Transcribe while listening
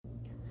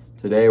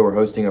Today we're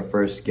hosting our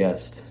first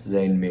guest,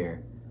 Zain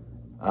Meer.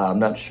 I'm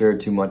not sure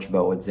too much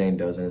about what Zain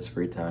does in his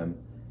free time.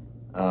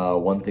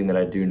 One thing that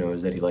I do know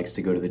is that he likes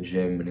to go to the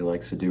gym and he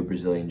likes to do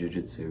Brazilian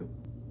Jiu-Jitsu.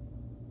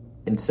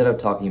 Instead of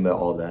talking about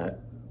all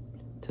that,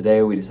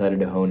 today we decided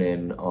to hone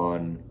in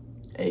on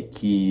a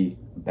key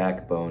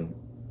backbone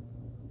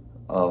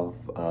of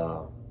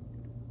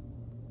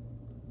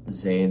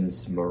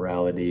Zain's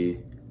morality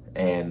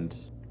and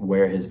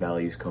where his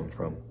values come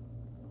from.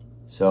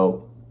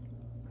 So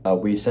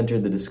we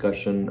centered the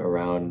discussion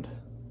around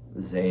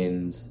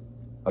Zain's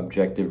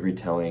objective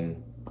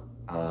retelling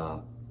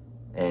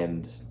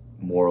and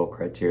moral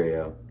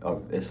criteria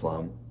of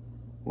Islam,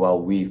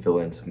 while we fill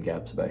in some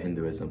gaps about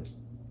Hinduism.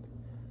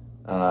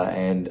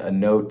 And a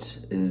note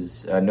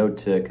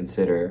to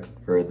consider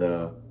for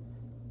the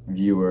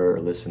viewer or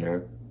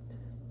listener: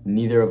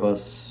 neither of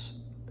us,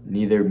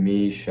 neither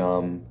me,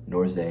 Sham,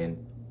 nor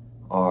Zain,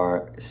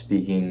 are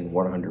speaking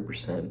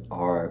 100%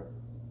 our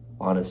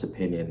honest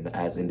opinion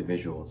as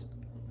individuals.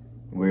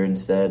 We're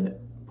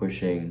instead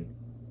pushing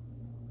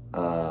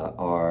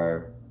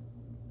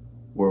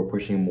we're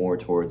pushing more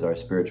towards our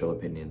spiritual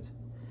opinions.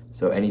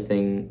 So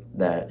anything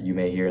that you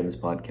may hear in this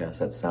podcast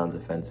that sounds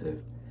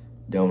offensive,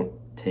 don't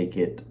take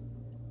it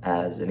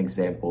as an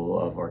example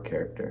of our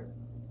character.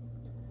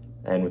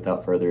 And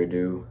without further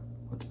ado,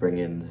 let's bring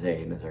in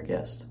Zain as our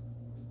guest.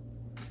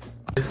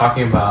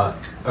 Talking about,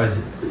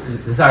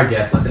 this is our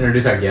guest. Let's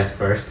introduce our guest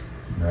first.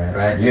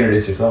 Right? You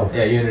introduce yourself.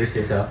 Yeah, you introduce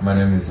yourself. My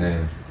name is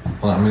Zain.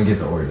 Hold on, I'm gonna get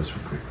the Oreos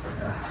real quick.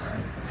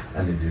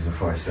 I need these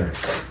before I start.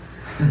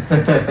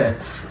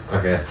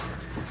 Okay,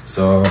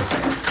 so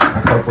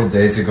a couple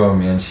days ago,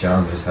 me and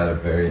Sean just had a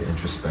very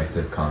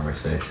introspective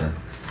conversation.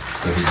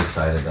 So he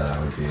decided that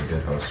I would be a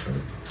good host for the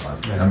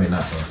podcast. I mean,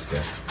 not host,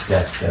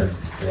 Yes.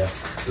 Yeah.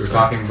 We were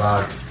talking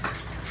about,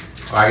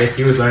 I guess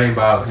he was learning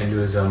about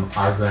Hinduism,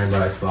 I was learning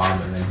about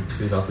Islam, and then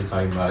he was also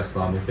talking about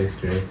Islamic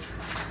history.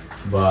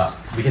 But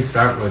we can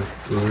start with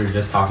what we were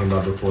just talking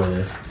about before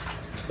this.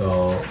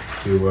 So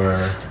we were,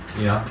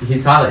 he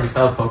saw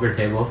the poker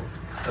table,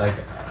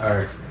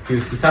 he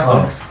saw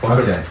some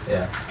poker. Okay.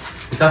 Yeah,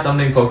 he saw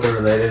something poker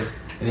related,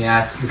 and he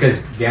asked,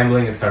 because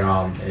gambling is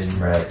haram in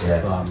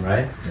Islam,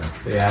 right? Yeah.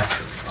 So he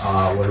asked,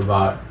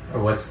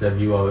 what's the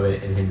view of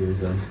it in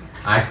Hinduism?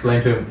 I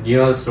explained to him. Do you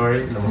know the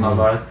story in the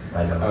Mahabharata?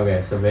 I know.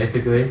 Okay, so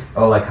basically,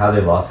 like how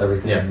they lost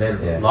everything. Yeah,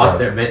 they lost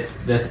their bit.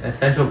 The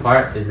essential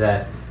part is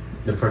that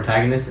the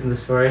protagonists in the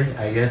story,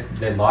 I guess,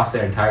 they lost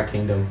their entire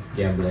kingdom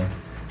gambling.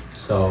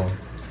 So,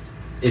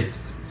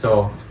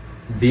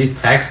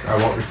 these texts are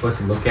what we're supposed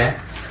to look at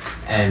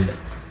and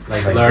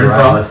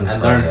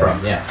learn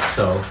from. Yeah.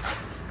 So,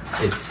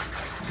 it's,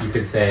 you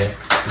could say,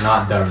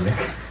 not dharmic.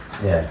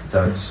 Yeah.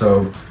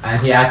 So.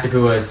 And he asked if it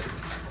was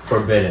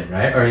forbidden,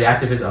 right? Or he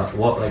asked if it's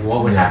what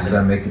would happen.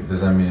 Does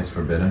that mean it's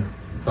forbidden?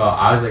 So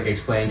I was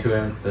explaining to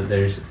him that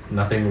there's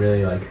nothing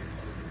really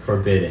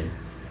forbidden.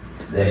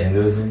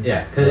 Hinduism?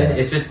 Yeah, because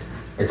it's just...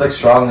 It's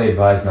strongly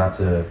advised not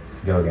to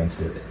go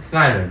against it. It's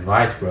not an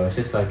advice, bro. It's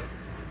just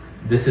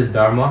this is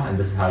dharma and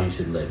this is how you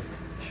should live.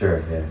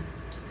 Sure, yeah.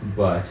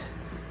 But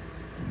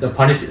the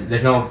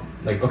there's no...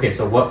 okay,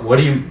 so what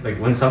do you...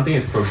 when something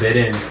is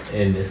forbidden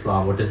in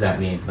Islam, what does that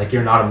mean?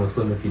 You're not a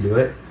Muslim if you do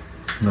it?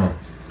 No.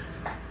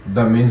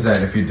 That means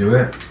that if you do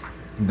it,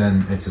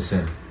 then it's a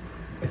sin.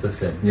 It's a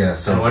sin. Yeah,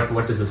 so... And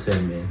what does a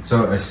sin mean?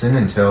 So a sin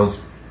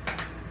entails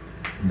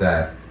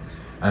that...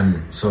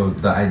 So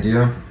the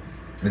idea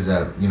is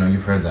that,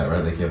 you've heard that,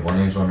 right? You have one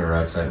angel on your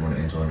right side, one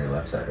angel on your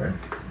left side, right?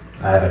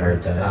 I haven't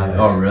heard that.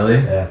 Oh, really?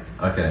 Yeah.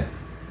 Okay.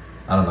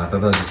 I don't know. I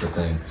thought that was just a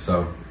thing.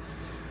 So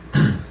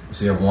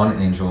you have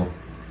one angel.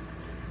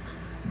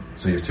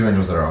 So you have two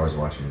angels that are always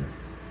watching you.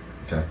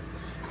 Okay.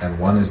 And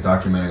one is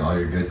documenting all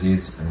your good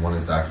deeds, and one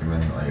is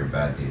documenting all your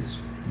bad deeds.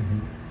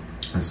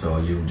 Mm-hmm. And so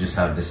you just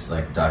have this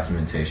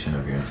documentation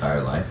of your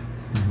entire life.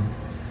 Mm-hmm.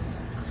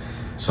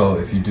 So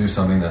if you do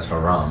something that's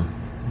haram,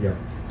 yeah,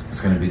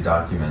 it's going to be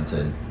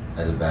documented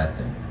as a bad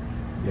thing.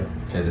 Yeah.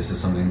 Okay, this is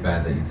something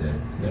bad that you did.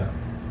 Yeah.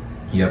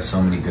 You have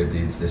so many good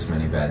deeds, this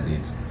many bad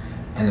deeds.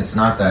 And it's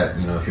not that,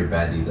 if your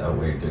bad deeds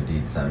outweigh your good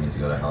deeds, that means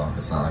you go to hell.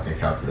 It's not a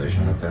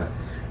calculation like that.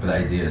 But the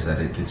idea is that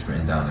it gets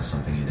written down as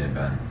something you did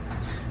bad.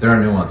 There are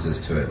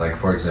nuances to it.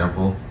 For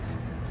example,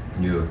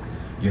 you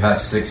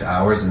have 6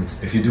 hours, and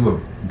if you do a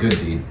good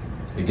deed,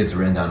 it gets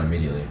written down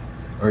immediately.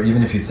 Or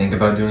even if you think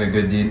about doing a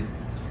good deed,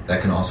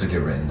 that can also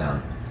get written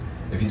down.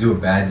 If you do a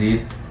bad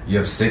deed, you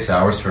have 6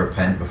 hours to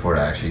repent before it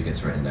actually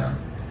gets written down.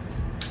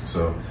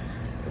 So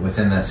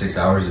within that 6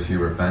 hours, if you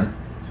repent,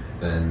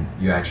 then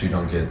you actually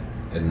don't get,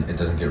 and it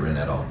doesn't get written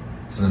at all.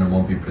 So then it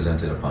won't be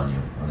presented upon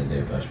you on the day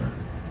of judgment.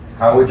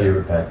 How would you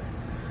repent?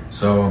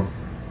 So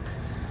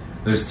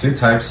there's two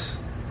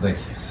types,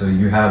 so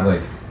you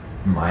have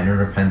minor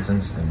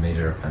repentance and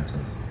major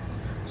repentance.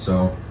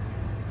 So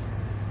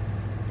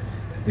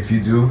if you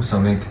do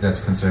something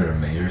that's considered a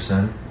major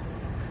sin,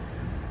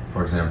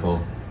 for example,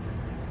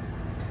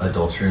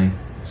 adultery,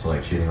 so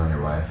cheating on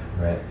your wife,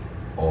 right,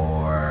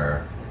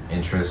 or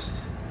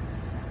interest,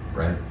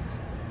 right?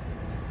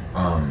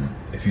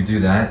 if you do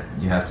that,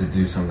 you have to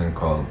do something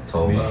called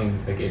tawbah.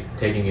 Meaning, like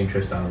taking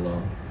interest on a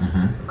loan,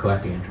 Mm-hmm. or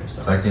collecting interest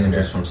on Collecting it.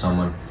 interest from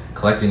someone.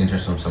 Collecting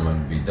interest from someone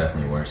would be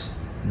definitely worse.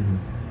 Mhm.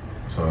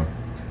 So,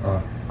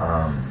 Oh,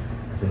 um,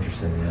 that's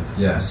interesting.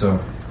 Yeah. yeah. So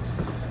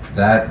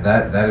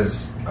that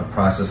is a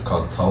process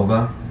called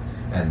tawbah,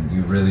 and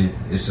you really,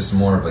 it's just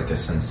more of like a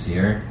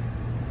sincere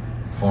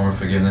form of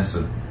forgiveness. So,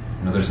 you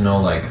know, there's no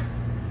like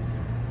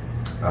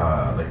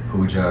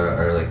puja,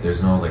 or like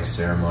there's no like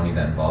ceremony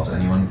that involves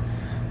anyone,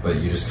 but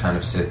you just kind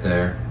of sit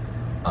there,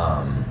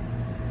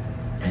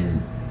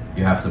 and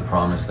you have to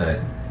promise that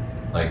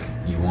like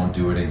you won't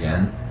do it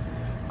again,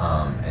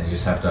 and you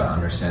just have to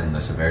understand the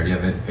severity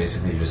of it.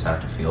 Basically, you just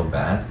have to feel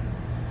bad,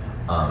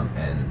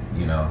 and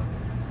you know,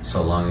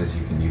 so long as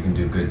you can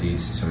do good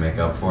deeds to make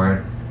up for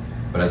it,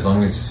 but as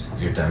long as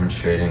you're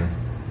demonstrating.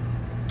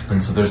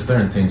 And so there's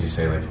certain things you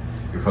say, like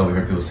you've probably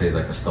heard people say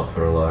like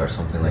astaghfirullah or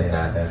something like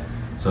that. Yeah.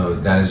 So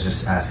that is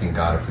just asking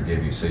God to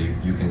forgive you. So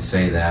you can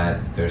say that.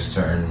 There's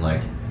certain,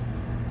 like,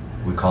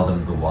 we call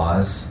them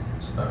du'as.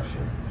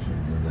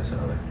 Shouldn't do this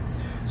either.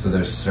 So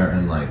there's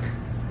certain like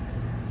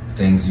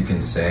things you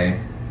can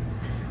say.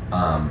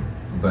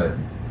 But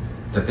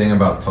the thing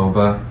about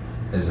tawbah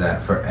is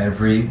that for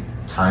every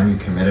time you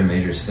commit a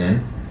major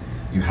sin,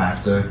 you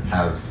have to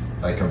have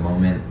like a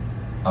moment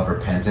of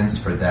repentance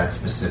for that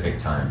specific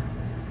time.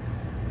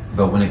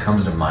 But when it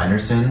comes to minor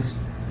sins,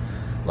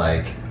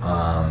 like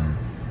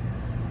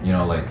you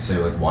know, like say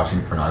like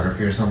watching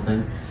pornography or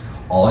something,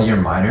 all your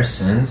minor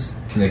sins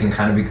they can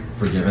kind of be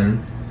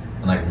forgiven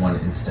in like one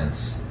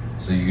instance.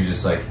 So you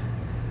just like,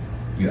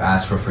 you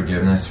ask for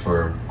forgiveness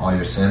for all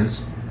your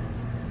sins,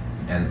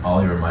 and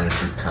all your minor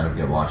sins kind of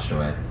get washed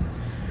away.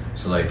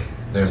 So like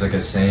there's like a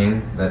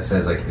saying that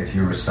says like if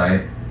you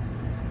recite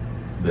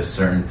this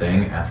certain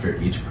thing after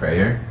each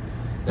prayer,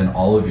 then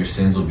all of your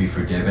sins will be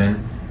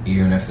forgiven,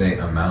 even if they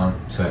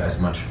amount to as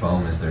much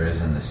foam as there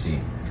is in the sea.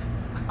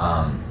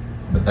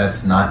 But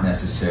that's not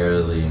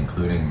necessarily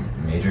including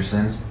major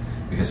sins,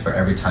 because for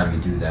every time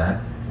you do that,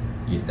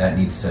 that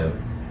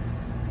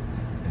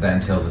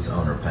entails its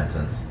own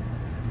repentance.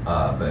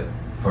 But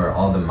for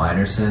all the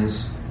minor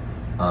sins,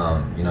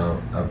 you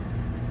know,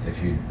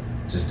 if you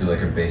just do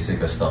like a basic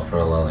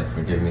astaghfirullah, like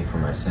forgive me for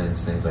my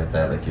sins, things like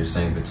that, like you're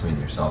saying between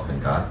yourself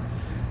and God,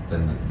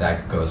 then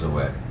that goes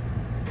away.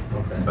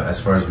 Okay. But as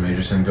far as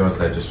major sin goes,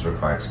 that just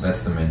required. So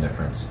that's the main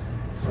difference.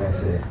 I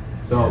see.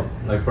 So,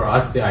 like for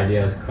us, the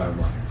idea is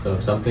karma. So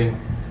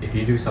if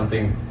you do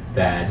something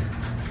bad,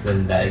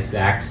 then that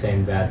exact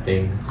same bad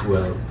thing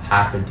will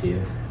happen to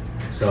you.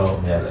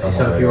 So, Yeah, so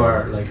somewhat if you like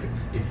are like,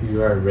 if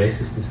you are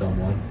racist to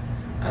someone,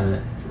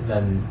 and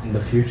then in the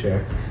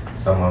future,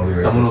 Someone will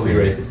be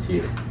racist to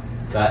you.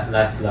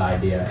 That's the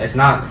idea. It's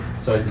not.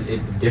 So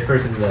it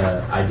differs in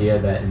the idea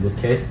that in this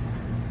case,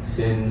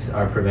 sins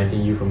are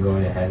preventing you from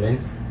going to heaven.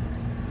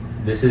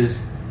 This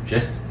is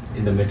just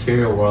in the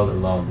material world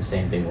alone. The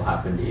same thing will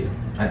happen to you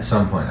At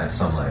some point, at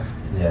some life.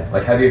 Yeah.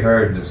 Like, have you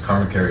heard? Does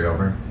karma carry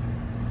over?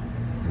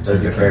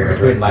 Does it carry over?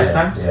 between Yeah,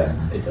 lifetimes.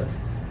 yeah. It does.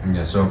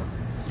 Yeah, so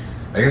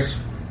I guess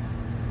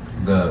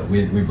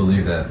we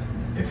believe that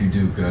if you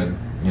do good,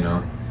 you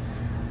know,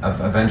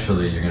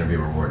 eventually you're going to be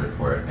rewarded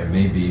for it. It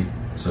may be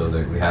so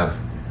that we have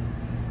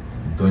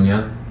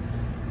dunya,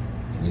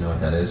 you know what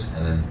that is,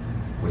 and then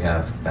we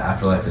have the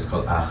afterlife is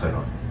called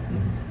akhirah.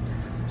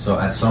 So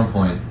at some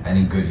point,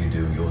 any good you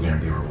do, you're going to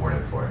be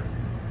rewarded for it.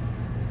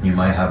 You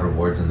might have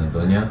rewards in the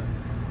dunya,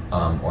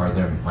 or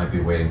there might be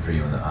waiting for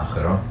you in the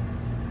akhirah.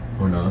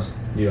 Who knows?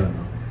 You don't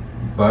know.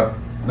 But,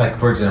 like,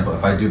 for example,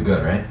 if I do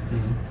good, right?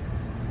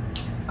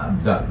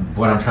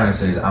 What I'm trying to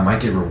say is I might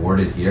get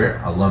rewarded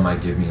here. Allah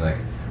might give me, like,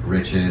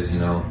 riches, you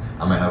know.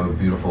 I might have a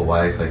beautiful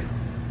wife, like,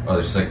 or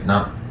just, like,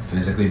 not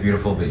physically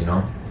beautiful, but, you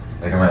know,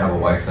 like, I might have a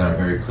wife that I'm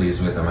very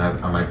pleased with.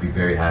 I might be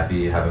very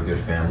happy, have a good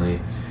family,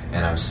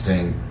 and I'm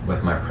staying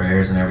with my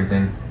prayers and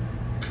everything.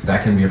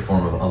 That can be a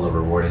form of Allah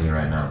rewarding you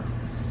right now.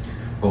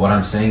 But what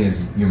I'm saying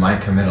is you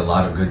might commit a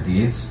lot of good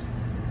deeds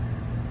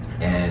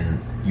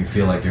and you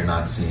feel like you're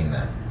not seeing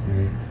that,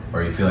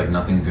 or you feel like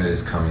nothing good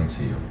is coming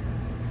to you.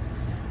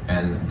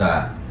 And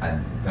that,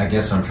 I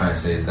guess what I'm trying to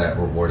say is that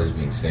reward is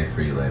being saved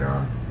for you later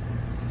on.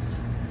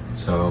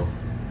 So,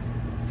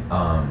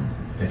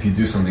 if you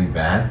do something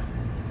bad,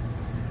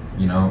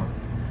 you know,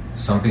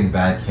 something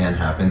bad can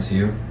happen to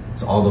you.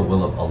 It's all the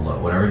will of Allah.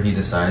 Whatever He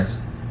decides,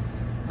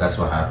 that's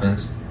what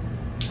happens.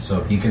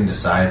 So He can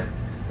decide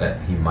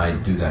that He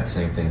might do that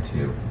same thing to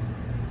you,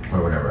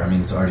 or whatever. I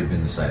mean, it's already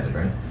been decided,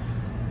 right?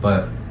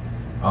 But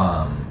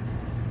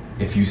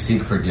if you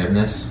seek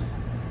forgiveness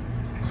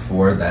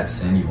for that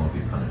sin, you won't be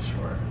punished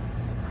for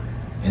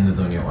it in the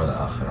dunya or the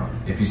akhirah.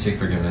 If you seek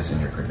forgiveness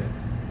and you're forgiven.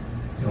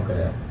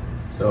 Okay.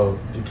 So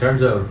in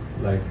terms of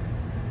like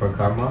for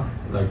karma,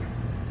 like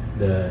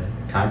the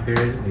time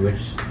period in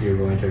which you're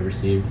going to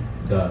receive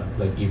the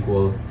like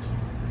equal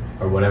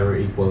or whatever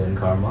equal in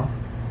karma,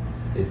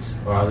 it's,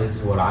 or at least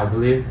is what I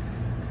believe,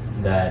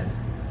 that,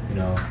 you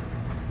know,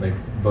 like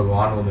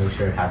Bhagwan will make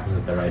sure it happens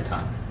at the right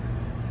time,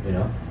 you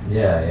know?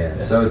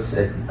 Yeah. So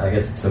I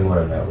guess it's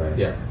similar in that way.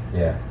 Yeah.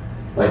 Yeah.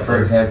 Like, for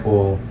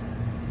example,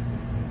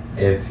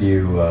 if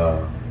you,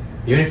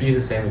 even if you use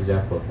the same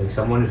example, like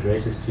someone is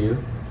racist to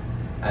you,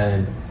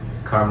 and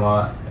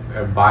karma,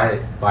 or by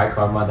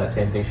karma, that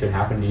same thing should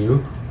happen to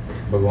you,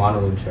 but Bhagwan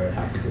will ensure it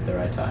happens at the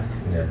right time.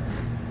 yeah,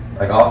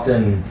 like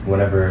often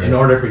whenever... In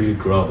order for you to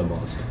grow the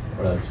most,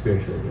 or like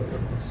spiritually grow the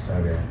most.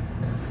 Okay.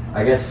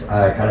 I guess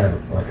I kind of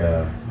have like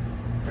a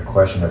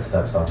question that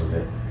steps off of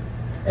it.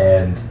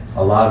 And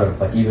a lot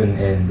of, like even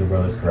in the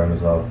Brothers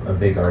Karamazov, a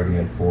big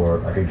argument for,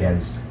 like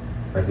against,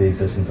 like the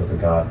existence of a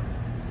God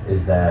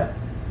is that,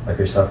 like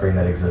there's suffering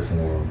that exists in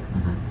the world.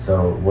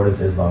 So what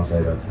does Islam say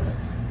about that?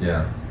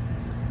 Yeah.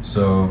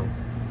 So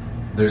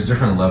there's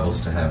different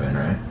levels to heaven,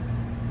 right?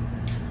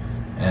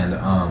 And the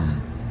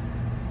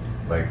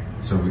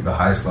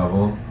highest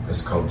level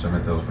is called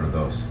Jannat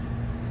al-Firdaus.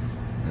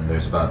 And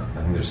there's about,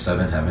 I think there's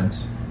 7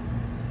 heavens,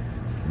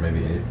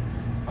 maybe 8.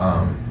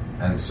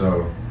 And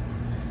so,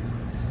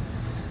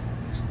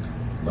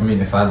 I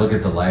mean, if I look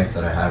at the life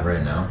that I have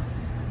right now,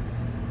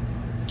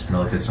 and I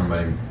look at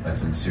somebody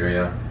that's in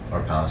Syria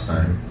or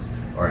Palestine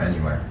or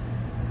anywhere,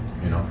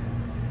 you know,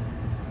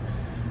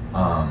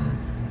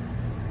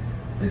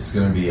 it's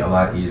going to be a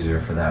lot easier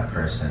for that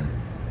person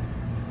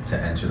to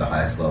enter the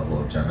highest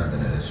level of Jannah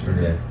than it is for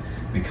me,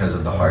 because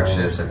of the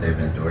hardships that they've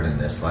endured in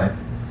this life.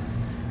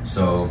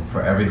 So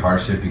for every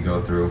hardship you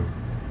go through,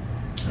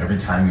 every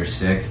time you're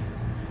sick,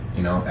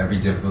 you know, every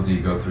difficulty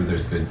you go through,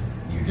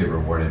 you get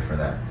rewarded for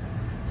that.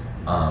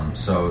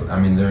 So I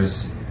mean, it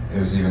was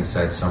even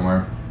said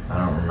somewhere, I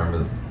don't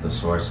remember the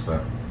source,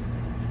 but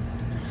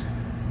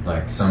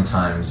like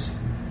sometimes,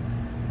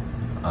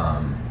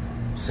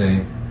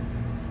 say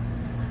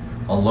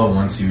Allah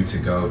wants you to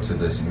go to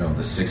this, you know,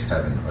 the 6th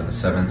heaven or the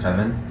 7th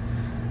heaven,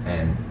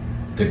 and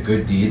the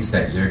good deeds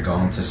that you're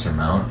going to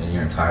surmount in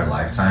your entire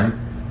lifetime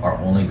are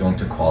only going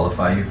to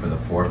qualify you for the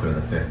 4th or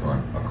the 5th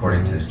one,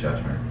 according to His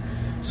judgment.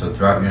 So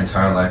throughout your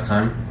entire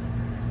lifetime,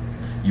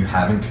 you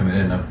haven't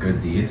committed enough good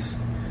deeds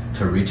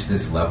to reach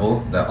this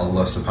level that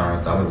Allah subhanahu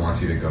wa ta'ala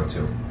wants you to go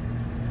to.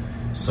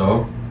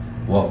 So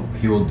what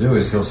He will do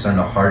is He'll send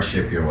a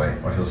hardship your way,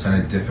 or He'll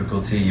send a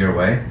difficulty your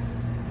way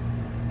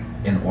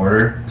in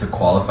order to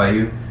qualify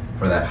you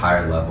for that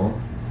higher level,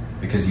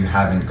 because you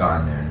haven't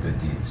gotten there in good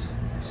deeds.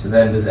 So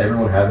then, does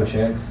everyone have a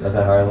chance at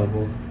that higher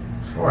level?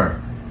 Sure.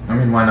 I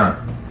mean, why not?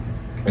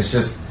 It's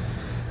just,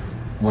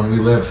 when we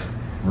live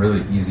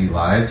really easy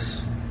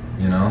lives,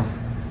 you know,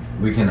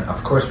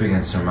 of course we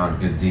can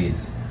surmount good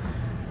deeds,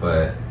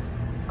 but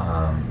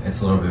it's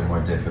a little bit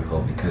more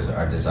difficult because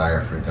our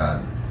desire for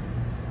God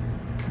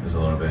is a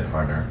little bit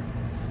harder,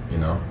 you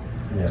know?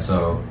 Yeah.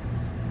 So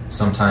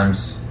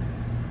sometimes,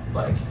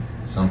 like,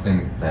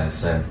 something that is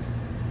said,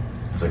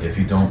 it's like if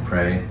you don't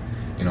pray,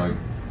 you know,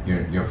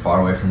 you're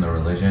far away from the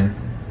religion,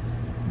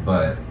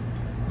 but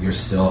you're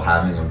still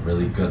having a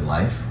really good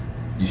life,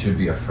 you should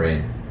be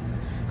afraid,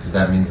 because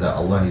that means that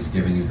Allah has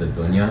given you the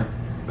dunya,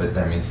 but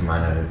that means He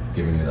might not have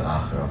given you the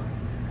akhirah.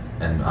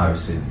 And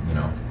obviously, you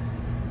know,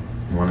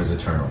 one is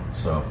eternal.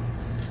 So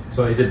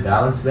is it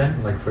balanced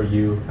then, like for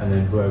you and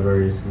then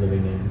whoever is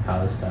living in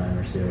Palestine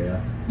or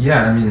Syria?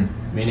 yeah, I mean,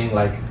 Meaning,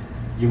 like,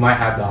 you might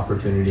have the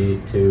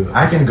opportunity to...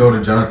 I can go to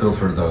Jannat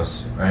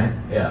al-Firdaus, right?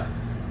 Yeah,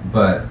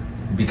 But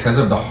because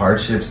of the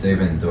hardships they've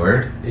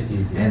endured it's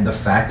easy. and the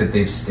fact that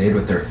they've stayed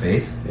with their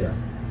faith, Yeah.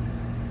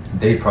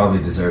 they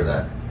probably deserve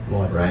that,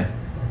 More. right?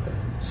 Okay.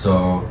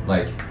 So,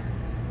 like,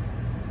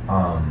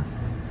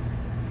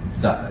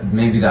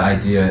 maybe the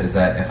idea is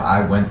that if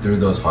I went through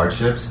those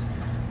hardships,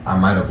 I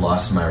might have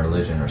lost my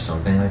religion or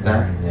something like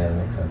that. Yeah, that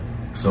makes sense.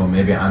 So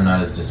maybe I'm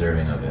not as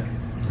deserving of it.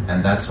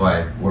 And that's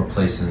why we're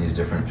placed in these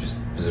different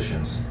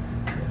positions.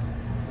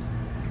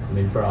 I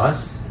mean, for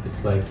us,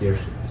 it's like your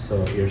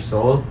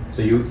soul.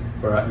 So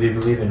we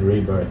believe in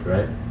rebirth,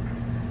 right?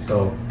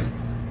 So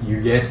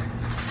you get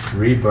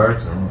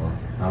rebirth. Oh.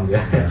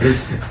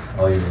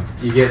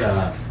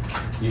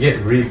 You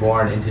get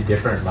reborn into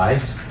different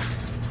lives,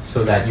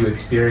 so that you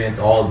experience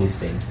all these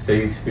things. So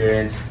you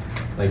experience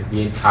like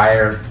the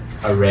entire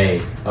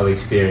array of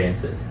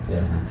experiences.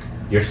 Yeah.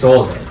 Your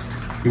soul does.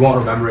 You won't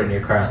remember it in your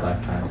current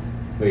lifetime,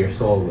 but your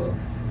soul will.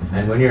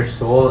 And when your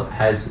soul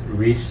has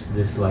reached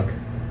this like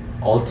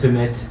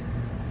ultimate,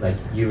 like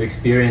you've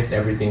experienced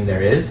everything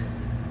there is,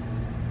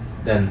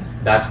 then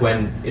that's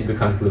when it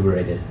becomes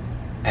liberated.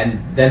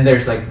 And then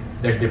there's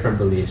different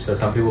beliefs. So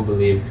some people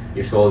believe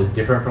your soul is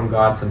different from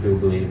God. Some people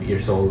believe your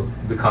soul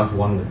becomes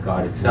one with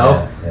God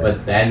itself. Yeah.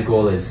 But the end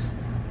goal is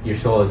your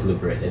soul is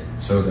liberated.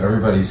 So is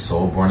everybody's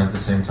soul born at the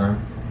same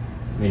time?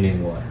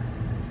 Meaning what?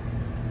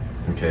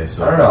 Okay,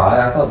 so I don't know.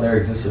 I thought there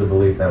existed a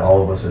belief that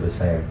all of us are the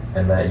same,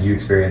 and that you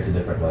experience a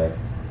different life,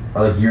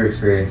 or like you're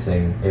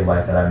experiencing a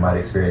life that I might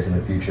experience in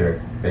the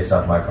future based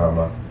off my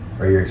karma,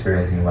 or you're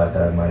experiencing a life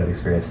that I might have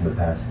experienced in the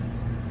past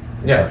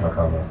based off my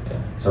karma. Yeah.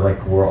 So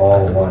like we're all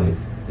That's a one. belief.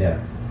 Yeah.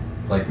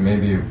 like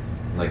maybe,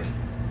 like,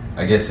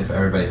 I guess if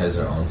everybody has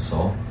their own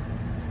soul,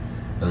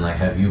 then like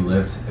if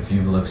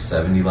you've lived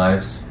 70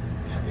 lives,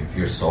 if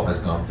your soul has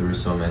gone through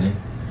so many,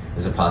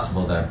 is it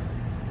possible that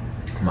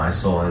my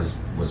soul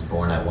was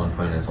born at one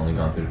point and it's only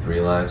gone through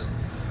 3 lives?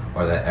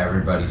 or that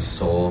everybody's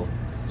soul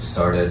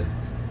started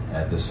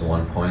at this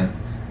one point,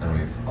 and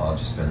we've all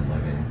just been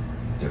living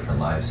different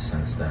lives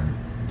since then.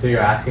 So you're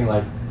asking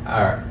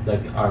are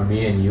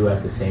me and you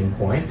at the same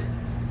point?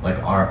 Like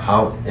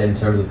how In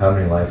terms of how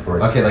many life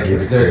forms. okay, like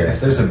you've if there's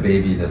experienced. a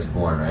baby that's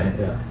born, right?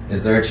 Yeah.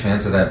 Is there a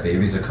chance that that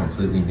baby's a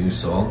completely new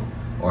soul,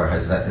 or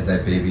is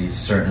that baby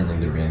certainly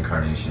the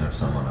reincarnation of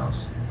someone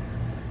else?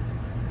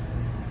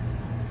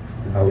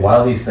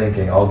 While he's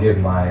thinking, I'll give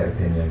my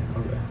opinion,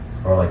 Okay.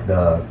 or like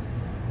the.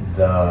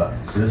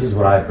 So this is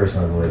what I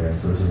personally believe in.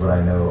 So this is what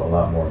I know a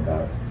lot more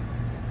about,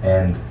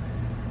 and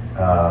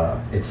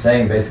it's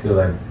saying basically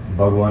like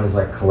Bhagwan is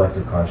like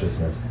collective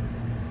consciousness,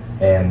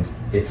 and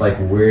it's like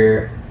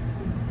we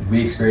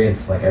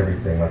experience like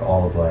everything, like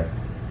all of life.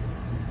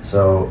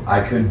 So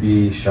I could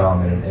be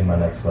shaman in my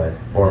next life,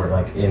 or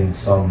like in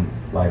some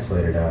lives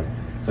later down.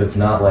 So it's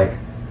not like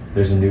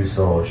there's a new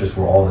soul. It's just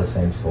we're all the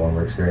same soul, and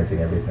we're experiencing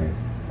everything.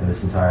 And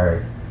this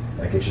entire,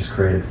 like, it's just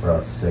created for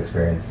us to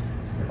experience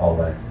all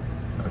that.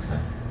 Okay.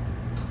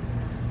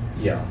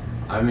 Yeah.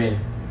 I mean,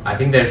 I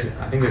think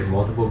there's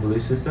multiple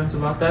belief systems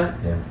about that,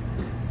 Yeah.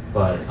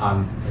 but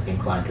I'm like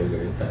inclined to agree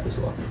with that as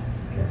well.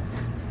 Okay.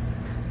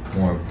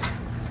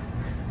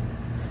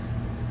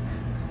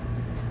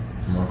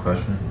 More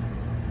question?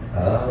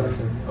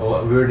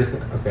 Oh, we were just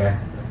okay.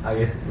 I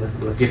guess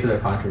let's get to the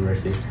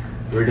controversy.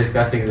 We were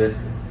discussing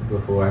this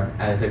before,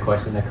 and it's a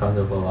question that comes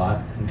up a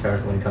lot in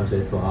terms when it comes to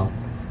Islam.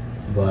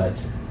 But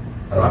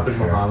Prophet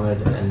sure.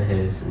 Muhammad and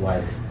his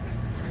wife,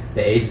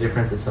 the age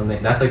difference is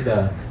something that's like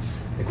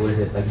what is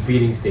it, like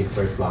beating stick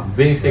for Islam.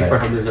 Beating stick for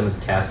Right. Hinduism is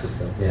caste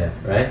system, Yeah.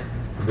 right?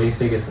 The beating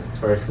stick is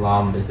for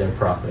Islam is their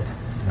prophet,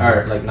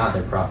 or like not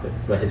their prophet,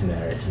 but his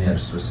marriage. Yeah,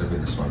 specifically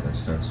this one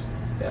instance.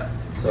 Yeah.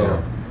 So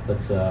Yeah.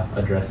 let's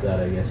address that,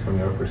 I guess, from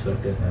your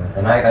perspective. Yeah.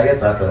 And I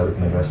guess after that we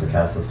can address the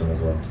caste system as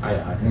well.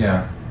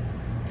 Yeah.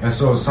 And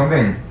so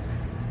something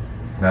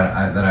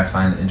that I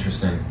find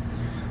interesting,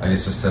 I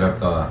guess to set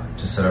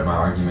up my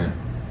argument,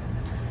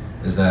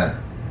 is that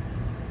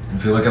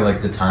if you look at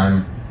like the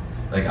time,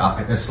 like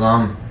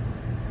Islam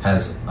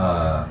has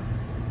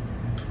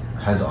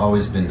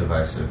always been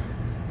divisive,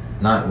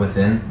 not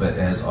within, but it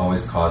has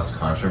always caused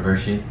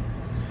controversy,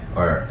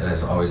 or it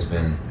has always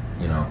been,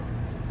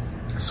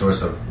 a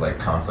source of like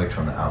conflict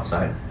from the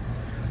outside.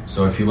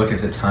 So if you look at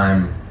the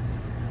time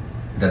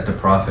that the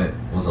Prophet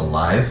was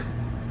alive,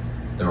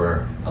 there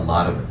were a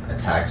lot of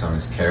attacks on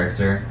his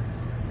character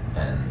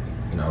and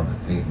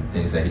the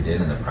things that he did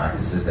and the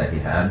practices that he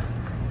had.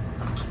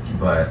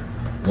 But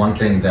one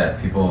thing that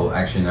people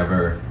actually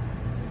never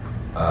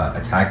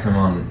attacked him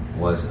on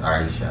was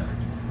Aisha,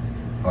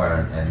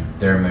 and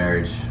their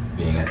marriage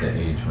being at the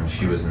age when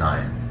she was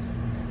 9.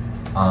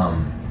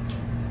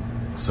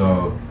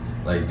 So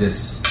like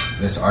this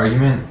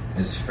argument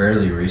is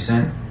fairly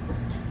recent,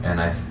 and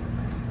I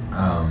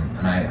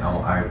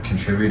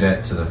contribute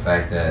it to the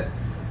fact that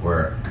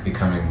we're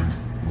becoming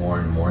more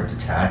and more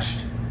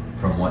detached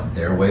from what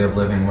their way of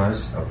living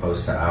was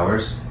opposed to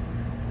ours.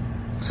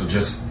 So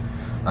just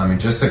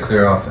to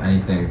clear off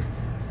anything,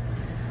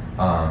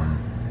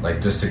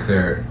 just to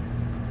clear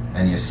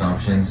any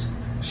assumptions,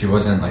 she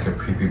wasn't like a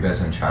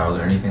prepubescent child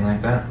or anything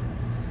like that.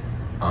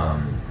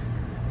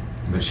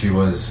 But she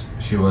was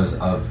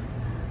of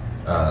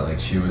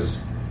she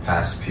was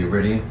past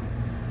puberty.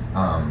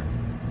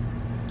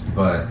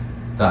 But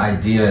the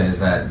idea is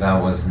that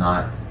was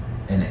not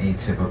an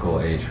atypical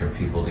age for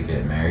people to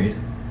get married.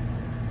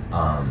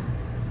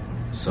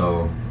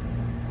 So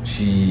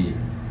she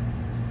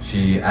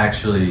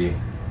actually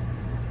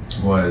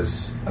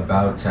was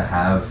about to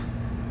have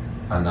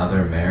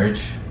another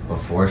marriage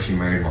before she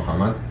married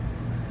Muhammad.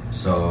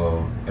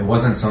 So it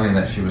wasn't something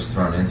that she was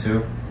thrown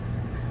into,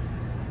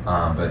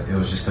 but it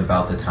was just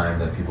about the time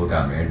that people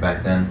got married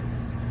back then.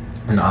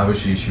 And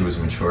obviously she was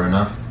mature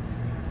enough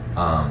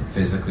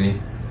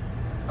physically,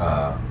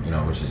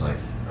 which is like,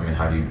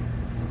 how do you,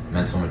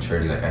 mental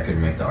maturity, like I could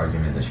make the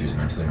argument that she was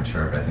mentally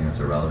mature, but I think that's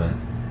irrelevant.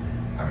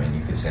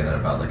 You could say that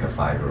about like a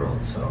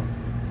 5-year-old, so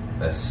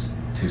that's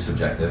too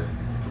subjective.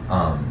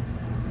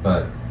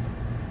 But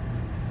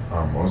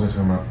what was I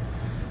talking about?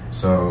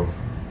 So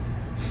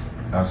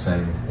I was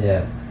saying,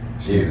 Yeah.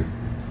 She was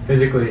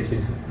physically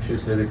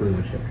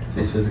matured.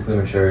 She's physically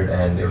matured,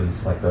 and it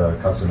was like the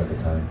custom at the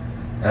time.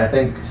 And I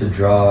think to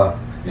draw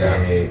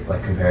a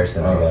like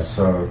comparison, I guess.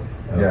 So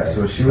Okay.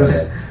 so she Go was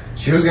ahead.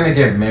 she was gonna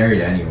get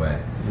married anyway,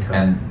 Okay.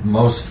 and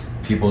most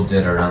people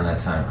did around that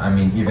time.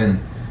 Even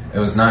it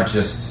was not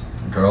just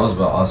girls,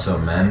 but also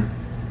men.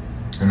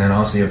 And then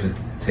also you have to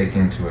take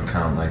into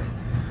account like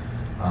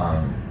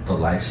the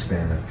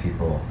lifespan of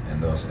people in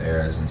those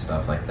eras and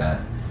stuff like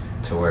that,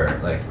 to where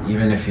like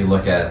even if you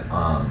look at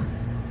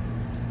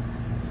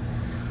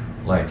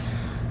like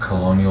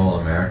colonial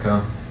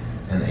America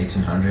in the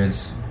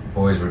 1800s,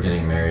 boys were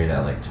getting married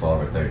at like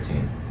 12 or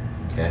 13,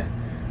 okay?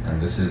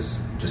 And this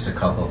is just a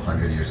couple of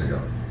 100 years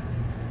ago,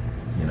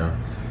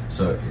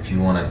 So if you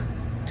want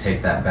to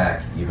take that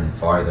back even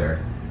farther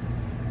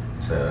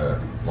to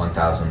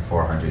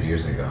 1,400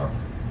 years ago,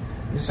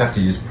 you just have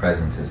to use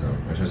presentism,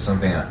 which was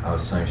something I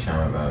was telling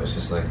Shama about. It's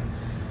just like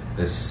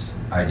this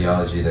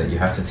ideology that you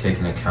have to take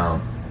into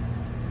account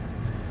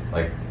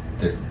like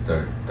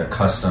the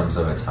customs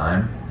of a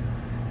time,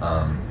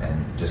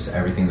 and just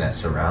everything that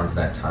surrounds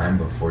that time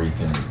before you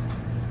can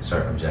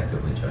start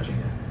objectively judging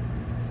it.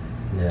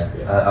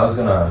 Yeah. I was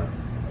gonna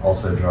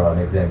also draw an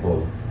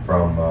example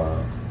from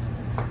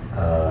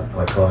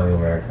like colonial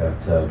America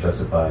to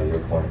justify your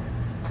point.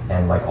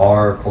 And like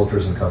our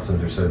cultures and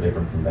customs are so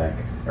different from back,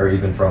 or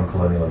even from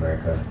colonial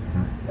America.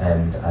 Mm-hmm.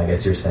 And I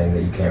guess you're saying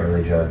that you can't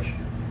really judge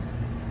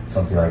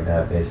something like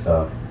that based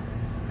off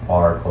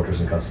our cultures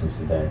and customs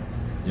today.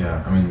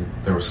 Yeah, I mean,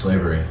 there was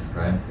slavery,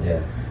 right?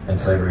 Yeah, and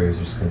slavery was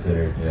just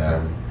considered.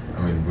 Yeah,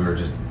 I mean, we were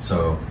just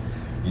so,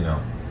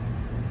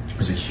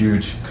 there's a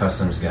huge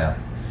customs gap.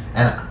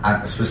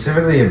 And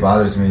specifically, it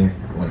bothers me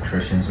when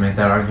Christians make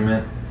that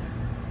argument,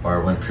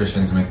 or when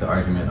Christians make the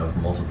argument of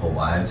multiple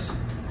wives,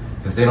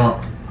 because they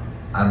don't.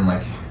 I don't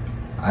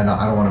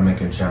want to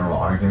make a general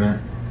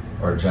argument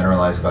or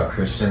generalize about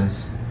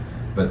Christians,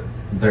 but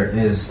there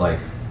is like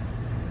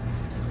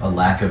a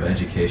lack of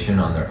education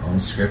on their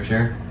own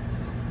scripture,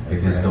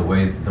 because the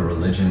way the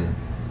religion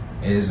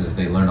is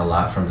they learn a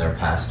lot from their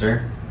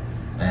pastor,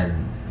 and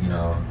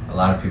a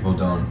lot of people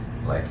don't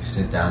like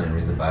sit down and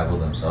read the Bible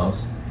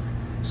themselves.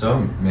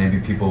 So maybe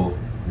people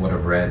would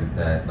have read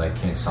that like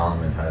King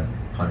Solomon had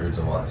hundreds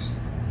of wives,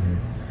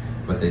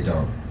 but they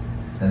don't,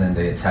 and then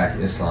they attack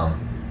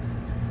Islam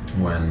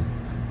when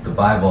the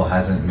Bible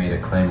hasn't made a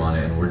claim on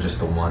it, and we're just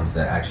the ones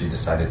that actually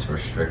decided to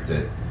restrict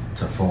it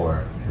to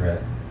 4, Right.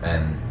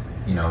 and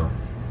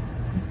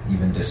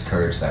even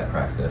discourage that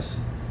practice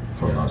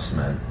for most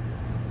men.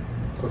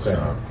 Okay.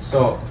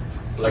 So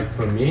like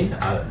for me,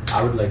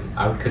 I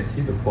would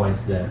concede the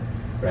points that,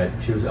 right,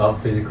 she was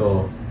of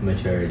physical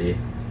maturity,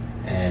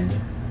 and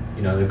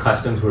the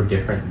customs were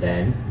different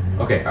then.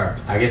 Okay, all right,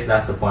 I guess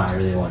that's the point I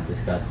really want to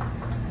discuss,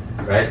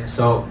 right?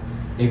 So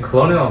in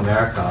colonial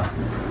America,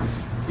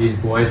 these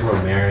boys were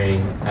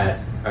marrying at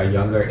a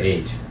younger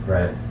age,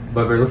 Right.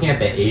 but we're looking at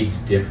the age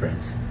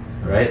difference,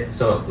 right?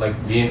 So like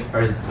I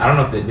don't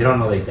know if they don't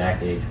know the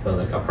exact age, but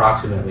like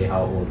approximately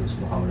how old was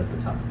Muhammad at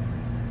the time?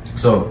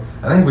 So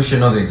I think we should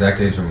know the exact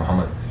age of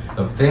Muhammad.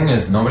 The thing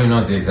is, nobody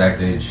knows the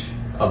exact age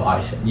Of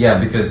Aisha. Yeah,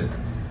 because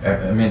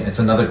I mean it's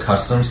another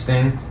customs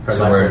thing. Her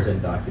so life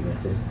wasn't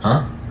documented.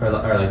 Huh? Or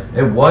like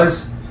It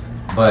was,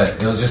 but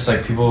it was just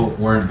like people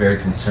weren't very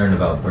concerned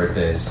about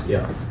birthdays.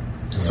 yeah.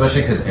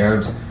 Especially because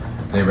Arabs,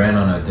 they ran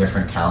on a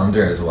different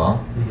calendar as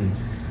well. Mm-hmm.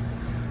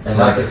 And So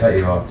not like, to cut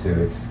you off too,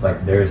 it's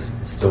like there's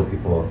still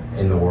people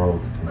in the world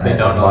They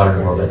don't know modern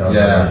their world that don't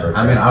birthdays. know yeah, their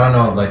I mean birthdays. I don't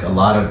know, like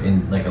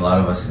a lot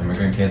of us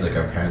immigrant kids, like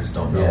our parents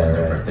don't know Yeah, when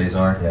their right. birthdays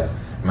are. Yeah.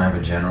 You might have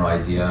a general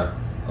idea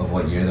of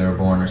what year they were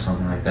born or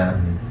something like that.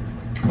 Mhm.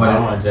 But I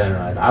don't want to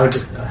generalize. I would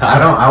just. I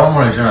don't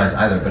want to generalize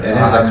either, but it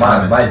is a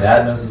common. My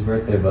dad knows his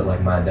birthday, but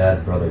like my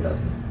dad's brother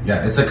doesn't.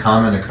 Yeah, it's a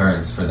common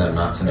occurrence for them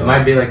not to know. It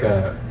might be like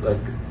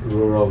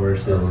rural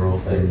versus A rural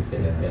city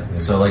thing, thing. yeah. Yeah.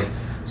 So like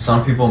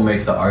some people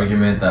make the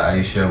argument that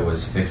Aisha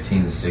was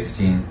 15 to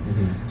 16.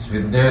 Mm-hmm. So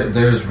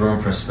there's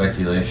room for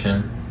speculation,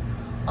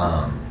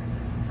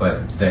 but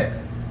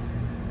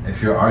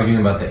if you're arguing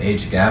about the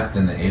age gap,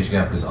 then the age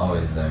gap is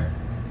always there.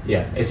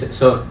 Yeah.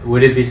 So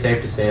would it be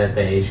safe to say that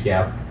the age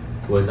gap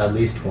was at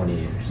least 20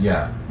 years?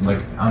 Yeah, like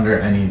under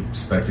any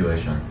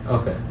speculation.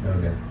 Okay.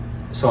 Okay.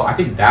 So I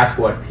think that's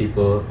what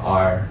people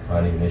are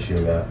Finding an issue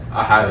with that.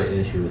 have an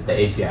issue with, the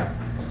age gap.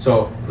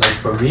 So like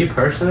for me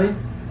personally,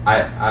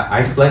 I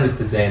explained this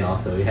to Zain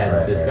also. We had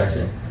this Right,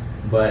 discussion,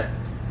 right. but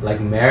like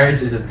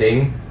marriage is a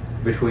thing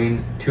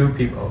between two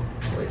people.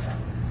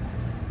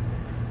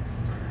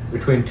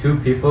 Between two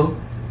people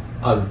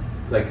of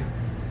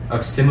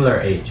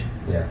similar age.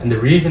 Yeah. And the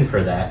reason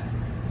for that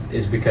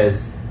is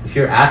because if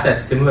you're at that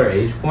similar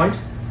age point,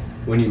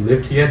 when you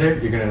live together,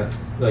 you're gonna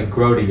like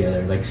grow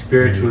together, like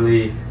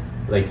spiritually,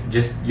 like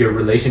just your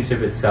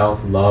relationship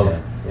itself, love,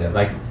 Yeah.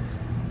 like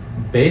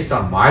based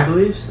on my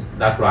beliefs,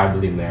 that's what I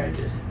believe marriage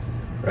is,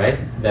 right?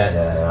 That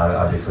Yeah, and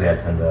obviously I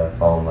tend to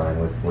fall in line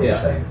with what you're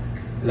saying.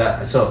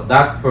 so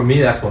that's for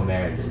me, that's what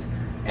marriage is.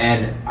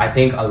 And I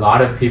think a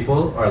lot of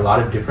people or a lot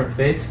of different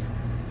faiths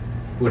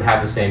would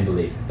have the same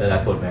belief that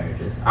that's what marriage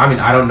is. I mean,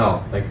 I don't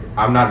know, like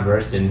I'm not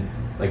versed in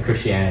like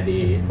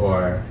Christianity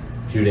or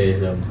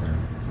Judaism.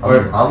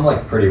 I'm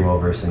like pretty well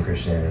versed in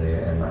Christianity,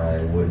 and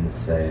I wouldn't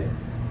say,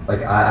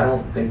 like I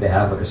don't think they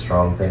have like a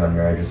strong thing on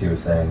marriage, as he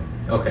was saying.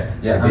 Okay.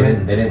 Yeah,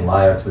 Like, they didn't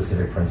lie out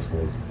specific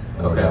principles.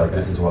 Okay, Like okay.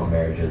 this is what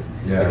marriage is.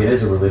 Yeah. Like it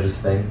is a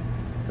religious thing,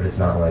 but it's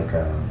not like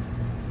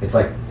it's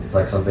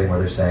like something where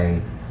they're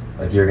saying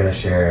like you're gonna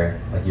share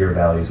like your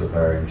values with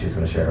her, and she's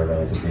gonna share her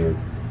values with you,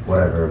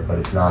 whatever. But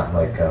it's not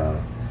like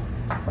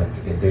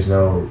there's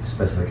no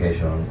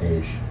specification on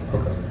age.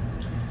 Okay.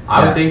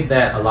 I would think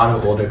that a lot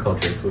of older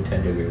cultures would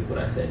tend to agree with what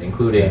I said,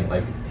 including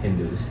like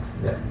Hindus.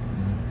 Yeah.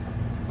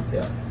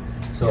 Yeah.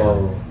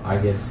 So I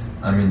guess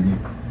I mean,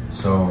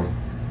 so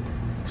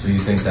you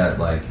think that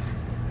like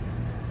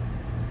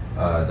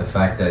the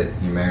fact that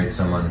he married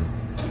someone,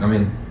 I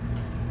mean,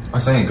 I'm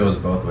saying it goes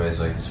both ways.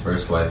 Like his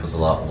first wife was a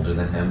lot older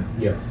than him,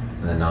 yeah.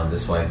 and then now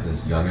this wife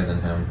is younger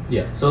than him.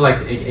 Yeah. So like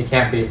it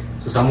can't be.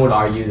 So some would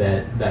argue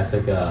that that's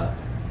like that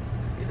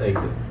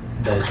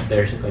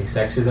there's like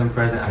sexism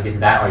present. I guess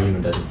that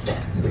argument doesn't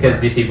stand because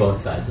we see both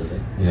sides of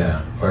it.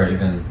 Yeah. Or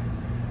even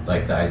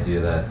like the idea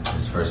that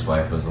his first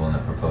wife was the one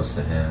that proposed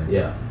to him.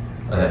 Yeah.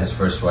 Or that his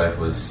first wife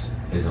was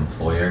his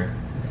employer.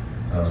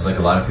 So like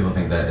a lot of people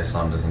think that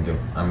Islam doesn't give.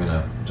 I'm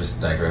gonna just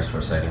digress for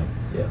a second.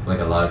 Yeah. Like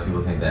a lot of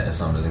people think that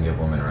Islam doesn't give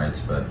women rights,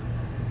 but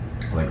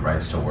like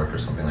rights to work or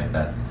something like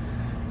that.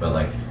 But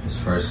like his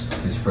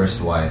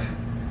first wife,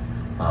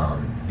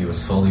 he was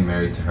solely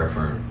married to her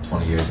for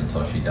 20 years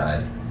until she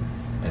died,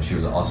 and she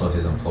was also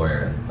his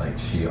employer, and like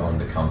she owned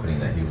the company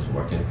that he was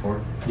working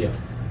for. Yeah.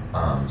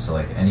 So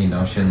like any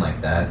notion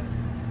like that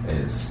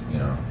is, you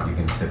know, you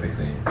can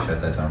typically shut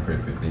that down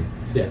pretty quickly.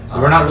 Yeah. So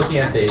we're not looking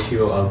at the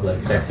issue of like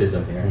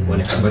sexism here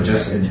when it comes but to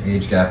just marriage. an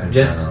age gap in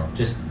general.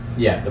 Just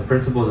the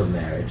principles of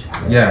marriage.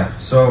 Yeah.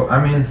 So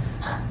I mean,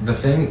 the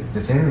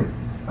thing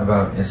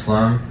about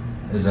Islam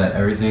is that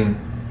everything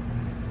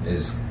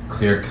is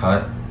clear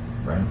cut,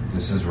 right?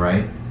 This is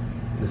right.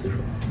 This is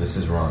wrong. This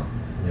is wrong.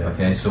 Yeah.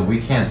 Okay. So we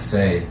can't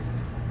say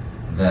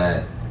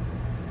that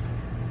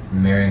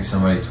marrying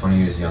somebody 20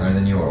 years younger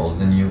than you or older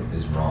than you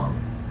is wrong.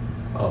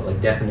 Oh,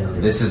 like definitely.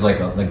 This is like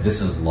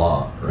this is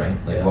law, right?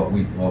 Like Yeah.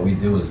 what we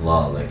do is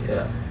law. Like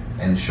Yeah.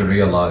 in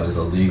Sharia law, it is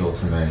illegal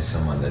to marry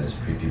someone that is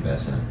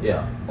prepubescent,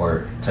 Yeah.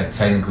 or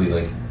technically,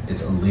 like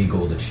it's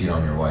illegal to cheat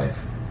on your wife.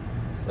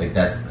 Like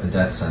that's a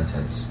death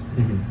sentence,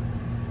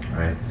 Mm-hmm.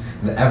 right?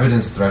 The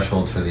evidence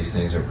threshold for these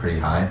things are pretty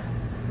high,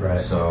 Right.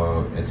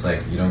 so it's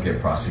like you don't get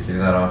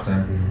prosecuted that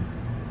often,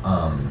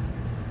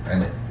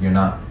 and you're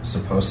not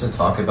supposed to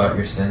talk about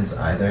your sins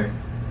either.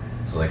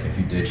 So like if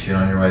you did cheat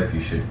on your wife,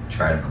 you should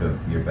try to do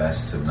your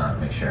best to not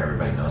make sure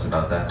everybody knows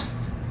about that.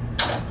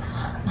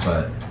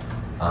 But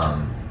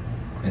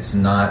it's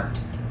not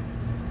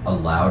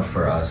allowed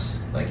for us.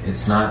 Like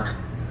it's not.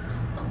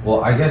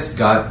 Well, I guess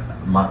God.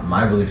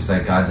 My belief is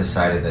that God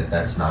decided that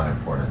that's not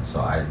important.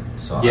 So I'm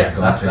going to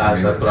agree that's with what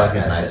I was that,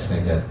 gonna and I say. just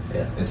think that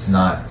Yeah. it's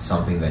not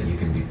something that you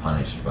can be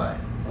punished by,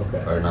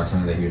 Okay. or not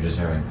something that you're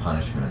deserving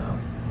punishment of.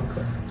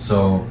 Okay.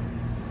 So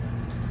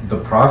the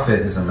prophet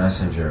is a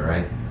messenger,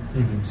 right?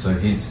 Mm-hmm. So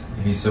he's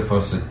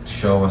supposed to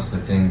show us the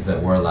things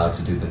that we're allowed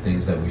to do, the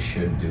things that we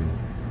should do.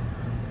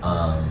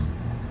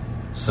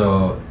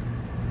 So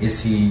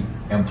is he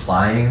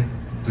implying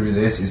through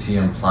this? Is he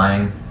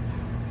implying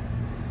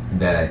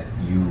that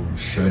you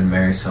should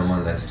marry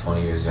someone that's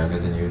 20 years younger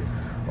than you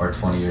or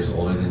 20 years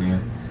older than you?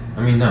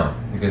 I mean, no,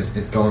 because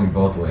it's going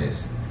both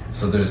ways.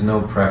 So there's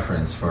no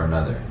preference for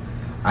another.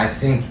 I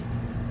think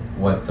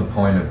what the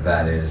point of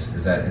that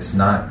is that it's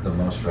not the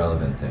most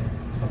relevant thing.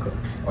 Okay.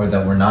 Or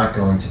that we're not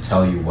going to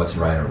tell you what's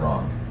right or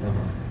wrong.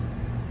 Uh-huh.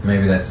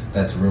 Maybe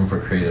that's room for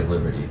creative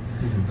liberty.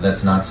 Mm-hmm. But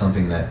that's not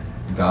something that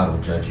God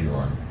will judge you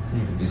on.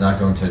 Mm-hmm. He's not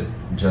going to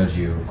judge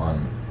you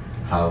on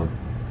how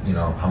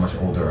much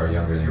older or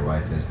younger your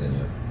wife is than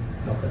you.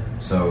 Okay.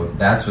 So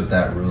that's what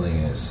that ruling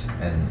is,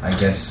 and I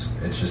guess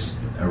it's just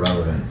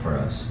irrelevant for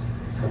us.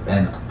 Okay.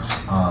 And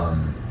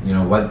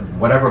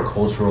whatever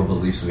cultural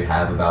beliefs we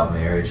have about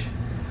marriage,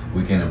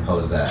 we can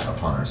impose that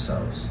upon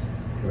ourselves.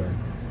 Right.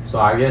 So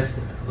I guess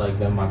like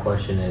then my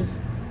question is,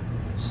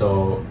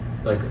 so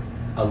like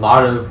a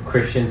lot of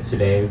Christians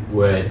today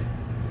would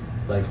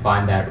like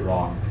find that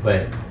wrong,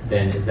 but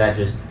then is that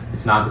just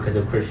it's not because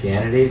of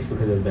Christianity, it's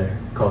because of their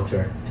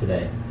culture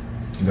today?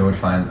 They would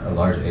find a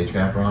large age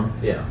gap wrong.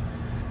 Yeah.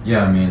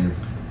 Yeah, I mean,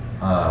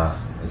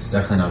 it's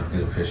definitely not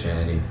because of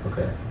Christianity.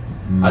 Okay.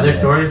 Are there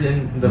stories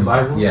in the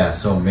Bible? Yeah,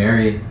 so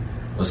Mary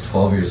was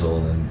 12 years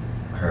old and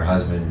her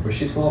husband... Was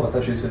she 12? I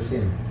thought she was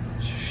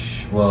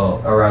 15.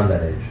 Well... Around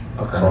that age.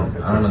 Okay.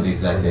 I don't know the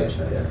exact age.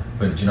 Yeah.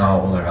 But do you know how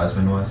old her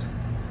husband was?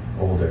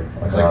 Older.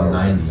 It was like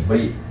 90. But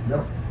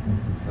no.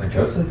 Like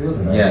Joseph? He was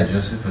 90. Yeah,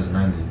 Joseph was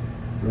 90.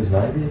 He was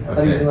 90? I thought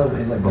Okay. he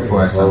was like Before 30. our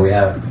Well, sons. we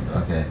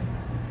have Okay.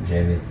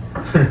 Jamie.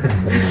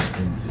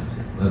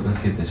 Let's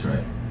get this right.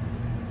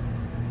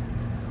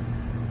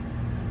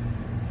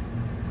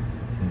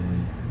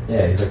 Okay.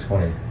 Yeah, he's like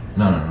 20.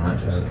 No, not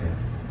Joseph. Okay.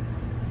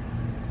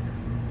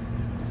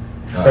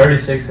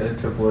 36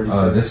 to 42.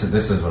 Oh, this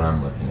is what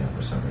I'm looking at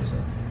for some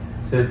reason.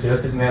 Says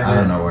Joseph man. I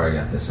don't know where I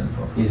got this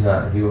info from. He's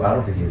not. I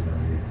don't think he's 90.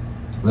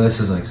 But this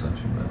is like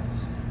selection bias.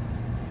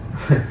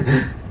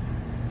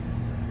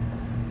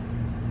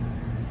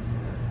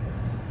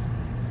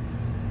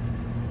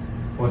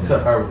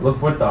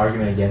 Look what the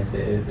argument against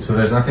it is. So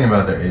there's nothing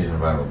about their age in the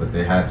Bible, but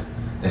they had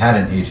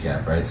an age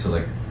gap, right? So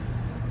like,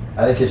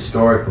 I think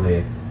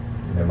historically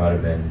there might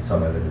have been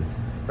some evidence,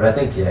 but I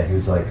think he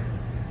was like.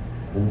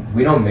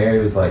 We know Mary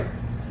was like.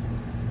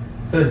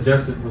 It says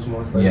Joseph was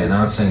most likely. yeah,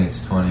 now it's saying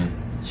it's 20.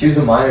 She was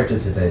a minor to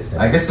today's standards.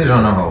 I guess they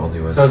don't know how old he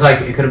was. So it's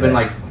like it could have been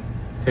like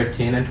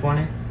 15 and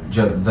 20. It's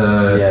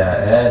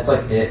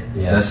like it.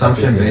 Yeah, the it's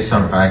assumption like based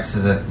on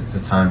practices at the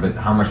time, but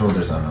how much older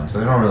is unknown, so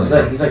they don't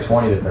really. He's like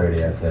 20 to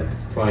 30. I'd say.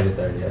 20 to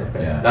 30.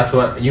 Okay. Yeah. That's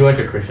what you went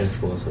to Christian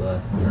school, so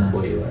that's Mhm.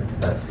 what you learned.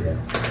 That's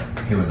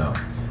He would know.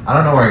 I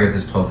don't know where I get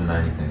this 12 to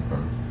 90 thing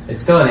from.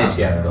 It's still an age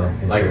gap though.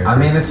 Like I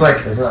mean, it's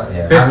like There's not,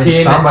 yeah.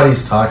 15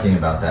 somebody's talking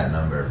about that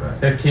number, but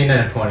 15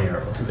 and a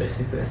 20-year-old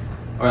basically,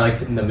 or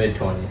like in the mid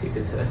 20s, you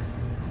could say.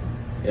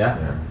 Yeah.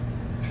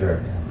 yeah.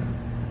 Sure.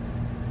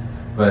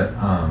 But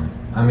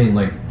I mean,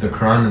 like the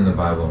Quran and the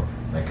Bible,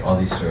 like all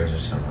these stories are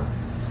similar.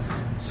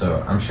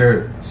 So I'm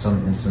sure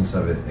some instance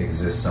of it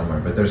exists somewhere,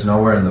 but there's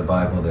nowhere in the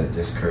Bible that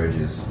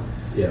discourages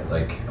Yeah.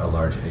 like a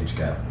large age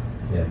gap,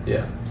 Yeah.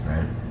 Yeah.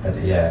 right?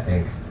 Yeah, I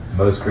think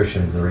most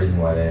Christians, the reason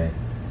why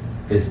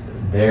is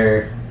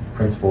their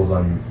principles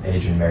on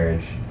age and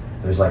marriage,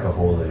 there's like a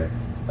hole there.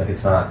 Like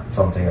it's not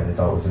something that they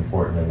thought was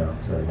important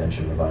enough to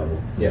mention in the Bible.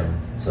 Yeah.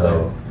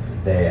 So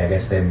I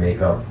guess they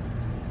make up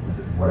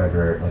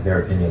whatever, like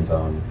their opinions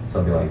on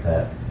something like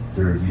that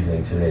through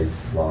using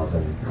today's laws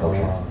and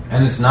culture.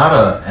 And it's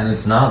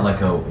not like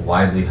a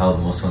widely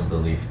held Muslim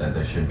belief that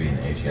there should be an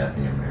age gap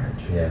in your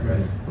marriage, Yeah,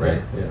 right.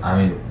 right? Yeah. I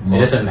mean, It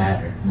doesn't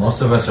matter.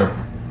 most of us are.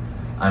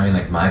 I mean,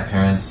 like my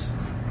parents,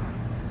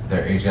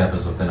 their age gap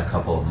is within a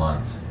couple of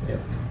months. Yeah.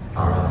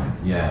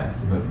 Yeah,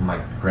 but my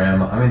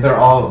grandma. I mean, they're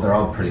all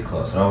pretty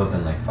close. They're all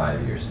within like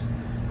 5 years,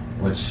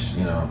 which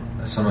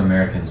some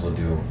Americans will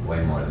do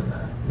way more than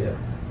that.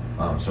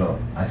 Yeah. So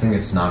I think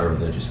it's not a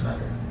religious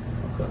matter.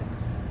 Okay.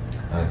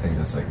 I think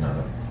that's like not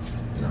a,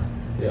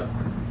 Yeah.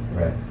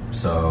 Right.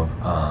 So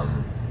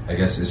I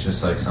guess it's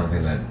just like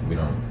something that we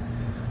don't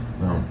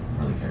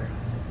really care,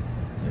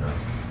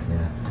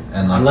 Yeah.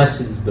 And like,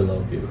 Unless it's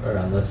below puberty, or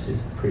unless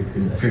it's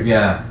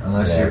pre-pubescent.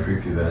 unless Yeah. you're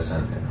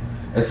prepubescent.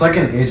 It's like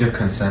an age of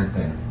consent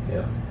thing.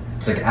 Yeah.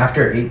 It's like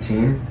after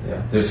 18,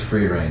 Yeah. there's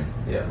free reign,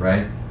 Yeah.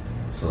 right?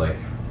 So like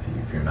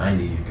if you're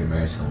 90, you can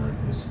marry someone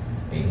who's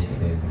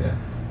 18,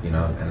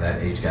 Yeah. and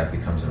that age gap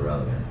becomes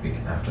irrelevant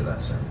after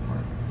that certain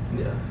point.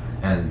 Yeah.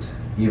 And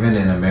even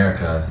in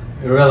America,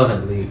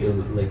 Irrelevantly,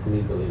 like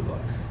legally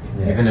wise.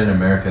 Yeah. even in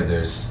America,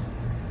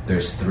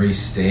 there's 3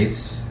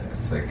 states.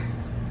 It's like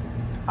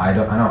I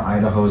know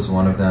Idaho is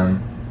one of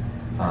them.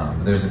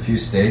 But there's a few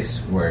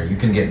states where you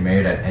can get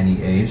married at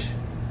any age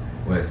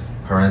with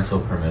parental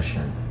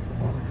permission,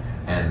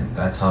 and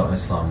that's how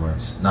Islam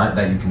works. Not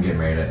that you can get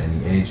married at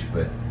any age,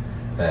 but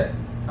that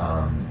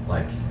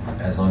like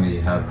as long as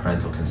you have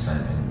parental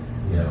consent and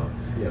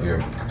Yeah.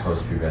 you're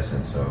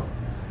post-pubescent. So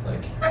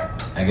like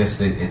I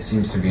guess it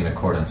seems to be in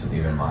accordance with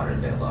even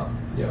modern day law.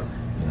 Yeah.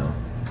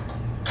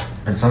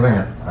 And something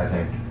I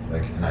think,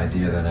 like an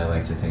idea that I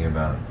like to think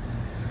about,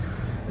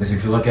 is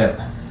if you look at,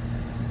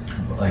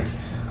 like,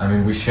 I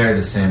mean, we share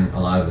a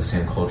lot of the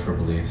same cultural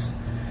beliefs,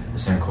 the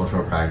same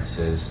cultural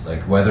practices,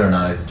 like whether or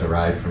not it's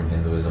derived from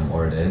Hinduism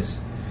or it is,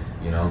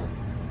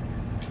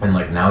 and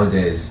like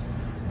nowadays,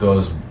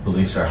 those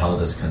beliefs are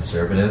held as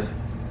conservative,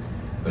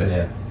 but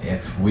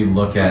if we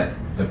look at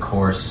the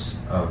course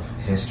of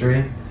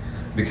history,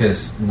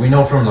 because we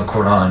know from the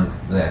Quran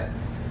that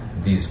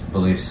these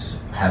beliefs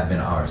have been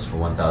ours for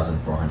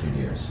 1,400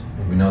 years.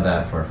 We know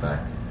that for a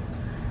fact.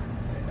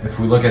 If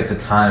we look at the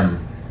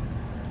time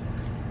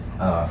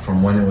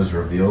from when it was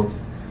revealed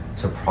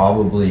to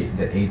probably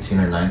the 18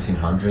 or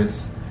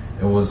 1900s,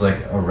 it was like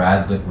a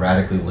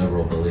radically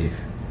liberal belief.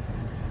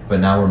 But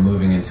now we're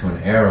moving into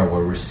an era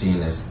where we're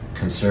seen as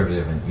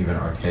conservative and even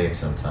archaic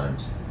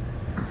sometimes.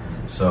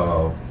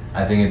 So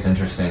I think it's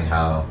interesting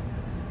how,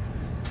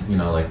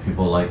 like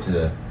people like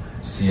to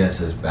see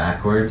us as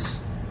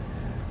backwards,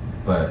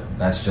 but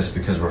that's just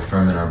because we're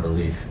firm in our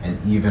belief. And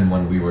even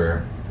when we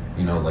were,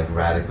 like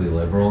radically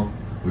liberal,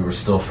 we were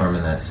still firm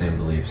in that same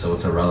belief. So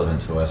it's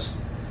irrelevant to us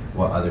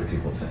what other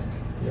people think.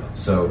 Yeah.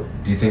 So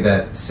do you think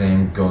that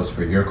same goes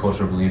for your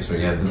cultural beliefs? Or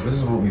this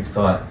is what we've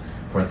thought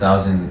for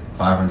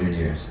 1,500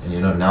 years.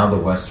 And now the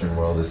Western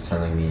world is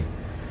telling me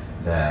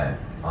that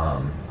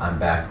I'm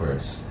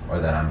backwards or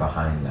that I'm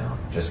behind now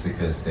just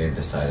because they've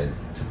decided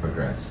to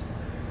progress.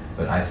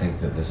 But I think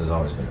that this has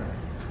always been right.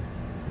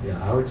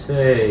 Yeah, I would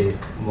say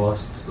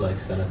most like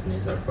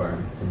Sanatanis are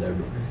firm in their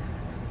belief.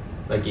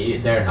 Like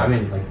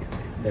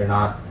they're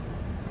not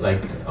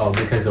like, oh,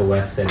 because the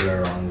West said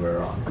we're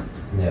wrong.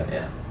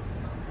 Yeah,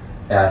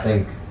 I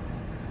think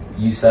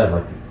you said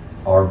like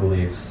our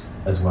beliefs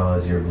as well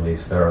as your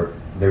beliefs,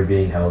 they're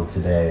being held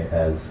today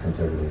as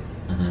conservative.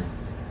 Mm-hmm.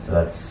 So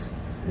that's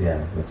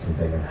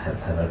something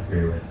that I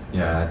agree with.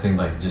 Yeah, I think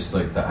like just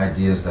like the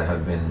ideas that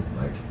have been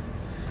like,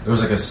 there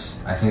was like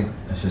I think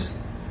it's just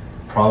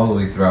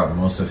probably throughout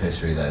most of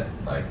history that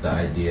like the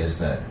ideas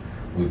that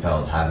we've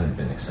held haven't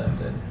been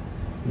accepted.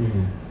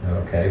 Mm-hmm.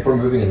 Okay, if we're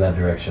moving in that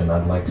direction,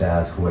 I'd like to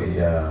ask what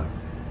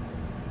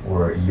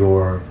or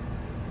your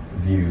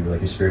view,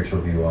 like your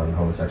spiritual view on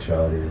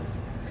homosexuality is.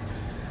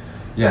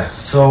 Yeah,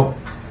 so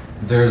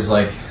there's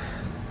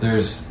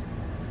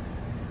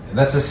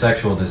that's a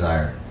sexual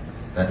desire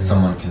that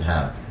someone can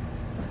have,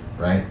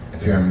 right?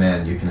 If you're a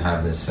man, you can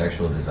have this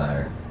sexual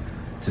desire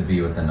to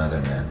be with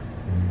another man.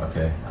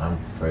 Okay, I'm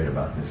afraid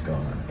about this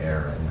going on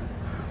air right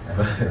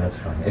now. That's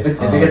fine. If it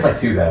gets like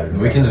too bad,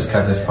 we can just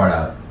cut this part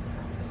out.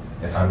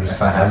 If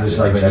I have to,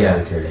 like, but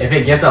yeah. curious. If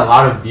it gets a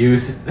lot of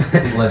views,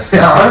 Listen,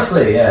 Yeah,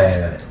 honestly,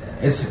 yeah.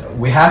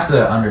 we have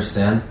to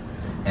understand,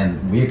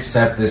 and we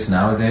accept this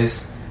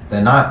nowadays,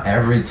 that not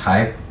every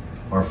type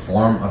or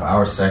form of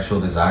our sexual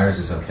desires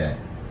is okay.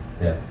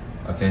 Yeah.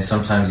 Okay,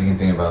 sometimes you can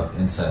think about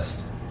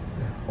incest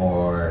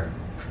or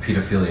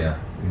pedophilia.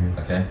 Mhm.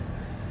 Okay,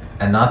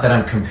 and not that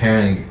I'm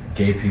comparing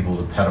gay people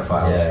to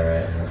pedophiles. Yeah,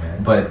 right. Okay.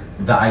 But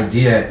the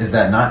idea is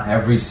that not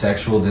every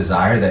sexual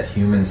desire that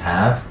humans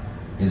have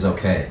is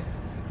okay.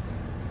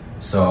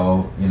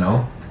 So, you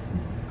know,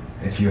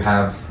 if you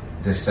have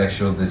this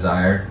sexual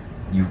desire,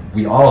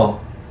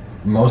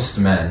 most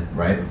men,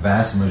 right, the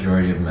vast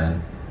majority of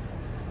men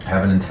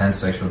have an intense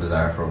sexual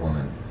desire for a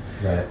woman.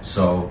 Right.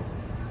 So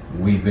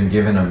we've been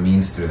given a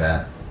means through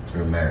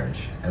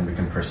marriage, and we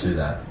can pursue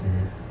that.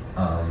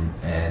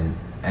 And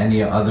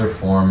any other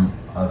form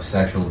of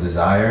sexual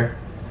desire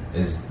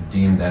is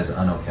deemed as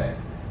unokay.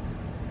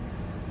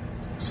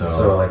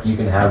 So like you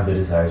can have the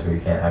desires, but you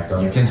can't act on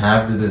it? You can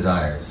have the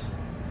desires.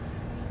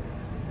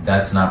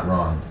 That's not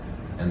wrong.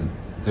 And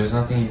there's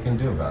nothing you can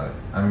do about it.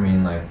 I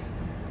mean, like,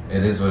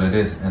 it is what it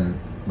is. And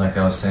like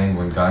I was saying,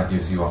 when God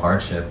gives you a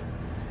hardship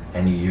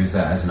and you use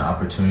that as an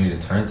opportunity to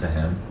turn to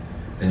Him,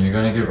 then you're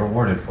going to get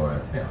rewarded for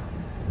it.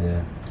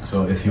 Yeah.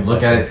 So if you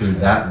look at it through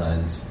that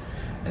lens,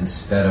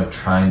 instead of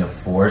trying to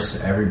force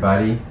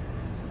everybody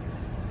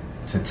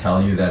to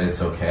tell you that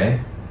it's okay,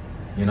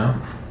 you know?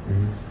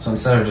 So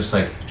instead of just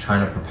like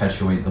trying to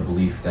perpetuate the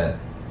belief that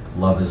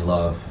love is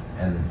love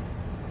and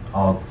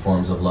all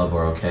forms of love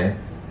are okay,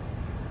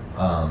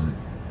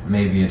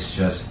 maybe it's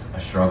just a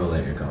struggle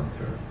that you're going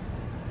through.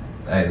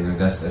 I mean,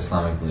 that's the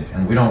Islamic belief.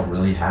 And we don't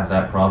really have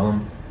that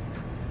problem,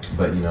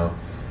 but you know,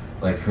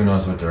 like, who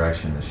knows what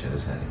direction this shit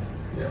is heading.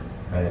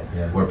 Right,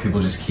 yeah. Where people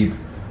just keep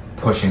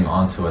pushing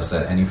onto us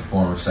that any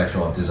form of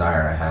sexual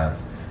desire I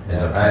have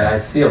is okay. I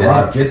see a and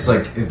lot.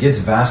 it gets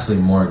vastly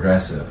more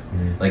aggressive.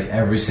 Like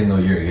every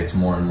single year it gets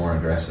more and more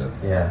aggressive.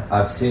 Yeah,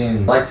 I've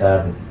seen, like to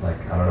add, like,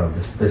 I don't know,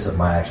 this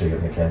might actually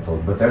get me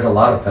canceled, but there's a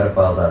lot of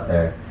pedophiles out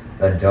there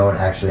that don't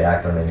actually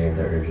act on any of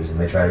their urges, and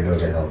they try to go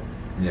get help.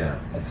 Yeah.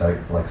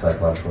 Like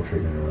psychological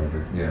treatment or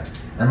whatever. Yeah.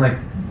 And like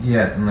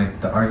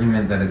the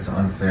argument that it's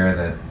unfair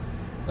that,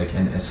 like,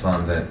 in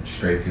Islam that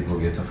straight people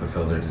get to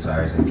fulfill their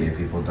desires and gay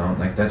people don't,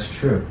 like, that's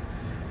true.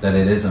 That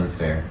it is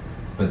unfair.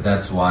 But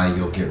that's why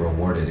you'll get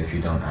rewarded if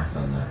you don't act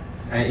on that.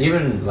 And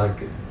even, like,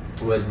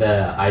 with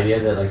the idea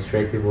that, like,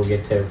 straight people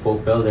get to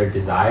fulfill their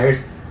desires,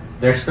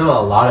 there's still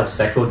a lot of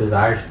sexual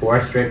desires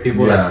for straight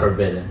people that's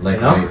forbidden. Like,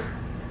 you know?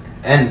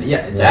 And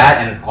that,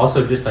 and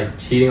also just like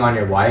cheating on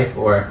your wife,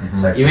 or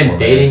even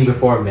dating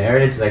before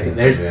marriage. Like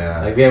there's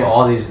like we have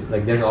all these,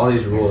 like there's all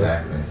these rules.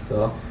 Exactly.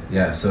 So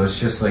so it's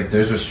just like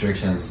there's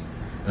restrictions.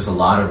 There's a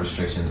lot of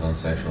restrictions on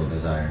sexual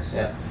desires.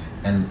 Yeah.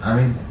 And I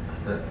mean,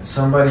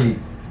 somebody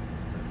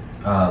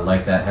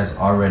like that has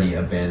already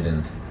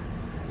abandoned,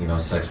 you know,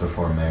 sex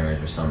before marriage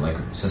or something.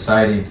 Like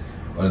society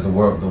or the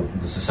world,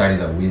 the society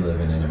that we live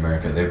in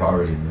America, they've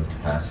already moved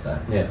past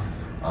that. Yeah.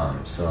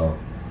 So.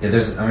 Yeah,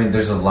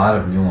 there's a lot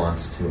of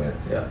nuance to it.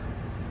 Yeah.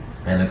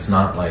 And it's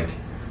not like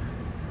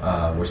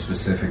we're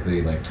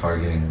specifically like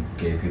targeting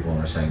gay people and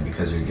we're saying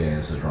because you're gay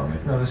this is wrong.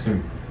 Like, no,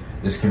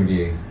 this can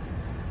be,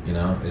 you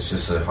know, it's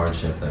just a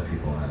hardship that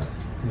people have.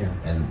 Yeah.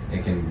 And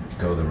it can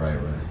go the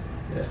right way.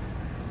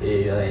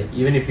 Yeah. Like,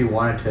 even if you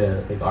wanted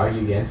to like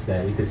argue against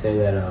that, you could say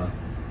that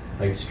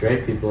like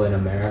straight people in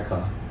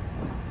America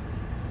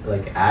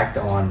like act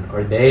on,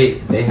 or they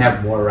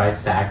have more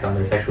rights to act on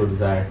their sexual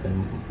desires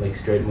than like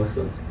straight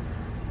Muslims.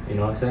 You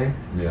know what I'm saying?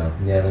 Yeah.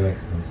 Yeah, that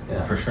makes sense.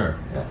 Yeah. For sure.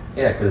 Yeah.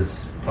 Yeah,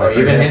 because or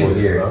even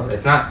Hindus, bro.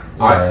 It's not.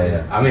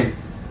 Yeah. I mean,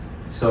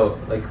 so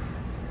like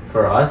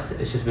for us,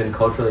 it's just been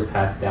culturally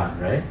passed down,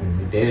 right?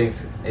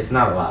 Dating's, it's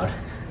not allowed.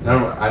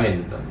 I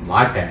mean,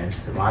 my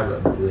parents, my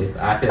belief.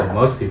 I feel like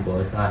most people,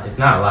 it's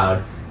not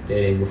allowed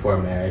dating before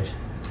marriage.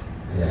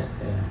 Yeah.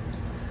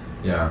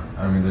 Yeah.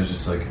 I mean, there's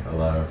just like a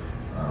lot of.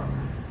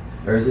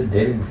 Or is it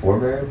dating before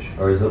marriage,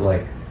 or is it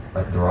like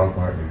the wrong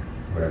partner,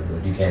 whatever?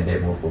 Like you can't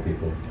date multiple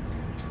people.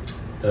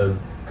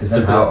 Because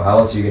then how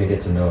else are you going to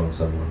get to know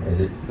someone? Is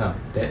it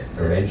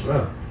arranged?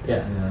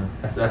 Yeah.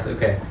 That's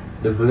okay.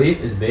 The belief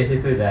is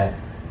basically that,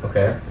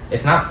 okay,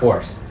 it's not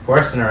forced.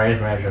 Forced and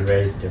arranged marriage are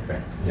very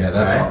different. Yeah,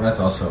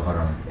 that's also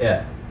haram.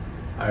 Yeah.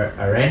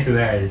 Arranged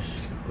marriage,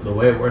 the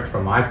way it works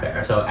for my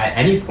parents, so at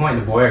any point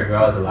the boy or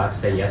girl is allowed to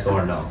say yes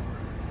or no.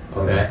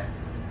 Okay?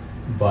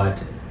 But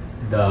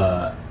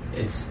the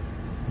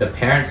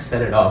parents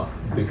set it up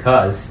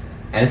because,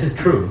 and this is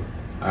true,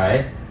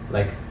 alright?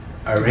 Like,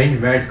 arranged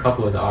marriage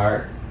couples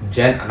are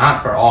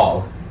not for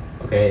all,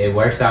 okay, it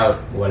works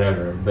out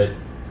whatever, but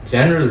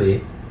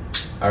generally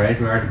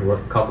arranged marriage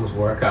couples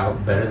work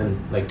out better than,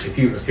 like, if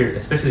you're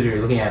especially if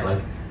you're looking at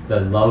like the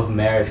love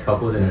marriage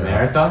couples in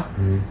America,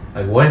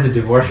 like what is the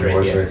divorce rate?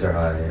 Divorce rates are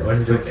high. Yeah. What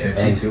is it?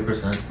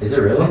 52%. Is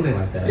it really? Something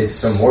like that.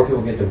 So more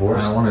people get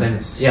divorced. I want to.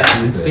 Than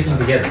sticking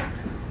together.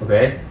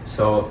 Okay,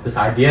 so this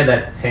idea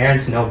that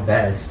parents know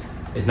best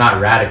is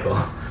not radical.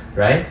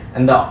 Right?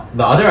 And the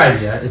other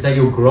idea is that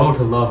you'll grow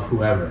to love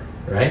whoever,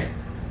 right?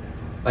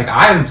 Like,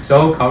 I'm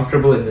so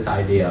comfortable in this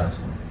idea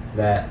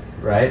that,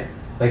 right?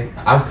 Like,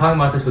 I was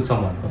talking about this with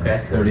someone, okay?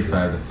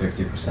 35 to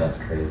 50%. That's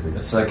crazy.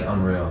 It's like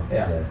unreal.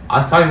 Yeah. I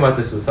was talking about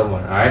this with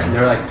someone, alright? And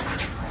they're like,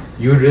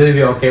 you would really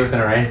be okay with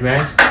an arranged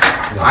marriage?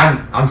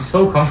 I'm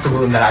so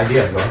comfortable in that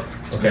idea, bro.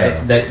 Okay,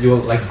 that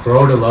you'll like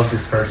grow to love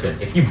this person.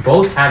 If you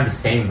both have the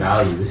same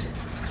values,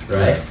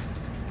 right?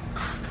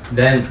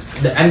 Then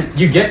and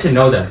you get to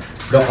know them.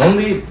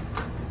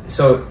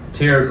 So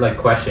to your like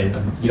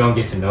question, you don't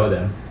get to know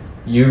them.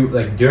 You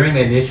like during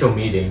the initial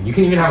meeting, you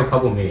can even have a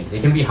couple meetings.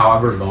 It can be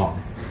however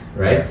long,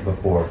 right? Yeah,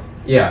 before.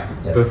 Yeah,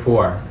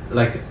 before.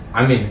 Like,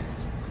 I mean,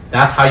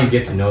 that's how you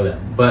get to know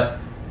them. But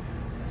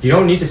you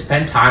don't need to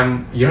spend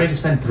time. You don't need to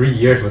spend 3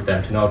 years with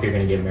them to know if you're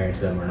going to get married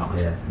to them or not.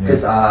 Yeah,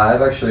 because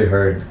I've actually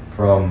heard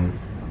from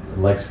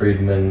Lex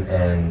Friedman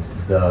and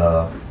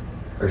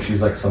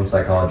she's like some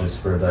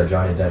psychologist for the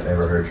Johnny Depp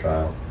Amber Heard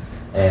trial,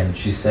 and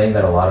she's saying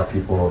that a lot of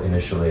people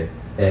initially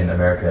in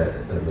America,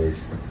 at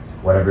least,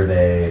 whenever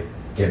they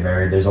get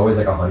married, there's always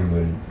like a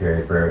honeymoon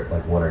period for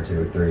like 1 or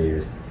 2 or 3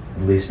 years,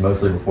 at least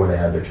mostly before they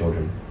have their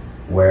children,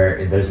 where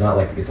it's not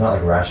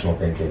like rational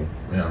thinking.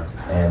 Yeah.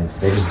 And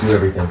they just do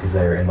everything because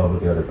they're in love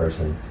with the other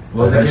person.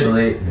 Well,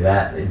 eventually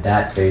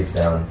that fades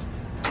down,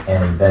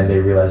 and then they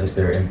realize that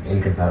they're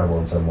incompatible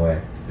in some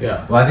way.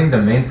 Yeah. Well, I think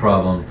the main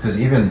problem, because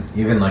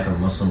even like a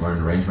Muslim or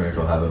an arranged marriage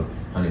will have a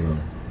honeymoon.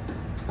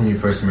 When you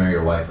first marry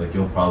your wife, like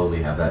you'll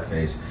probably have that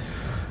phase.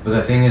 But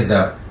the thing is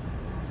that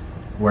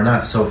we're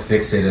not so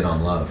fixated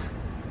on love,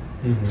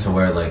 to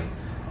where like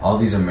all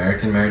these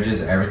American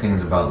marriages,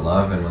 everything's about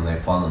love, and when they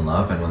fall in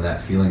love, and when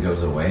that feeling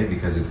goes away,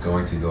 because it's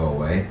going to go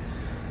away,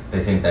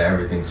 they think that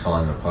everything's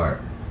falling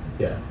apart.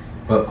 Yeah.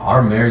 But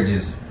our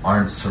marriages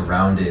aren't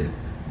surrounded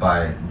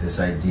by this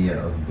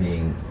idea of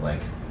being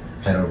like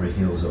head over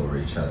heels over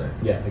each other.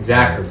 Yeah,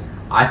 exactly.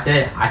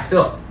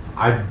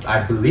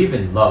 I believe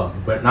in love,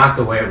 but not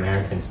the way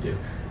Americans do.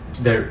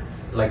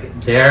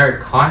 Their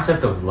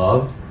concept of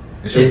love,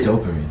 it's just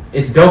dopamine.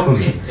 It's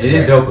dopamine. It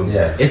is dopamine.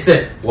 Yeah. It's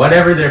that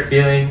whatever they're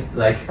feeling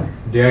like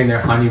during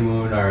their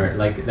honeymoon or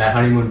like that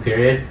honeymoon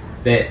period,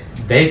 they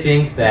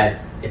think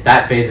that if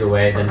that fades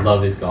away, then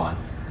love is gone.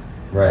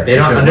 Right. They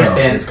don't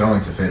understand. It's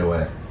going to fade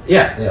away.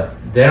 Yeah. Yeah.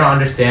 They don't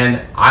understand.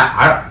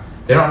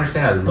 They don't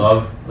understand that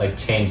love like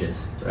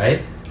changes,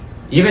 right?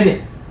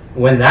 Even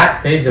when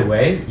that fades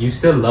away, you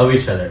still love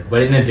each other,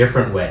 but in a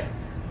different way.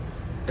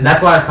 And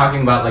that's why I was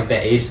talking about like the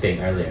age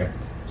thing earlier.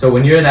 So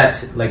when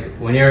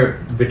you're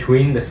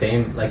between the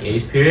same like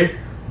age period,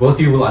 both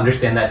of you will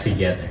understand that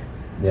together.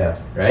 Yeah.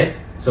 Right?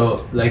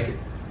 So like,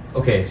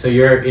 okay, so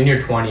you're in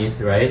your 20s,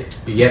 right?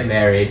 You get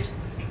married,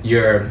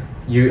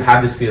 you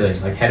have this feeling,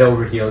 like head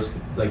over heels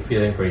like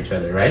feeling for each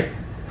other, right?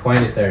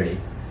 20 to 30.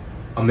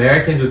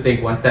 Americans would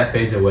think once that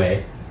fades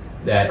away,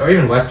 or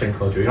even Western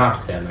culture, you don't have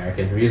to say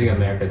Americans, we're using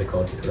America as a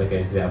culture, like an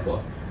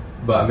example.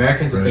 But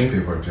Americans would British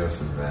think... people are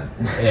just as bad.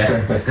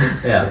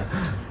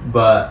 Yeah.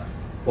 But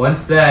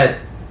once that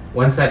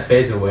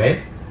fades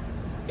away,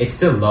 it's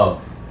still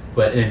love,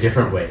 but in a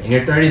different way. In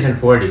your 30s and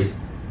 40s,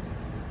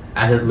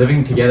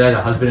 living together as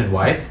a husband and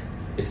wife,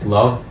 it's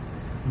love,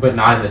 but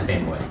not in the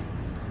same way,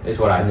 is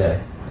what I'd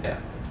say.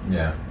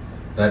 Yeah.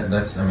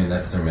 That's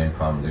their main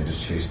problem. They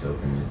just chase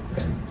dopamine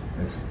and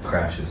it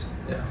crashes.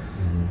 Yeah.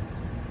 Mm-hmm.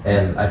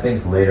 And I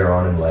think later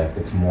on in life,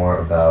 it's more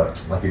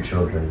about like your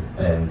children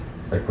and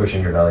like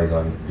pushing your values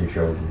on your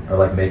children, or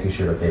like making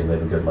sure that they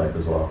live a good life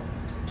as well.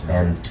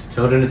 And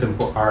children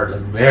are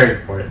like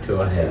very important to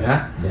us.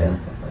 Yeah.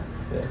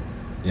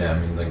 I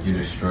mean, like you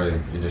destroy,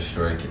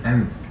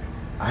 and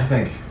I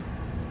think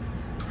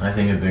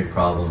a big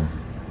problem,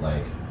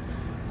 like,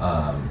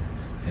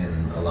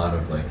 in a lot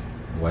of like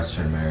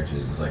Western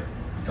marriages is like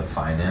the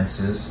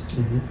finances,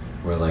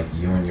 where like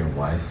you and your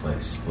wife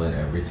like split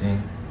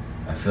everything.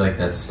 I feel like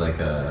that's like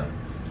a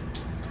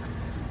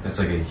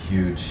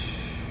huge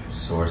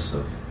source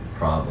of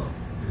problem.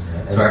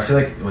 Yeah. So I feel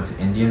like with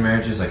Indian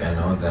marriages, like I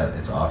know that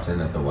it's often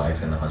that the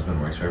wife and the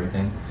husband works for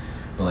everything,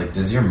 but like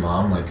does your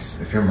mom, like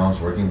if your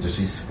mom's working, does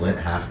she split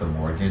half the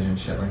mortgage and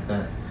shit like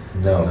that?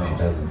 No, she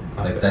doesn't.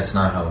 Like that's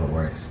not how it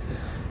works.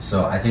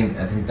 So I think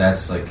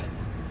that's like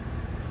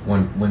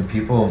when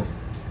people,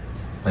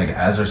 like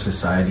as our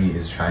society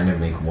is trying to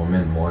make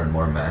women more and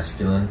more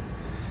masculine,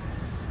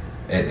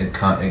 it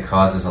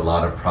causes a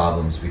lot of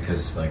problems,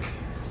 because like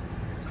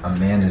a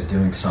man is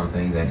doing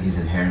something that he's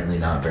inherently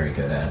not very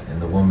good at,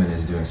 and the woman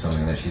is doing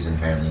something that she's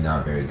inherently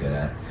not very good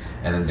at,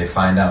 and then they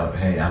find out,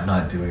 hey, I'm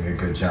not doing a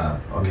good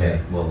job. Okay,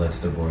 well,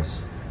 let's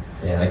divorce.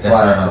 Yeah, like,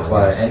 that's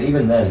why. And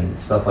even then,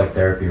 stuff like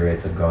therapy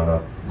rates have gone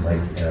up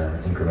like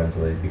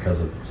incrementally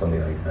because of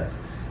something like that.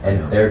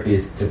 And therapy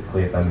is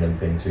typically a feminine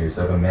thing too.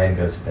 So if a man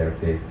goes to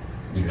therapy,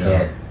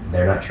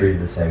 they're not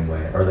treated the same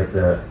way, or like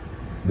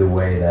the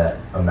way that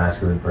a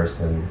masculine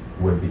person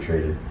would be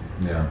treated.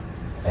 Yeah.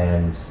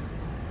 And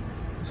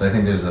so I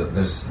think there's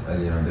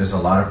a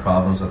lot of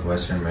problems with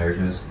Western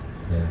marriages.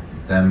 Yeah.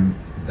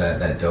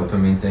 That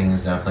dopamine thing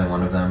is definitely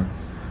one of them,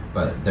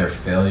 but their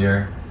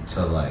failure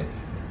to like,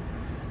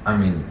 I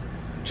mean,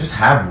 just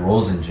have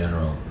roles in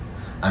general.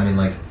 I mean,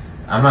 like,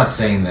 I'm not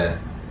saying that.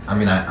 I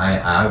mean,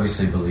 I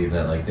obviously believe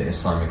that like the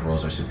Islamic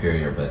roles are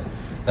superior, but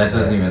that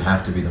doesn't even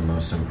have to be the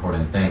most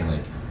important thing.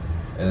 Like,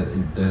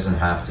 it doesn't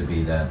have to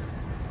be that,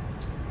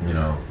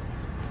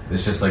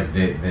 It's just like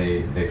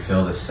they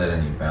fail to set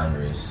any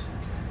boundaries,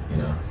 you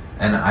know.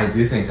 And I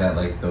do think that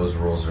like those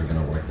rules are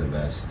gonna work the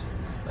best,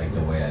 like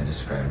the way I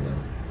described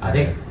them. I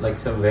think like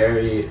some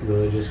very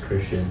religious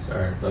Christians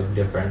are like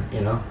different,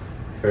 you know,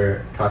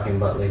 for talking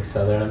about like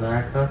Southern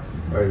America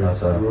or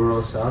just Also.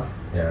 rural South.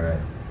 Yeah, right.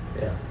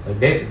 Yeah, like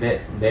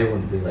they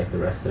wouldn't be like the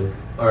rest of,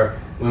 or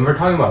when we're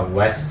talking about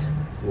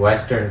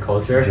Western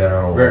culture,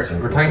 General we're Western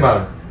talking culture.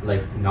 about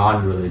like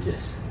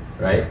non-religious,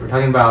 right? Yeah. We're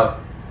talking about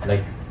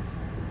like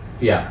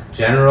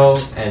general,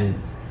 and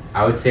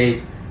I would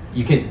say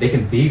they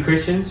can be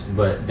Christians,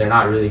 but they're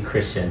not really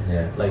Christian.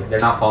 Yeah. Like they're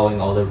not following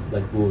all the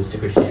like rules to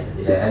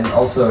Christianity. Yeah, and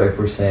also if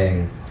we're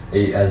saying,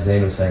 as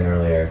Zain was saying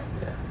earlier,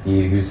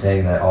 he was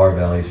saying that our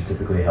values are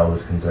typically held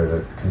as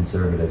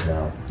conservative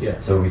now. Yeah.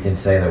 So we can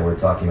say that we're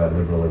talking about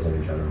liberalism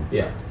in general.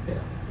 Yeah.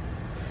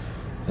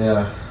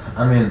 Yeah,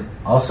 I mean,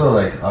 also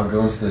like I'll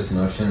go into this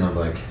notion of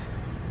like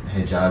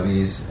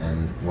hijabis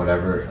and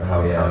whatever,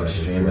 how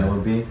extreme it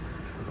would be,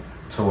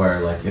 to where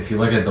like if you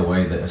look at the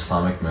way that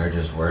Islamic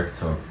marriages work,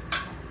 or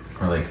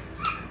like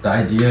the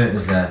idea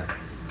is that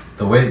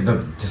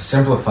to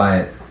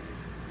simplify it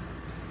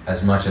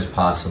as much as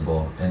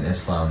possible in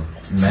Islam,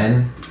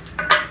 men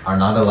are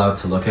not allowed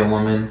to look at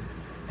women,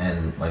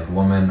 and like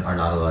women are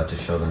not allowed to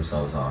show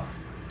themselves off.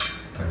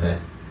 Okay,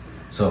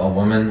 so a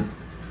woman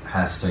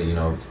has to, you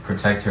know,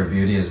 protect her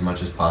beauty as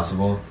much as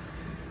possible,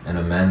 and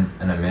a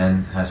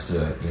man has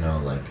to, you know,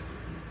 like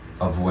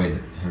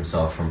avoid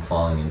himself from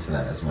falling into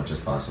that as much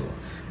as possible.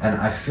 And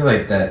I feel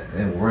like that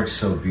it works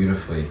so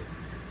beautifully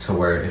to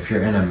where if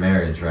you're in a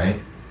marriage, right,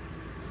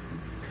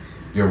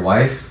 your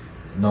wife,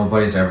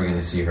 nobody's ever going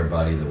to see her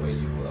body the way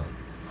you will,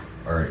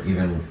 or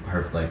even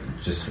her, like,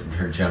 just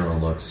her general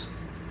looks,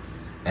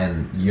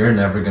 and you're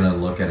never going to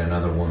look at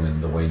another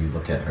woman the way you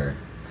look at her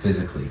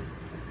physically.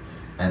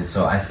 And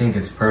so I think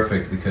it's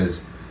perfect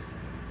because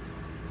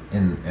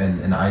in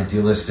an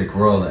idealistic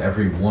world,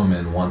 every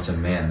woman wants a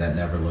man that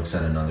never looks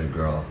at another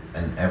girl,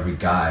 and every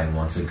guy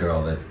wants a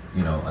girl that,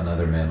 you know,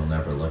 another man will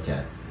never look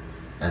at.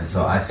 And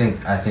so I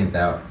think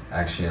that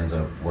actually ends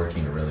up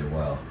working really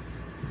well.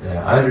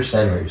 Yeah, I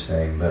understand what you're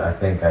saying, but I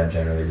think I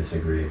generally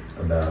disagree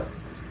about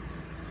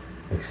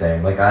like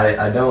saying, like,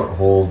 I don't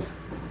hold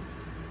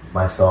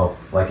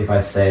myself, like, if I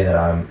say that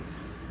I'm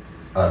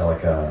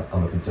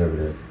a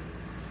conservative,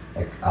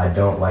 like, I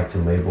don't like to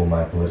label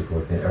my political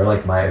opinion, or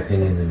like my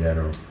opinions in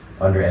general,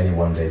 under any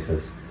one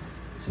basis.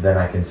 So then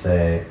I can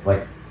say,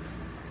 like,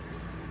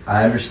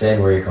 I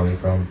understand where you're coming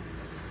from,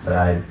 but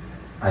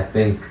I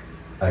think,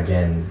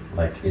 again,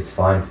 like, it's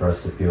fine for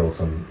us to feel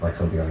something like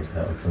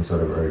some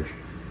sort of urge,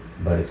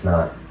 but it's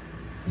not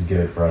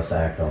good for us to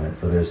act on it.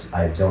 So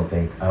I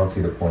don't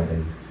see the point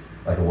in,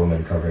 like, a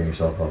woman covering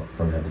herself up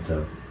from head to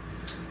toe.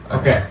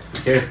 Okay.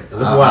 Here's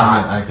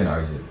I can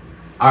argue.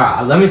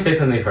 Alright, let me say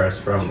something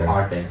first from Sure.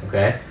 our thing,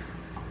 okay?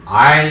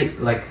 I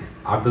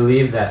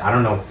believe that, I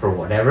don't know for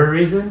whatever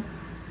reason,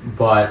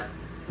 but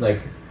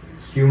like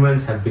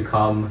humans have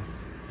become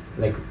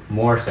like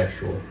more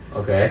sexual,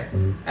 okay?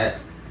 Mhm.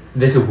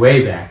 This is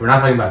way back. We're not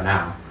talking about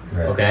now,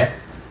 Right. okay?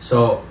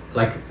 So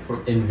like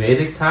in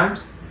Vedic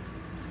times,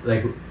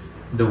 like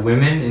the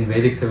women in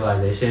Vedic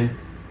civilization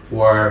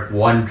were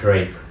one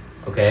drape,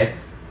 okay?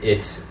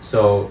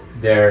 So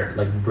their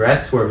like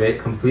breasts were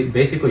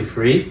basically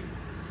free,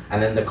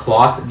 and then the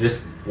cloth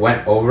just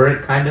went over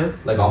it, kind of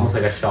like almost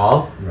like a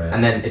shawl, Right.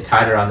 and then it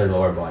tied around their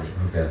lower body.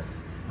 Okay.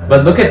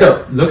 But look at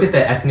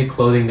the ethnic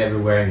clothing that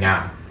we're wearing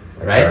now,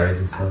 like right? saris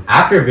and stuff.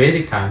 After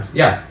Vedic times,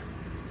 yeah.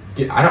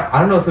 I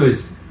don't know if it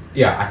was,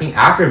 yeah, I think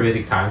after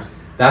Vedic times,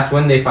 that's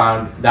when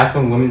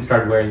women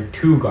started wearing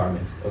two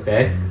garments,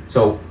 okay? Mhm.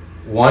 So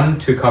one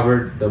to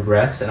cover the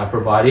breasts and upper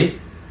body,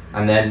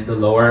 and then the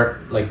lower,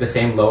 like the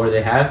same lower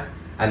they have,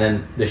 and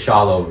then the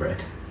shawl over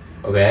it,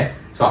 okay?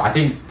 So I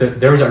think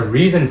there was a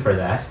reason for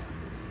that,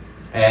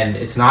 and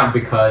it's not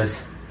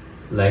because,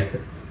 like,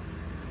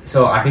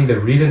 so I think the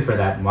reason for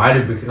that might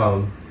have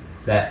become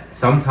that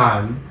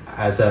sometime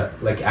as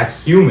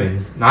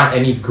humans, not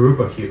any group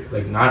of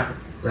we're not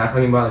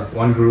talking about like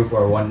one group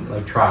or one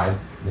like tribe.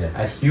 Yeah.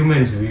 As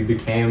humans, we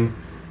became,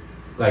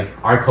 like,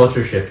 our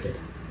culture shifted.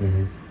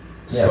 Mm-hmm.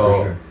 Yeah, So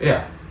for sure.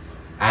 yeah,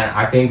 and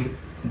I think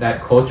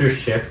that culture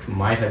shift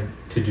might have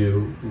to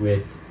do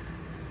with,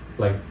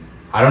 like,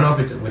 I don't know if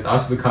it's with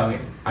us becoming,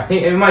 I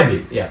think it might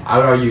be, yeah, I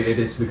would argue it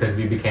is because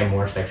we became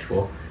more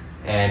sexual,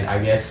 and I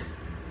guess,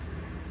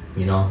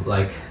 you know,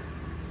 like,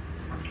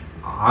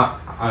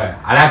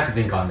 I'd have to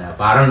think on that,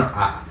 but I don't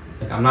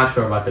know, I'm not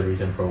sure about the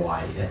reason for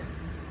why yet,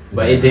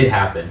 but it did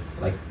happen,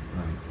 like,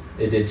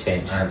 it did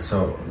change. And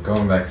so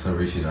going back to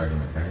Rishi's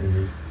argument, right?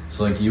 Mm-hmm.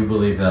 So like you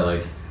believe that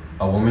like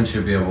a woman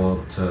should be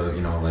able to, you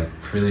know, like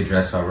freely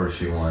dress however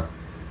she wants,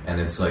 and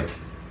it's like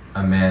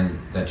a man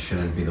that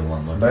shouldn't be the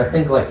one looking. But I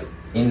think, like,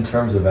 in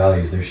terms of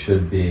values, there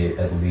should be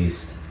at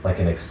least like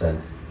an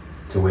extent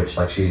to which,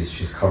 like,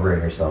 she's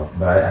covering herself.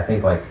 But I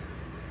think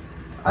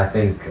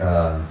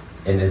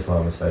in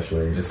Islam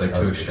especially, It's, like,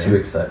 too extreme. too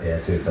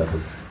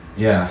excessive.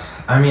 Yeah,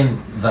 I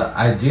mean the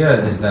idea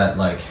is that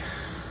like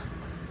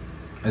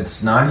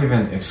it's not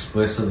even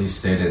explicitly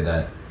stated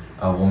that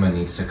a woman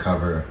needs to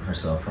cover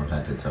herself from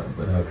head to toe.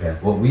 But Okay.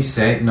 what we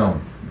say,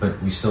 no,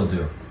 but we still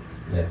do.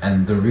 Yeah.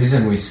 And the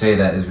reason we say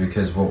that is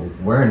because what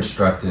we're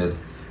instructed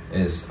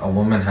is a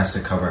woman has to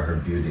cover her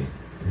beauty.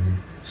 Mhm.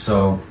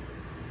 So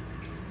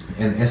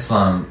in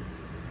Islam,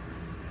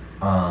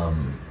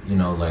 you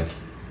know, like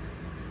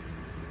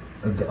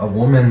a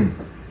woman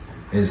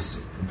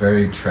is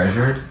very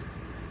treasured,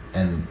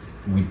 and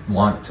we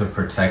want to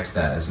protect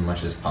that as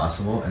much as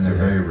possible, and they're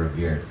Yeah. very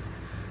revered.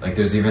 Like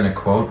there's even a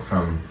quote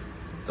from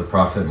the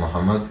Prophet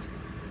Muhammad,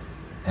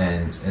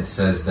 and it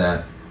says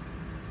that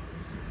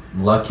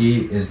lucky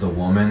is the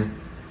woman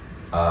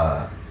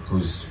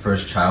whose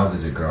first child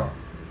is a girl.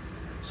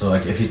 So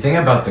like if you think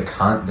about the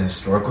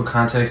historical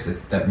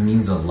context, that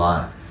means a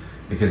lot,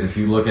 because if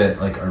you look at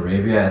like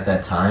Arabia at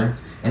that time,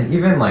 and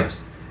even like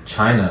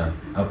China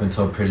up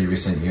until pretty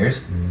recent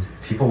years,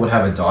 people would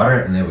have a daughter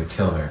and they would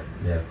kill her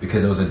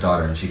because it was a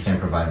daughter and she can't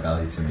provide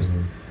value to me.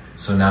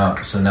 So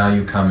now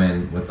you come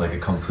in with like a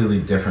completely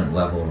different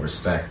level of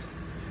respect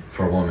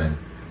for women.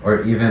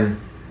 Or even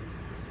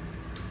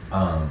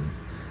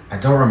I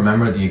don't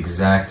remember the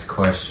exact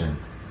question,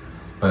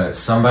 but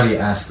somebody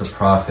asked the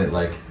Prophet,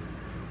 like,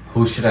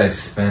 who should I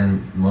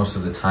spend most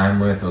of the time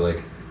with, or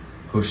like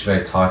who should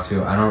I talk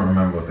to? I don't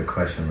remember what the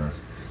question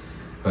was,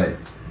 but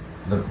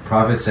the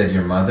Prophet said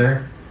your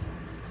mother,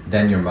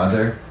 then your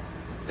mother,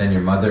 then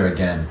your mother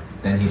again,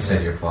 then he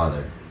said your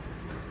father.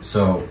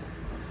 So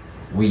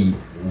we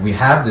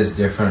have this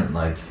different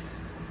like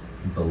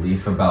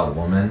belief about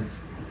women,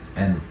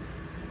 and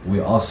we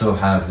also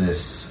have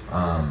this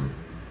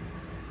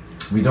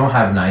we don't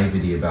have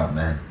naivety about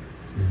men.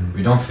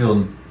 We don't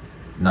feel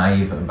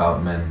naive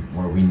about men,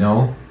 where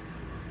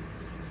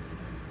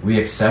we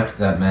accept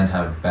that men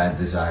have bad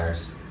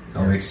desires,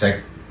 and we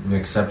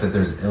accept that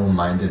there's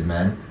ill-minded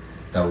men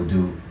that will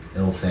do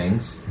ill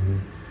things,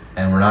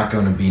 and we're not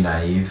going to be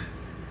naive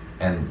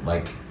and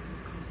like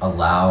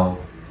allow,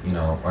 you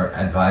know, or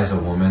advise a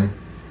woman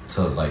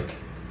to like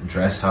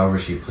dress however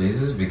she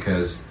pleases,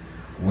 because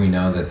we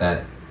know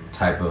that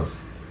type of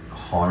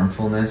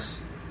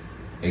harmfulness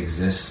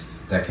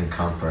exists that can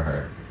come for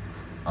her.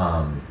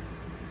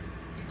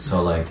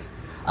 So like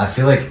I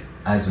feel like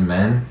as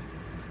men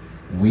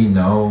we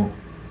know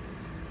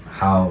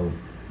how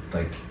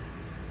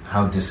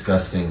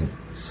disgusting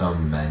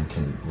some men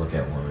can look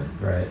at women,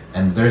 Right.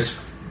 and there's,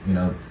 you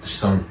know,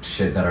 some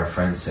shit that our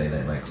friends say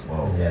that like,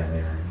 whoa, Yeah.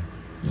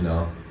 you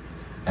know,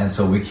 and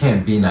so we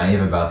can't be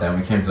naive about that.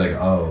 We can't be like,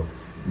 oh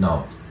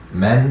no,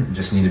 men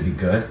just need to be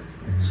good,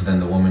 so then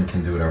the woman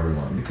can do whatever we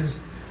want, because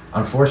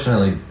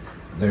unfortunately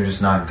they're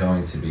just not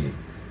going to be.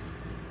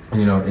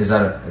 You know, is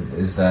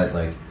that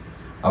like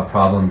a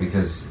problem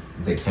because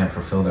they can't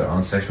fulfill their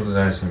own sexual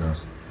desires? Who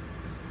knows?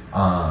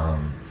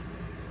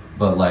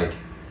 But like,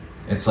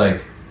 it's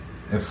like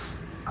if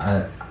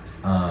I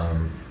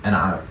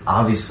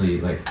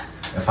obviously like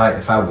if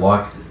I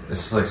walk,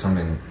 this is like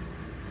something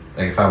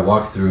like if I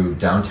walk through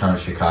downtown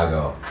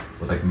Chicago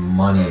with like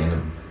money in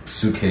a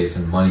suitcase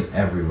and money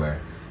everywhere,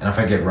 and if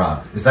I get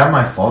robbed, is that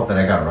my fault that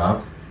I got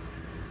robbed?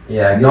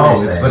 Yeah. I get what No,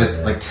 you're it's saying, but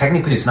it's like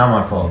technically it's not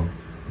my fault.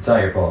 It's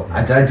not your fault.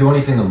 Did I do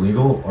anything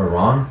illegal or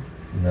wrong?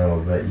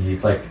 No, but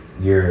it's like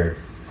you're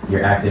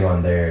acting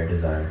on their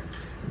desire.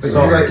 But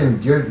So-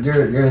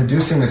 you're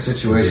inducing a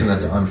situation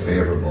that's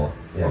unfavorable.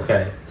 Yeah.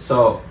 Okay,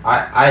 so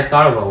I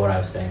thought about what I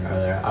was saying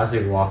earlier. I was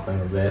like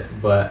waffling a bit,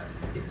 but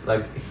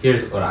like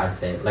here's what I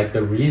say. Like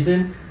the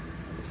reason,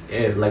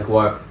 like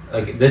what,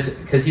 like this,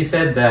 because he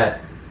said that,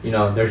 you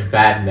know, there's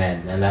bad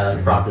men, and that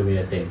like prompted me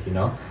to think, you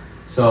know.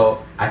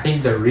 So I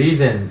think the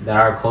reason that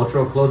our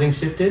cultural clothing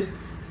shifted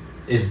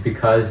is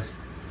because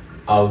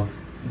of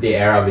the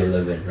era we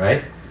live in,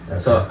 right? Okay.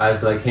 So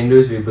as like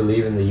Hindus, we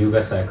believe in the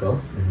Yuga cycle,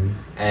 Mhm.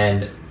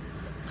 and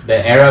the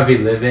era we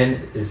live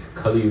in is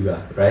Kali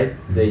Yuga, right?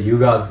 The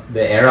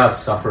era of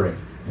suffering.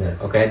 Yeah.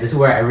 Okay, this is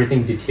where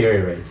everything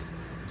deteriorates.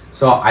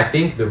 So I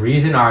think the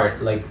reason our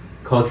like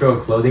cultural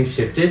clothing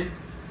shifted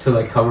to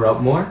like cover up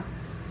more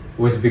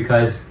was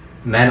because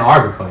men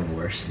are becoming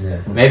worse. Yeah.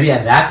 Maybe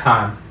at that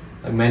time,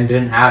 like men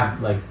didn't have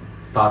like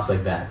thoughts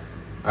like that,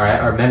 all right,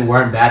 or men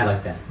weren't bad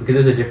like that because it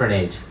was a different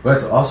age. But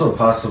it's also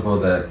possible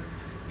that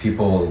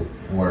people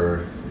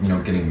were, you know,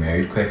 getting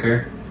married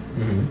quicker,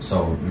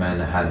 so men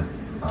had.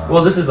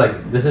 Well, this is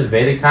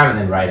Vedic time and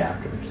then right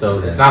after, so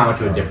it's Yeah. not much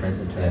of a difference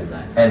in terms of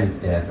that. And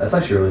yeah, that's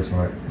actually really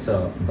smart.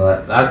 So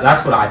But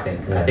that's what I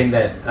think. Yeah. I think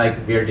that like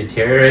we're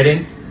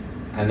deteriorating,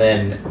 and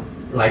then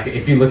like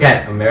if you look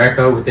at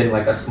America within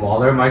like a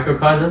smaller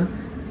microcosm,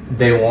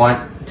 they want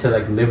to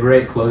like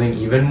liberate clothing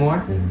even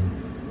more.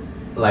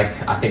 Like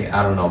I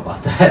don't know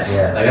about that.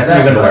 yeah, like that's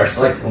exactly. even worse.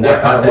 Like in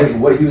that context.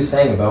 what he was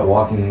saying about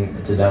walking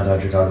to downtown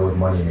Chicago with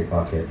money in your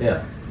pocket.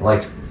 Yeah.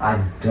 Like I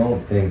don't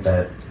think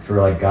that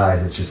for like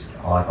guys it's just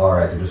all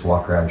right to just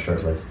walk around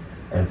shirtless,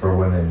 and for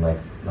women like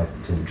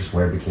to just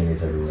wear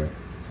bikinis everywhere.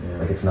 Yeah.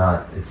 Like it's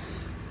not.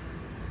 It's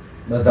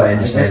But I I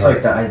understand, guess like-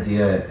 like the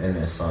idea in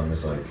Islam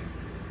is like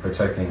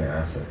protecting your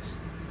assets.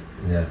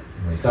 yeah.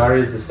 Like, Sari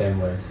is the same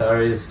way.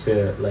 Sari is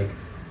to like,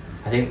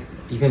 I think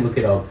you can look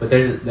it up, but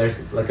there's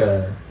like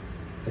a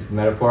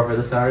metaphor for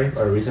the sari,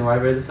 or a reason why I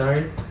wear the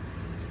sari.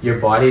 Your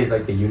body is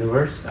like the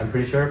universe, I'm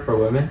pretty sure, for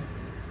women.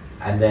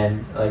 And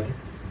then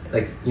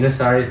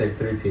sari is like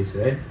 3-piece,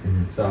 right?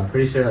 Mm-hmm. So I'm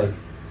pretty sure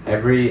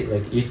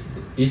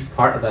each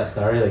part of that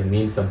sari like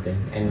means something,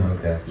 and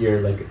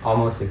you're like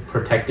almost like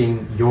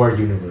protecting your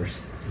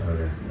universe.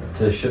 Okay.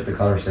 To shift the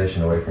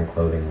conversation away from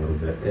clothing a little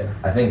bit,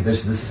 I think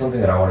this is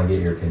something that I want to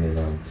get your opinion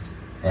on,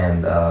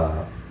 and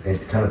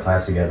it kind of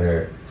ties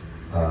together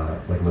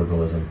like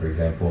liberalism, for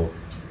example,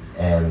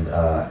 and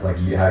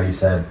how you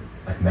said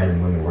like men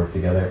and women work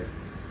together.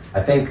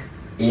 I think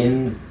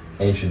in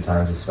ancient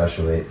times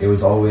especially, it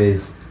was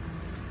always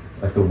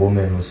like the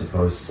woman was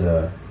supposed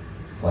to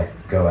like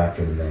go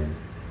after the man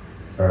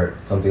or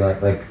something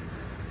like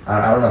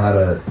I don't know how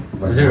to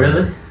like, is it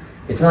really?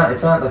 It's not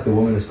like the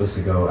woman is supposed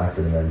to go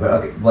after the man, but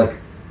okay, like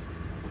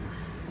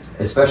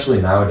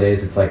especially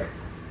nowadays it's like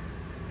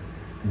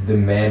the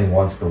man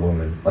wants the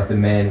woman, like the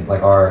man,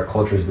 like our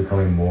culture is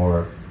becoming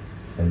more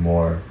and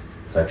more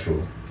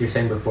sexual. You're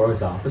saying before it was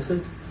the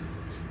opposite?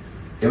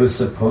 It was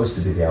supposed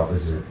to be the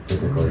opposite,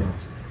 typically.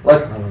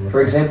 Like,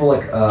 for example,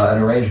 like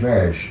an arranged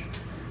marriage,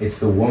 it's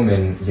the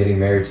woman getting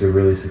married to a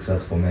really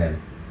successful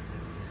man.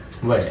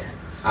 Wait,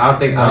 I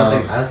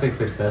don't think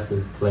success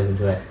plays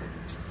into it.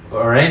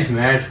 Arranged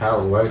marriage,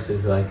 how it works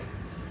is like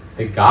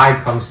the guy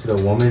comes to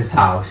the woman's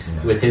house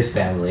with his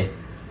family,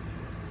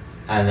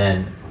 and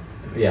then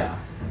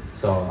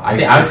So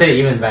I would say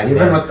even back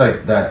then, with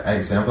like that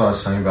example I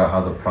was telling you about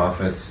how the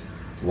prophet's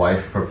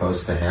wife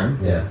proposed to him.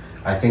 Yeah.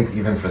 I think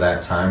even for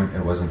that time,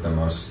 it wasn't the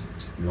most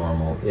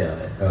normal.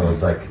 Yeah. Oh,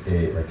 it's like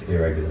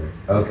irregular.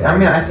 Okay. I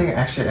mean, I think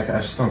actually, I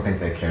just don't think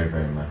they cared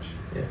very much.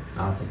 Yeah,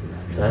 I don't think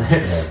it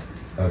matters.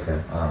 Yeah. Okay.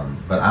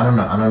 But I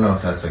don't know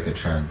if that's like a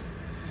trend,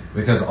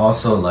 because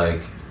also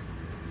like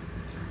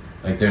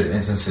there's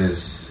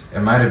instances. It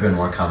might have been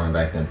more common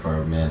back then for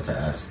a man to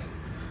ask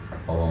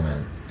a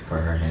woman for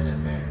her hand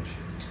in marriage.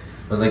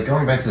 But like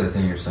going back to the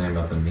thing you're saying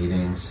about the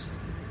meetings,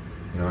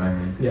 you know what I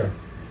mean? Yeah.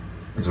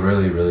 It's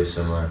really, really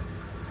similar.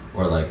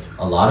 Or like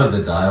a lot of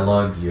the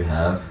dialogue you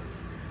have,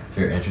 if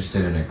you're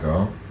interested in a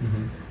girl,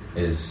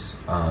 is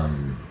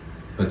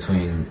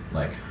between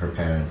like her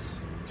parents.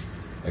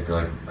 Like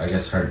I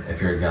guess if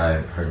you're a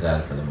guy, her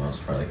dad for the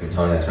most part. Like you're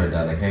talking to her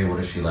dad, like, hey, what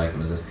is she like?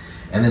 What is this?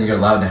 And then you're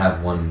allowed to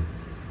have one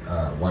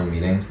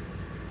meeting,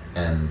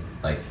 and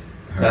like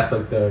that's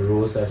like the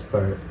rules as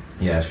per.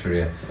 Yeah,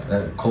 Sharia.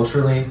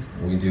 Culturally,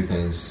 we do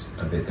things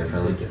a bit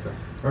differently.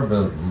 We're a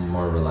bit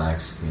more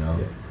relaxed, you know.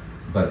 Yeah.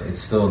 But it's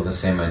still the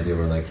same idea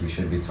where like you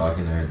should be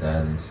talking to her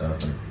dad and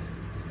stuff, and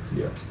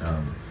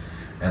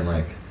and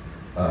like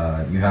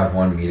you have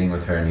one meeting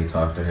with her and you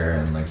talk to her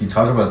and like you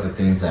talk about the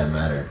things that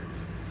matter,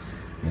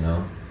 you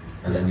know,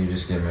 and then you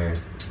just get married.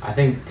 I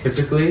think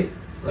typically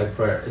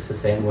it's the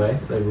same way,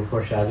 like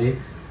before shadi,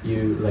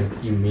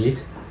 you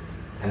meet,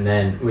 and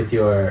then with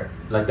your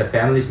the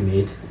families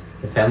meet,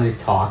 the families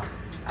talk,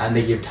 and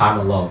they give time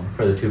alone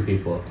for the two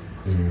people,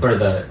 for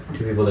the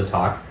two people to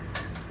talk.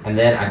 And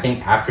then I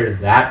think after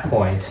that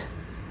point,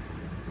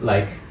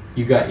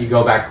 you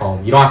go back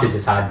home. You don't have to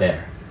decide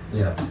there.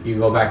 Yeah. You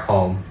go back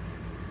home,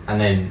 and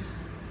then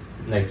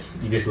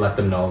you just let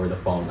them know over the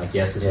phone.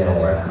 Yes, this is gonna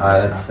work.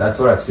 That's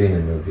what I've seen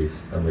in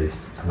movies, at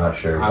least. I'm not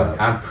sure.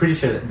 I'm pretty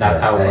sure that's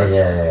how it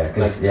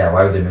works. Yeah.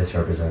 Why would they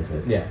misrepresent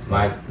it? Yeah.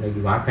 My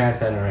parents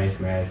had an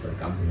arranged marriage.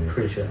 I'm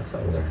pretty sure that's how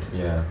it worked.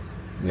 Yeah.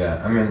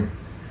 Yeah. I mean,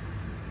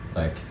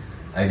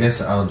 I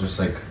guess I'll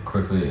just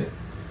quickly.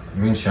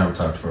 Me and Sham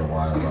talked for a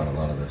while about a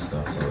lot of this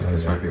stuff, so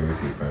this might be a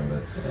repeat for him,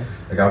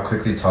 but I'll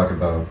quickly talk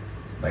about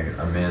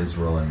a man's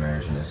role in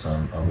marriage and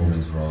a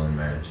woman's role in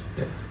marriage,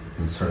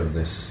 and sort of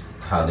this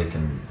how they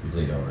can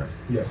bleed over.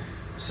 Yeah.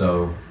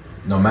 So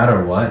no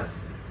matter what,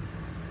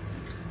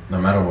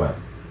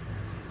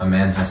 a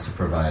man has to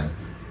provide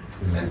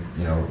and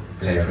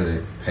pay for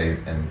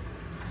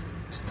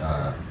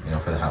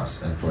the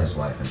house and for his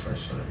wife and for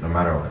his children. No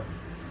matter what,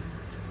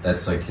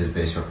 that's his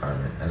base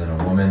requirement. And then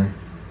a woman.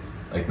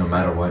 No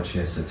matter what, she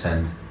has to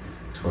tend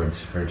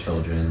towards her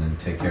children and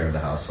take care of the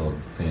household,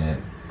 clean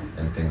it,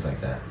 and things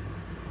like that.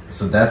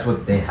 So that's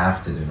what they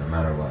have to do no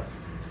matter what.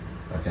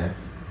 Okay?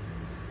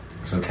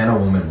 So can a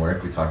woman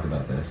work? We talked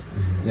about this.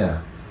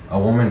 Yeah, a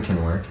woman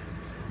can work,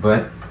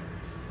 but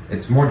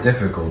it's more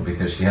difficult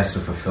because she has to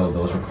fulfill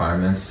those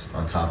requirements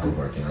on top of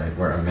working, right?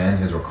 Where a man,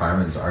 his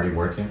requirement is already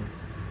working.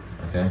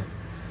 Okay?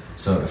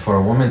 So for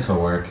a woman to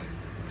work,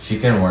 she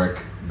can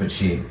work, but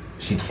she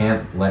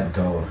can't let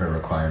go of her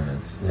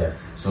requirements. Yeah.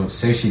 So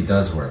say she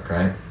does work,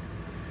 right?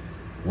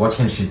 What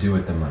can she do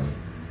with the money?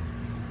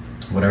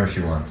 Whatever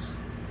she wants.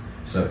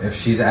 So if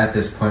she's at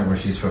this point where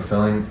she's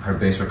fulfilling her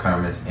base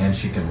requirements and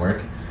she can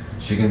work,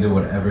 she can do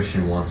whatever she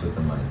wants with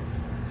the money.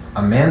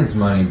 A man's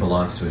money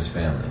belongs to his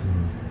family.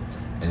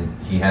 And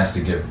he has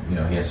to give, he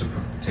has to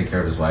take care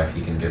of his wife.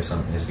 He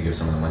has to give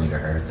some of the money to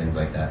her, things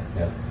like that.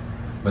 Yeah.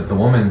 But the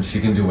woman,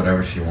 she can do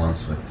whatever she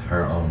wants with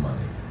her own money.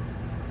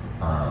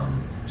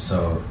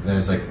 So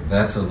there's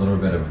that's a little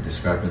bit of a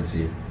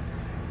discrepancy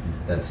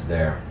that's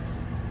there.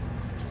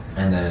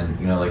 And then,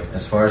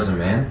 as far as a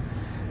man,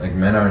 like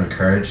men are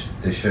encouraged.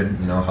 They should,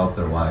 help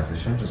their wives. They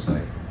shouldn't just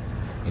like,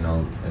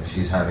 if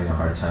she's having a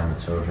hard time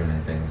with children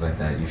and things like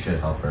that, you should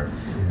help her,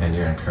 and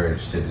you're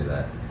encouraged to do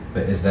that.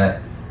 But is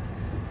that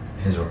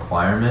his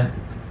requirement?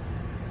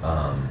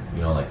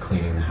 Like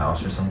cleaning the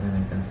house or something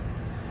like that?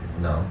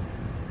 No.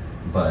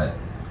 But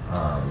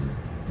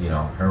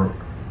her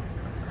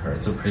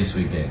it's a pretty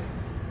sweet gig,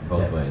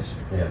 both ways.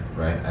 Yeah.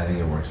 Right. I think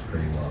it works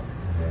pretty well.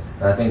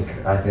 Yeah. I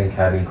think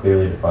having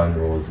clearly defined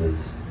rules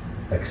is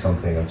like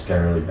something that's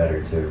generally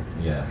better too.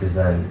 Yeah. Because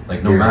then,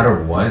 like, no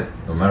matter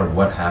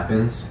what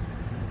happens,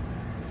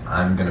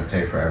 I'm gonna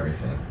pay for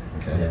everything.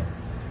 Okay. Yeah.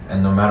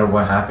 And no matter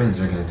what happens,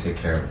 you're gonna take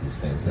care of these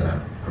things that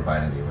I'm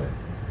providing you with.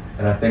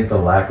 And I think the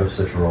lack of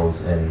such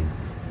roles in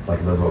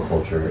like liberal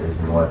culture is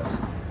what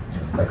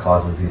that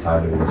causes these high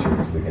divorce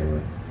rates to begin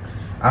with.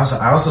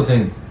 I also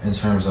think in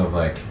terms of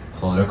like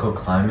political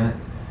climate,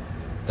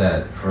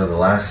 that for the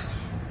last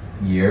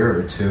year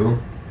or two,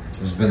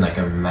 there's been like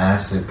a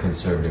massive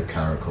conservative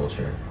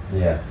counterculture.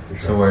 Yeah. For sure.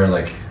 So where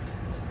like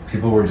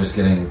people were just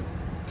getting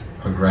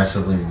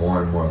progressively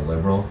more and more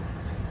liberal.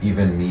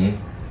 Even me,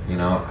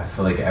 I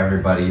feel like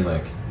everybody,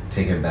 like,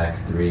 take it back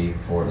 3,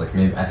 4, like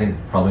maybe, I think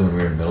probably when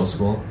we were in middle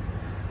school,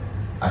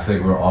 I feel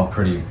like we were all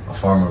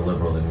far more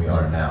liberal than we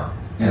are now.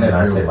 And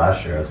I'd say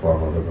last year I was far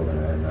more liberal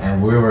than I am now.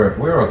 And we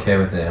were okay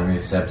with it and we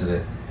accepted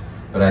it.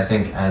 But I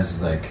think as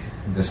like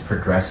this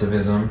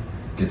progressivism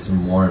gets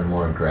more and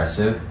more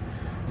aggressive,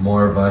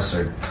 more of us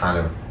are kind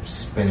of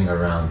spinning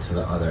around to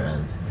the other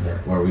end,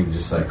 where we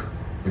just like,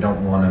 we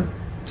don't want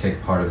to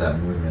take part of that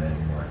movement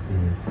anymore.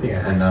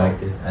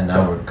 And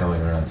now we're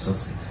going around. So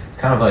it's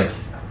kind of like,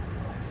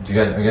 are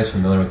you guys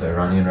familiar with the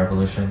Iranian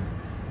Revolution?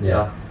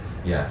 Yeah.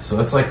 Yeah. So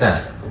it's like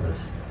that.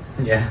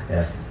 Yeah.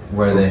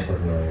 Where they,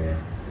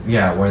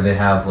 yeah. where they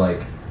have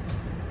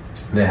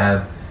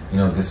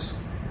this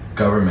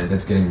government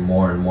that's getting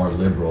more and more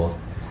liberal,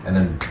 and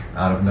then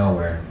out of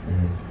nowhere,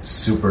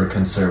 super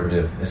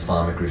conservative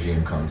Islamic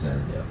regime comes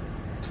in. Yeah.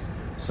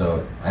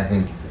 So I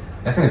think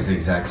it's the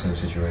exact same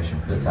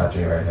situation. It's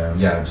happening right now.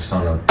 Yeah, just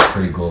on a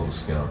pretty global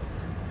scale.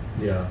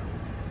 Yeah.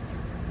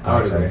 I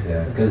would agree.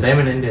 Yeah. Because same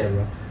in India,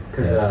 bro.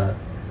 Because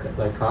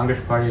like Congress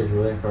party was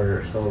ruling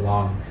for so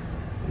long,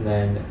 and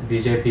then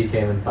BJP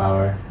came in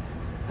power,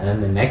 and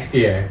then the next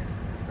year,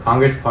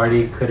 Congress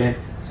party couldn't.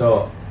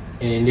 So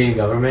in Indian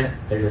government,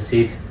 there's a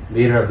seat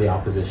leader of the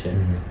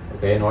opposition.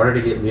 Okay, in order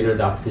to get leader of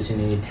the opposition,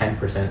 you need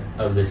 10%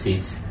 of the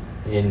seats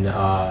in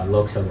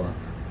Lok Sabha.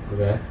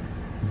 Okay,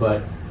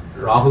 but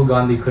Rahul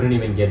Gandhi couldn't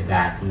even get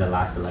that in the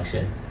last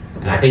election,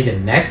 and I think the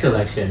next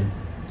election,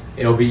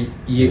 it'll be.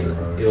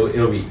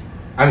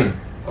 I mean,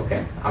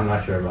 okay, I'm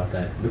not sure about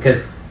that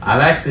because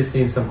I've actually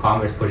seen some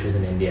Congress pushes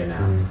in India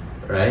now,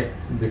 right?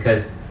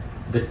 Because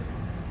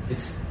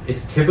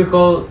it's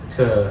typical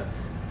to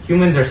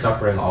humans are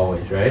suffering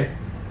always, right?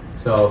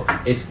 So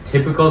it's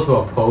typical to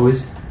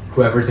oppose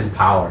whoever's in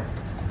power,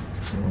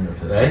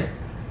 right?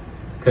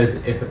 Because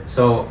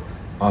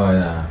Oh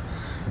yeah.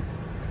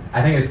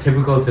 I think it's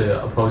typical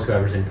to oppose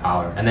whoever's in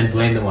power and then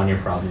blame them on your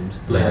problems.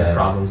 Blame the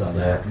problems on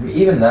them.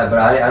 Even that, but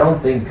I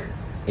don't think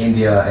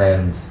India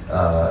and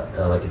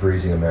like if we're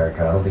using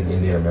America, I don't think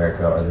India and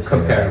America are the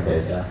same.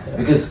 Comparable,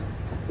 because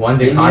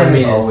one's economy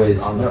is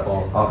always on the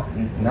fall.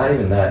 Not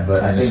even that,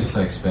 but I think it's just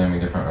like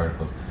spamming different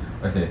articles.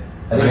 Okay,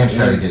 I I'm think gonna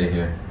try to get it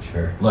here.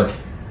 Sure. Look,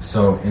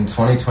 so in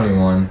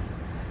 2021,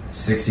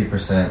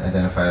 60%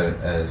 identified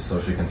as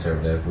socially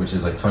conservative, which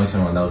is like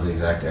 2021. That was the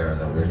exact era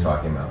that we were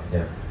talking about.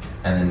 Yeah.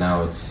 And then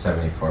now it's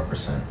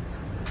 74%.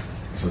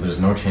 So there's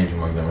no change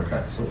among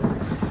Democrats. So,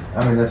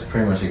 I mean, that's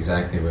pretty much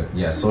exactly what.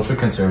 Yeah, social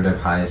conservative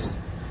highest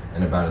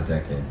in about a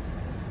decade.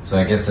 So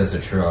I guess that's a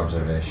true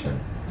observation.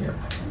 Yeah.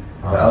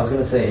 But I was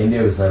gonna say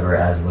India was never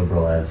as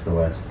liberal as the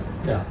West.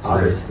 Yeah, So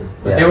obviously.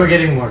 But they were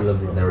getting more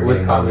liberal They were with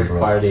getting more Congress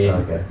liberal. party,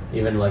 Okay.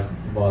 even like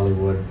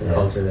Bollywood, the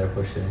culture they're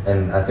pushing.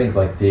 And I think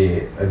like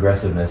the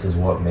aggressiveness is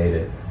what made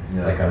it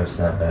Yeah. that kind of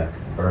snap back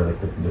or like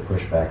the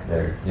pushback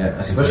there. Yeah,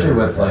 especially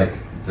with like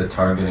the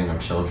targeting of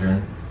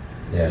children.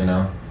 Yeah. You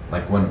know,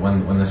 like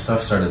when the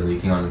stuff started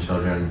leaking on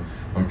children,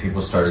 when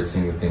people started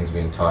seeing the things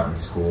being taught in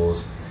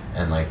schools,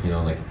 and like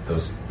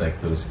those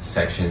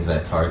sections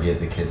that target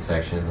the kids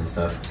sections and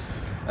stuff.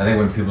 I think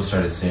when people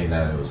started seeing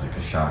that, it was like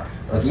a shock.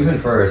 Like even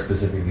for a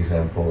specific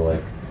example,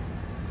 like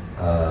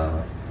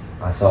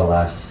I saw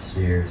last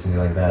year something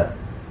like that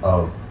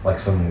of like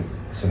some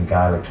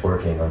guy like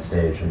twerking on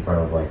stage in front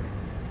of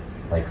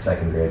like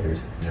second graders.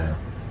 Yeah.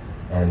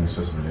 And It's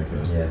just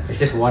ridiculous. yeah. It's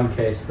just one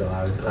case though.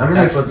 I mean,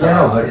 that's like,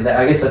 what But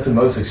I guess that's the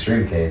most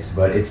extreme case.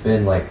 But it's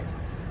been like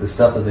the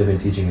stuff that they've been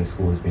teaching in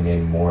school has been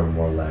getting more and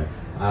more lax.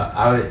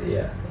 I would,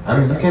 yeah. I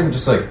mean, you can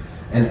just like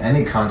in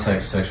any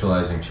context,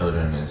 sexualizing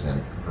children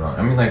isn't wrong.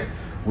 I mean, like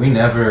we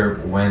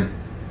never went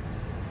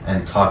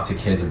and talked to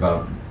kids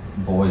about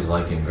boys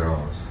liking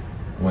girls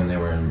when they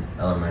were in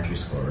elementary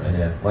school, right?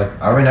 Yeah. Like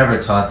Or we never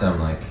taught them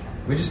like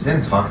we just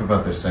didn't talk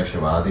about their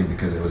sexuality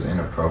because it was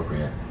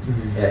inappropriate.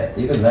 Yeah,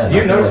 even then. Do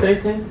you I feel notice like-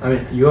 anything? I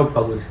mean, you're a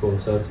public school,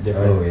 so it's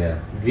different. Oh yeah.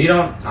 We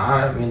don't.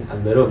 I mean, a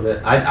little bit.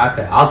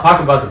 Okay, I'll talk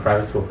about the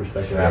private school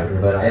perspective after.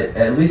 But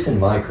at least in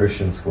my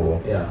Christian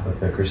school, Yeah. like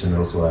the Christian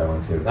middle school I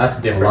went to, That's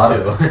a different lot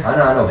too. of, I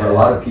know, but Yeah. a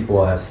lot of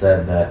people have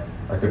said that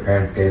like their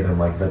parents gave them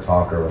like the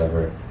talk or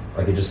whatever.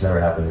 Like it just never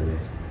happened to me.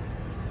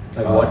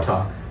 Like what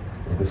talk?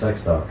 Like the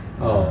sex talk.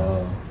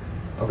 Oh.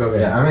 Okay.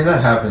 Okay. Yeah, I mean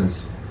that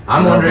happens.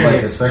 I'm You know, wondering. like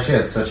if- especially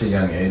at such a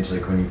young age,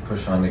 like when you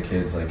push on the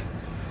kids, like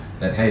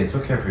that. Hey, it's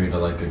okay for you to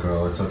like a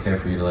girl. It's okay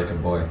for you to like a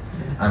boy.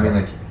 I mean,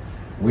 like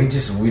we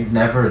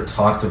never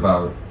talked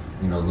about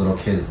little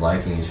kids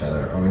liking each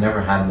other, or we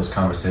never had those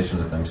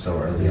conversations with them so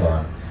early Yeah.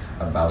 on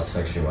about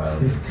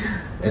sexuality.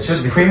 It's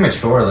just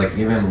premature. Like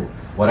even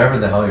whatever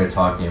the hell you're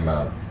talking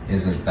about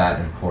isn't that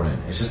important.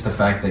 It's just the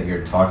fact that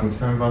you're talking to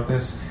them about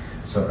this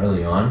so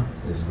early on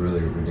is really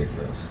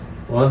ridiculous.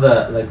 One of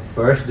the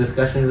first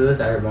discussions of this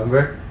I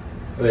remember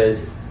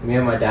was me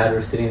and my dad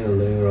were sitting in the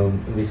living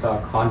room and we saw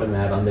a condom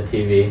ad on the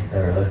TV, Yeah,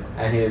 really?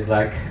 and he was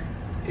like,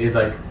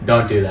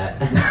 "Don't do that."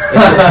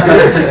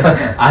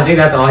 I think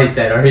that's all he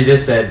said, or he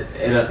just said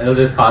it'll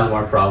just cause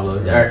more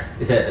problems, or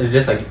he said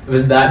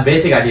that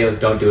basic idea was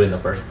don't do it in the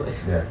first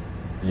place. Yeah.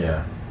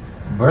 Yeah,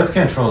 birth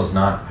control is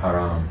not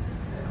haram,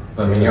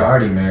 but I mean you're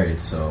already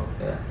married, so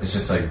Yeah. it's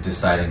just like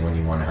deciding when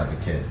you want to have a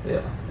kid. Yeah.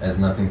 It has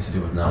nothing to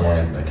do with not Yeah.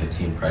 wanting like a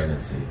teen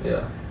pregnancy.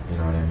 Yeah. You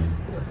know what I mean?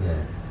 Yeah.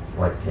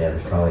 Like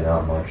there's probably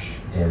not much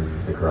in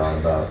the Quran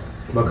about.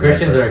 But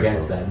Christians are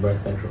against that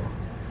birth control.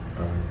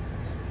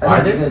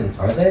 Are they?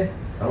 Are they?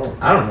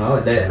 I don't know.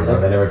 They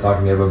never talked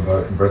to me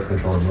about birth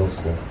control in middle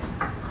school.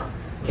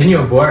 Can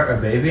you abort a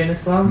baby in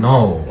Islam?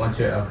 No, Once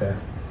you're okay.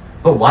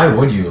 but why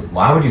would you?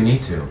 Why would you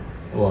need to?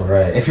 Well,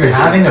 Right. If you're Is it-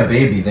 having a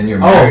baby, then you're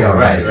Oh, married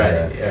right,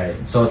 already. right.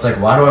 So it's like,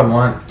 why do I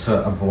want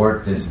to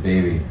abort this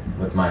baby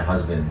with my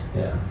husband?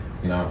 Yeah.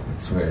 You know,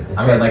 it's weird. It's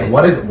I mean, like-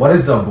 like, what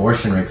is the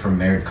abortion rate for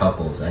married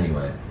couples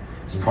anyway?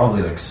 It's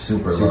probably like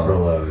super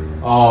low. Yeah.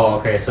 Oh,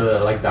 okay. So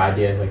the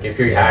idea is if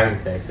you're having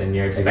sex, then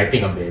you're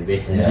expecting a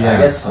baby. Yeah, Yeah, I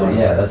guess so-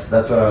 yeah.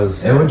 That's what I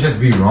was. It would just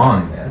be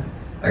wrong. Yeah.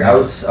 Like I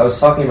was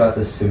talking about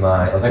this to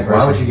my Like, the why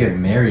would person- you get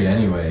married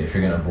anyway if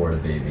you're gonna abort a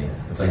baby?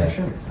 It's like, Yeah. I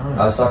shouldn't. I don't I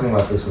know. was talking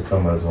about this with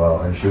someone as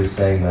well, and she was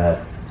saying that,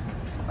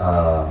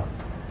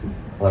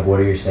 what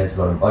are your stances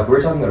on we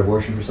were talking about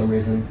abortion for some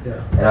reason, Yeah.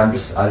 and I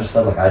just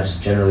said I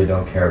just generally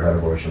don't care about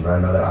abortion, but I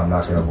know that I'm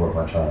not going to abort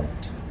my child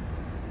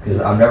because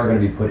I'm never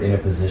going to be put in a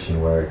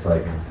position where it's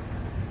like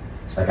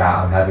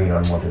I'm having an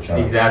unwanted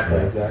child. Exactly.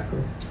 Yeah.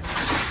 Exactly.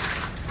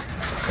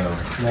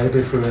 So,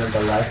 Medically proven that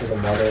the life of the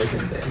mother is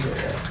in danger.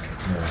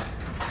 Yeah. yeah.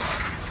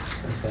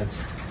 Makes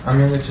sense. I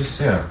mean, it just,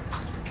 yeah.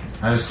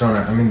 I just don't.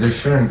 I mean, there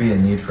shouldn't be a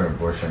need for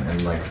abortion,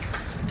 and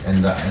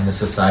in the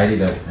society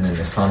in an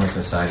Islamic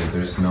society,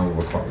 there's no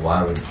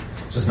why would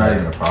just not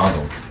even a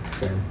problem,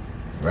 Same.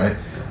 right?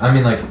 I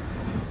mean,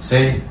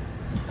 say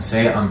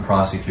I'm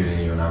prosecuting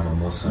you and I'm a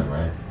Muslim,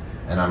 right?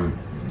 And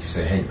you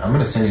say, hey, I'm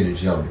gonna send you to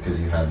jail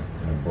because you had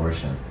an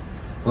abortion.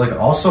 But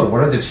also,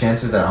 what are the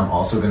chances that I'm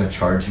also gonna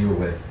charge you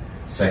with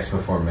sex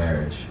before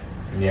marriage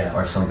Yeah.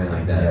 or something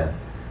like that?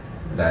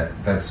 Yeah.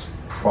 That's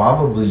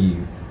probably,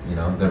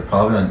 they're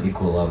probably on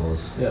equal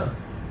levels. Yeah.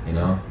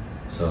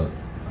 So,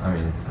 I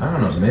mean, I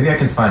don't know. Maybe I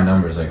can find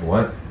numbers. Like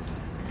what?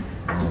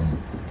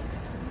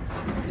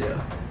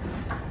 Yeah.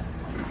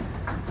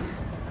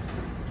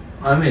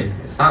 I mean,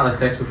 it's not like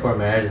sex before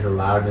marriage is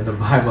allowed in the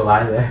Bible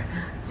either.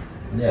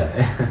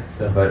 Yeah.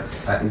 So. But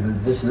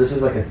this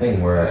is like a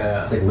thing where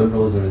Yeah. it's like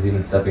liberalism is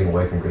even stepping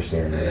away from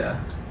Christianity. Yeah.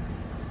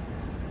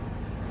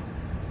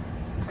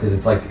 Because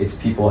it's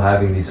people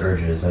having these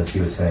urges, as he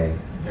was saying,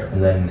 Yep.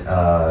 and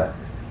then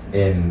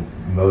in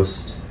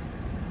most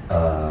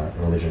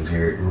religions,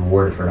 you're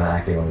rewarded for not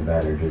acting on the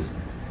bad urges,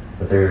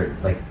 but they're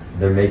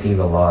making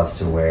the laws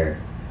to where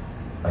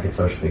it's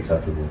socially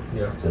acceptable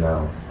Yeah. to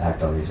now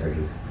act on these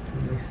urges,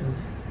 That makes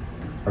sense.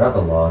 or not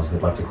the laws,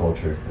 but the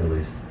culture at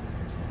least.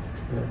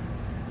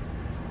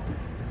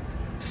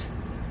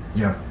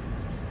 Yeah.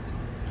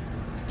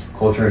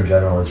 Culture in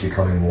general is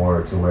becoming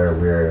more to where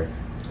we're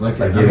Like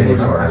Like I giving mean, it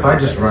to our if I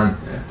just run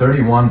Yeah.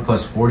 31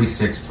 plus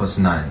 46 plus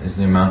 9 is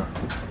the amount.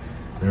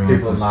 31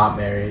 People plus- not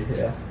married.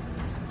 Yeah.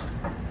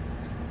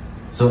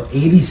 So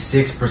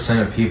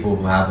 86% of people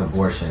who have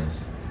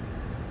abortions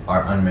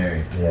are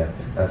unmarried. yeah,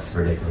 that's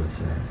ridiculous.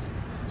 Yeah.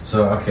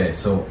 So okay,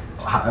 so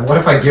what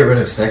if I get rid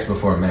of sex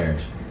before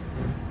marriage?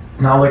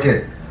 Now look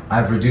at,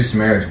 I've reduced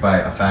marriage by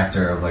a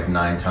factor of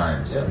 9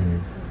 times. Yeah. Mhm.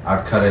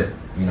 I've cut it,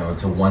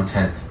 to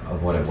 1/10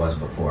 of what it was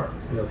before.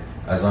 Yep.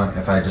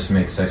 If I just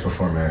make sex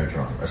before marriage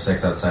wrong, or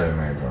sex outside of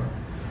marriage wrong.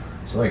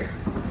 So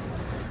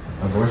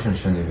abortion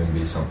shouldn't even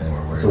be something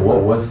we're worried So about.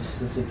 what was the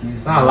statistic used?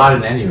 It's not allowed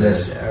in any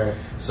This- religion. Or,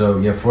 So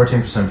you have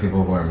 14% of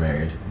people who are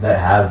married. That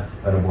have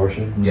an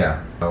abortion? Yeah.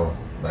 So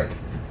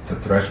the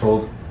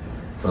threshold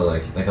for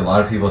a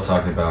lot of people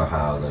talk about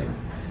how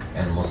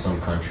in Muslim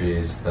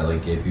countries that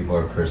gay people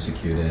are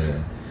persecuted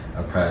and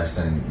oppressed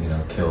and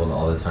killed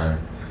all the time.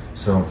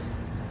 So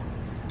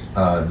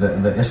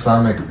the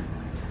Islamic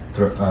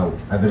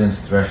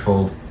evidence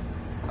threshold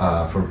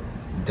for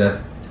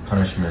death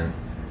punishment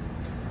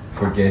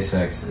for gay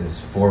sex is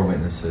 4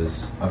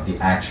 witnesses of the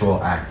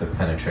actual act of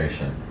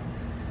penetration.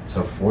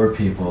 So 4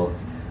 people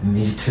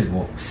need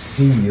to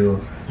see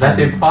you. That's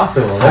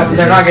impossible.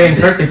 They're not getting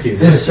persecuted.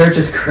 This church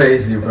is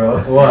crazy,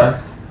 bro. What?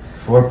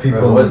 4 people.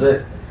 Bro, was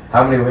it?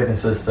 How many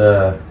witnesses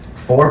to?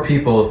 4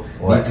 people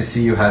What? need to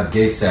see you have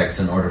gay sex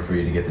in order for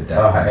you to get the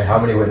death penalty. How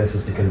many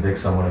witnesses to convict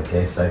someone of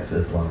gay sex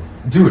Islam?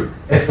 Dude,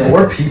 if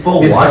 4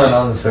 people He's watch, going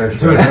on the search.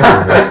 dude,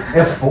 bro.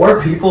 if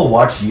 4 people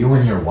watch you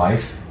and your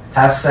wife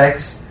have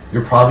sex,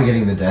 you're probably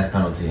getting the death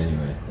penalty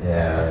anyway.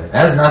 Yeah. It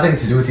has nothing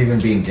to do with even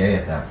being gay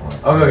at that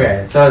point.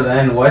 Okay, so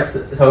then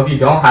so if you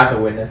don't have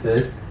the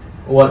witnesses,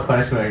 what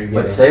punishment are you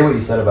getting? But say what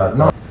you said about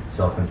No.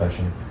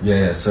 self-confession.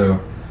 Yeah. So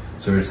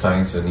we're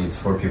talking. So it needs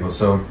 4 people.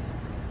 So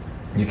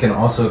you can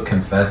also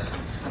confess.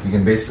 You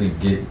can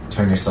basically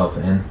turn yourself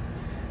in,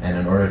 and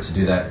in order to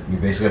do that, you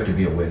basically have to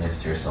be a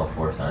witness to yourself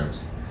 4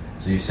 times.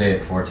 So you say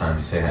it 4 times.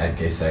 You say I had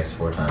gay sex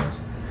 4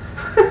 times.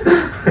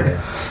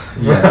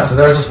 Yeah. So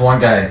there's this one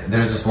guy.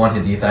 There's this one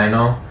hadith I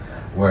know,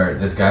 where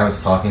this guy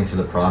was talking to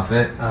the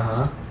prophet,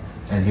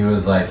 and he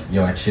was like,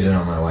 "Yo, I cheated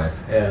on my wife."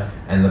 Yeah.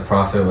 And the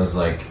prophet was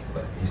like,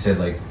 he said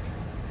like,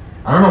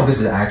 I don't know if this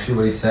is actually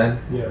what he said.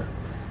 Yeah.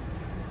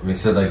 He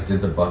said like,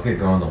 did the bucket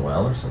go in the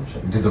well or some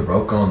shit? Did the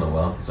rope go in the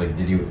well? It's like,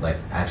 did you like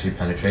actually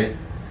penetrate?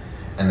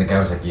 And the guy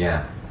was like,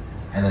 yeah.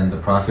 And then the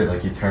prophet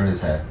like, he turned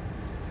his head,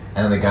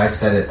 and then the guy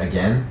said it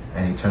again,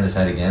 and he turned his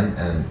head again,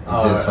 and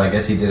so I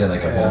guess he did it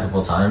like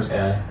multiple times.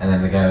 Yeah. And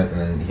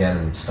then he had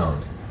him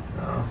stoned.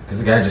 Because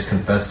the guy just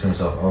confessed to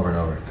himself over and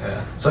over.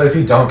 Yeah. So if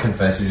you don't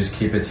confess, you just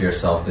keep it to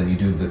yourself, then you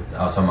do the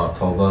Asama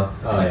Toba,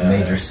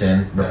 major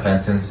sin,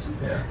 repentance,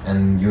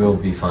 and you will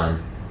be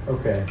fine.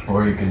 Okay.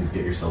 Or you can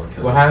get yourself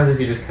killed. What happens if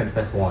you just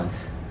confess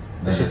once?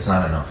 Then it's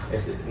not enough.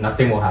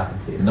 Nothing will happen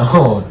to you.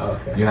 No.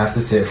 Okay. You have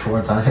to say it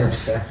 4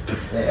 times.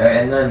 Okay.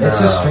 And then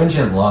It's a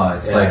stringent law.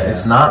 It's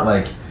it's not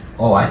like,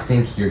 oh, I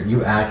think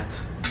you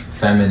act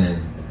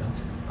feminine,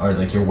 or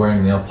like you're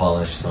wearing nail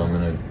polish, so I'm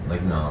gonna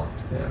like no.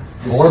 Yeah.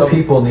 4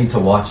 people need to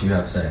watch you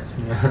have sex.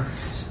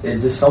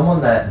 Does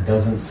someone that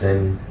doesn't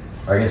sin,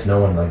 or I guess no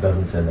one like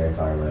doesn't sin their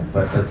entire life,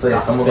 but let's say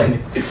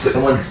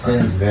someone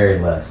sins very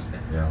less,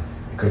 Yeah.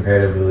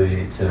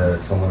 comparatively to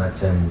someone that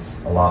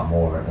sins a lot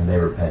more and they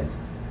repent.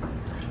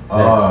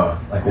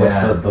 Like what's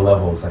the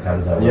levels? Like how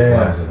does that work?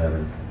 Levels of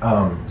heaven.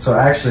 So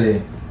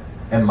actually,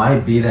 it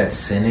might be that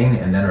sinning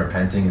and then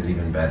repenting is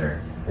even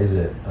better. Is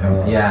it?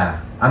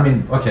 Yeah. I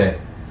mean, okay.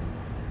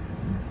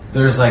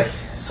 There's like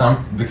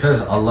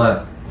because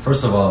Allah.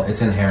 First of all,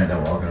 it's inherent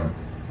that we're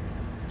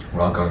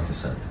all going to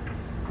sin,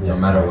 no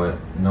matter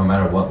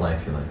what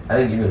life you live. I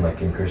think even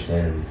like in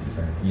Christianity, it's the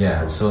same.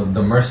 Yeah. So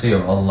the mercy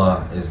of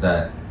Allah is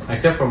that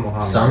except for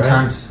Muhammad.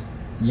 Sometimes. Right?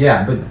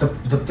 Yeah, but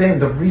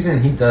the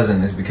reason he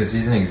doesn't is because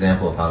he's an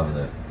example of how we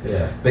live.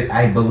 Yeah. But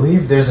I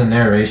believe there's a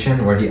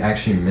narration where he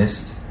actually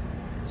missed.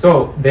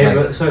 So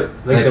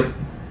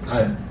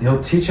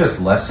he'll teach us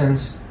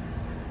lessons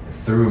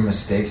through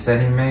mistakes that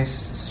he makes,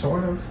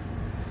 sort of.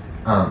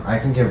 I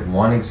can give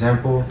one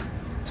example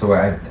to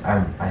where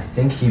I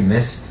think he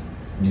missed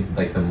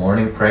like the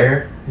morning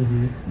prayer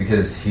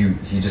because he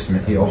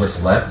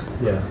overslept.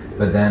 Yeah.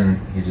 But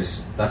then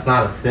that's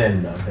not a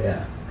sin though.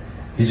 Yeah.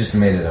 He just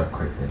made it up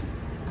quickly.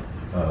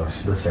 Oh,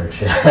 the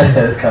search.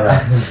 It's kind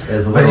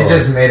of. But he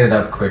just made it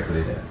up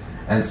quickly. Yeah.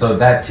 And so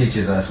that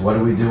teaches us, what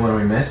do we do when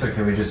we miss, or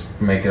can we just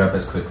make it up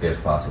as quickly as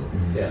possible?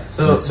 Yeah.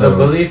 So the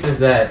belief is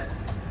that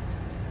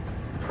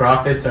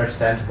prophets are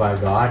sent by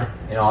God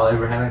in all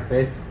Abrahamic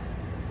faiths.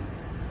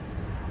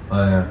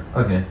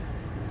 Okay.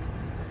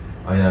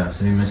 Oh yeah,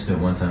 so he missed it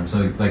one time.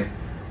 So like,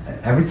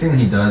 everything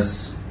he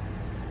does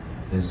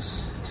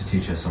is to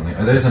teach us something.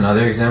 There's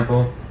another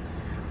example.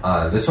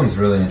 This one's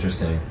really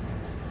interesting.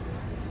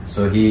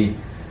 So he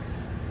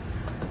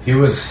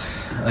was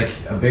like,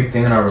 a big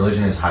thing in our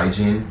religion is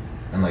hygiene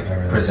and like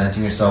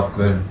presenting yourself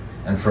good,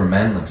 and for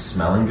men like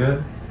smelling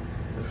good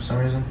for some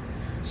reason.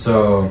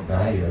 So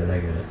I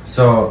get it.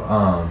 So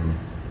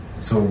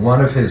one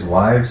of his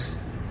wives.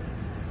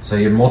 So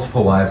he had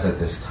multiple wives at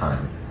this point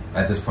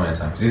in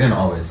time, because he didn't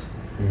always,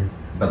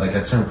 but like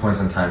at certain points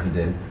in time he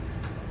did.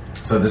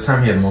 So this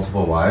time he had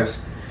multiple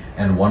wives,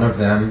 and one of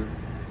them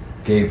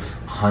gave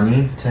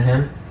honey to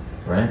him,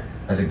 right,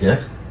 as a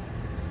gift.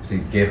 So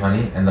he gave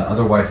honey, and the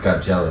other wife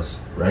got jealous,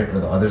 right,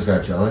 or the others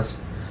got jealous.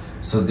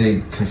 So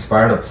they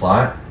conspired a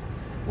plot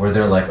where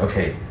they're like,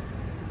 okay,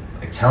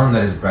 like tell him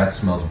that his breath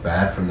smells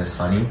bad from this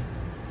honey,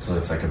 so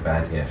it's like a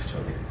bad gift,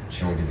 or like,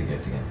 she won't get the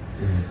gift again.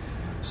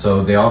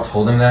 So they all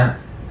told him that.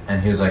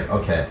 And he was like,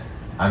 okay,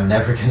 I'm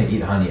never going to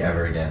eat honey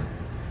ever again.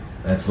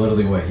 That's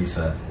literally what he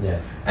said.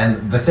 Yeah.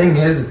 And the thing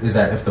is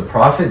that if the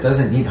prophet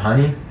doesn't eat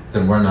honey,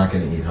 then we're not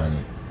going to eat honey.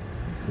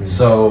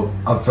 So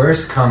a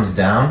verse comes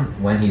down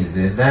when he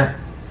says that,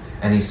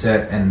 and he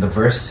said, and the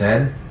verse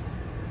said,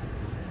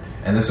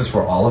 and this is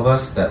for all of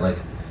us, that like,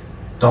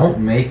 don't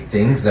make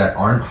things that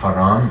aren't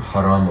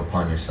haram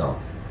upon yourself.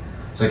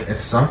 So like,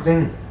 if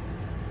something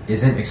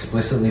isn't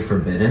explicitly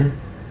forbidden,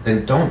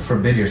 then don't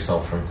forbid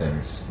yourself from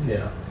things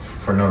Yeah.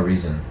 for no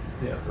reason.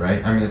 Yeah.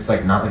 Right? I mean, it's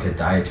like not like a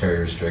dietary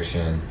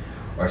restriction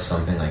or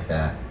something like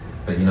that.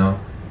 But you know,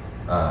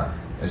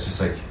 it's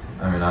just like,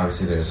 I mean,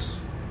 obviously there's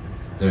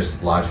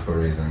logical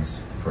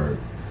reasons for,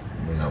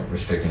 you know,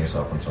 restricting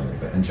yourself from something,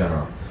 but in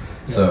general.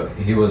 Yeah. So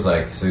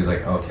he's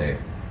like, okay,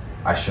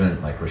 I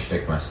shouldn't like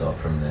restrict myself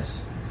from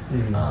this,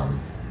 when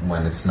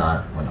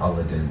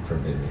Allah didn't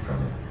forbid me from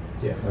it.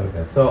 Yeah.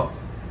 Okay. So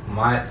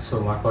my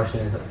question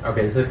is,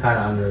 okay, this is kind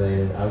of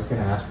unrelated. I was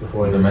gonna ask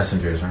before The this.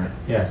 messengers, right?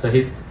 Yeah.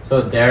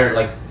 So they're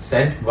like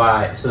sent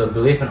by. So the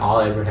belief in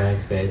all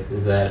Abrahamic faiths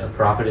is that a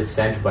prophet is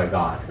sent by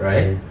God,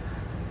 right?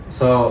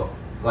 So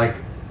like,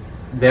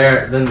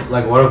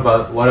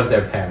 what of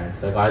their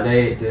parents? Like,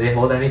 do they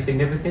hold any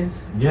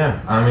significance? Yeah,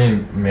 I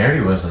mean,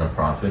 Mary wasn't a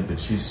prophet, but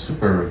she's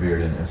super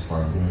revered in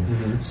Islam.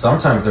 Mm-hmm.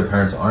 Sometimes their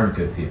parents aren't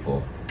good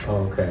people.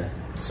 Oh, okay.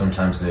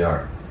 Sometimes they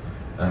are.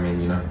 I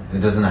mean, you know, it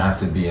doesn't have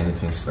to be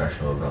anything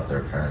special about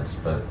their parents,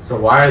 but So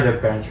why are their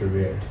parents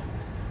revered?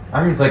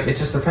 I mean, like, it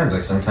just depends.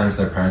 Like, sometimes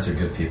their parents are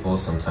good people,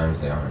 sometimes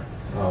they aren't.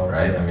 Oh,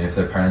 Right? yeah. I mean, if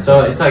their parents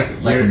So are, it's like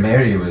you're-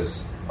 Mary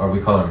was, or we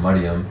call her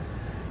Maryam,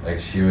 like,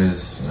 she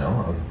was, you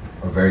know,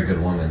 a very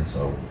good woman,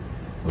 so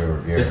we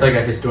revere Just her. like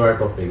a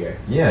historical figure.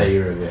 Yeah. That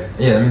you revere.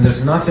 Yeah, I mean,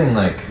 there's nothing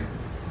like,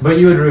 But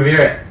you would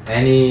revere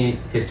any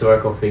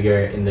historical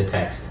figure in the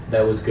text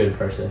that was good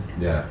person.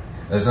 yeah,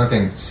 there's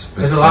nothing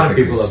There's a lot of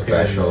specifically people up here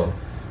in special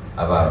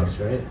about, Text,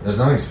 right? there's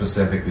nothing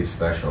specifically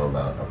special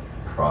about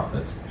a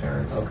prophet's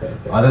parents. Okay.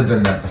 Other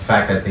than that, the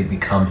fact that they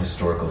become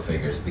historical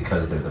figures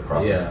because they're the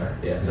prophet's Yeah,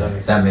 parents. yeah, that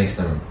makes That sense. makes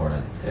them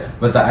important. Yeah.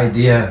 But the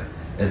idea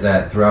is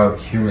that throughout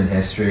human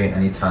history,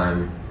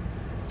 anytime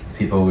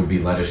people would be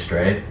led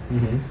astray,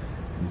 Mm-hmm.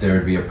 there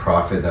would be a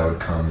prophet that would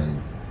come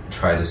and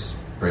try to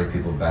bring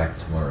people back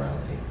to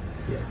morality.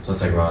 Yeah. So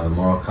it's like, wow, the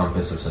moral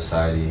compass of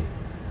society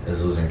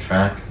is losing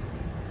track.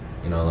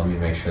 You know, let me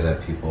make sure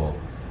that people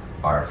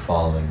are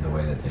following the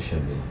way that they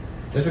should be.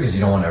 Just because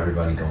you don't want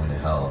everybody going to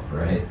hell,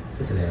 right?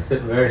 It's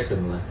very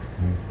similar.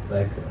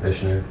 Like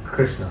Vishnu.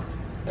 Krishna,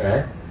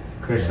 right?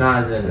 Krishna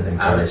is It's an an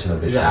incarnation of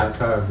is Vishnu. an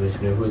avatar of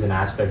Vishnu, who's an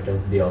aspect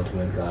of the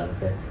ultimate God.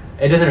 Okay,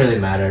 it doesn't really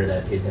matter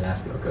that he's an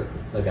aspect of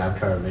like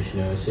avatar of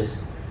Vishnu. It's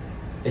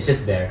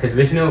just there because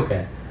Vishnu.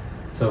 Okay,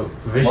 so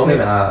Vishnu.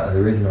 Well, I mean,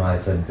 the reason why I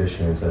said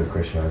Vishnu instead of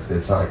Krishna is 'cause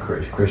it's not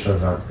like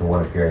Krishna's not the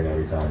one appearing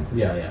every time.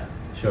 Yeah,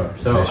 sure.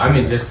 It's So Vishnu I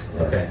mean, that's- just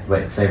yeah. okay.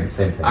 Wait, same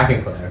thing. I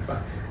can clarify.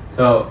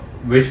 So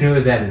Vishnu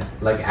is an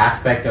like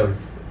aspect of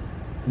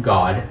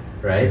God,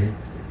 right?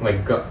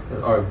 Like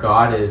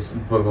God is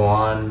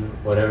Bhagwan,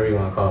 whatever you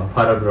want to call him,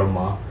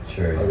 Parabrahma.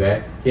 Sure. Yeah.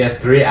 Okay, he has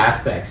three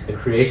aspects: the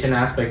creation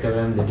aspect of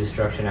him, the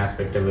destruction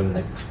aspect of him,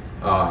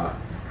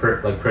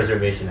 like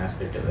preservation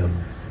aspect of him.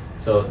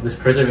 So this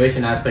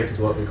preservation aspect is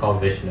what we call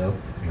Vishnu.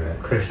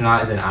 Right. Krishna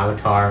is an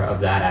avatar of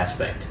that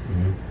aspect,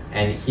 Mhm.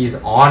 and he's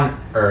on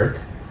Earth.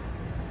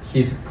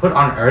 He's put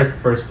on Earth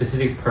for a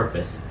specific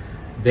purpose.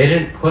 They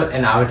didn't put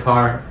an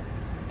avatar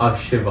of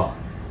Shiva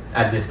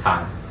at this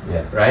time,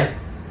 Yeah. right?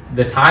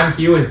 The time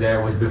he was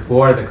there was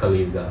before the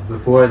Kali Yuga,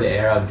 before the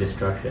era of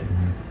destruction.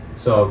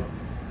 So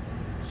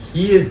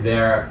he is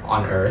there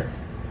on Earth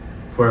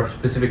for a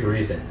specific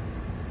reason,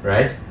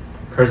 right?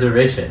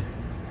 Preservation.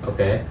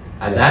 Okay?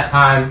 At that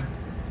time,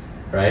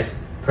 right,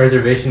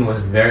 preservation was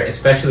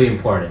especially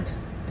important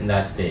in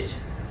that stage.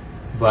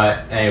 But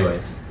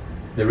anyways,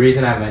 the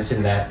reason I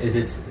mentioned that is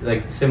it's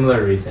like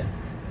similar reason,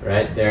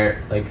 right? They're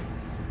like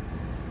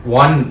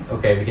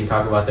okay, we can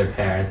talk about their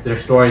parents. There are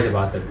stories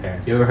about their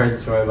parents. You ever heard the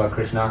story about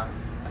Krishna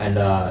and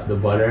the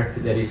butter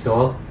that he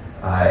stole?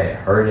 I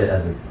heard it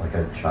as a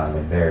child,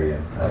 like very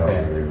young. I don't Okay.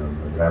 really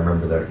remember, but I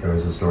remember there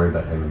was a story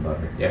about him and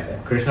butter. Yeah.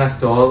 Krishna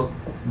stole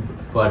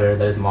butter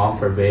that his mom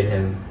forbade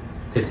him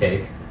to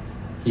take.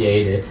 He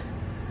ate it,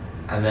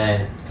 and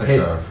then It's like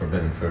the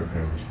forbidden fruit,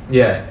 pretty much.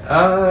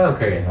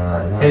 okay.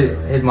 Not His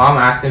really. his mom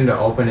asked him to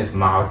open his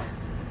mouth,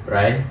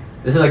 right?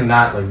 This is like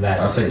not like that.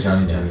 I'll say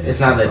Johnny. It's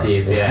not that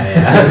deep.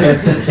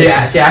 Yeah.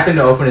 she asked him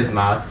to open his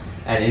mouth,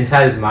 and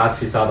inside his mouth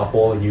she saw the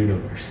whole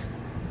universe,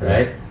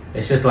 right?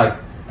 It's just like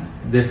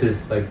this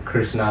is like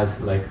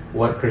Krishna's like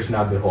what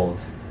Krishna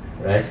beholds,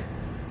 right?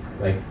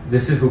 Like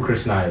this is who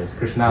Krishna is.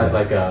 Krishna is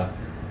like a,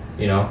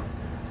 you know,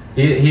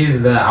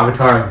 he's the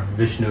avatar of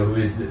Vishnu, who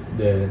is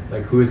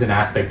who is an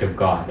aspect of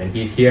God, and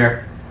he's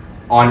here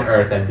on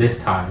Earth at this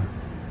time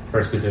for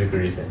a specific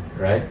reason,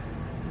 right?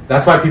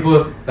 That's why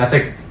that's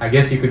like, I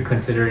guess you could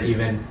consider it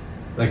even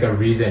like a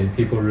reason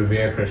people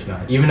revere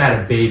Krishna. Even at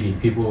a baby,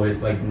 people would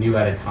like knew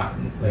at a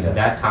time, like at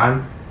that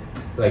time,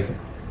 like,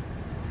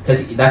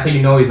 because that's how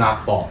you know he's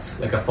not false,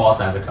 like a false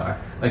avatar.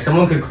 Like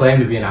someone could claim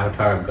to be an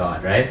avatar of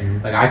God, right?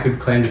 Like I could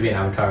claim to be an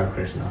avatar of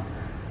Krishna.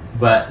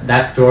 But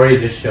that story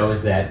just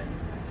shows that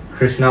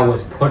Krishna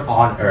was put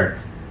on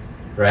Earth,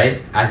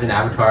 right? As an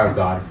avatar of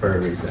God for a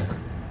reason.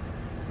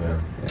 Yeah.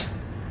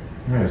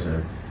 Like I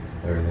said,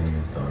 everything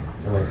is done.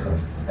 That makes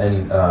sense.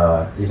 And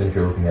even if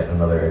you're looking at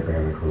another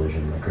Abrahamic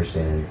religion, like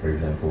Christianity, for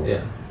example,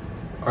 Yeah.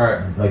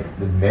 Or like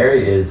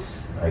Mary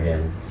is,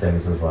 again, same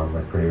as Islam,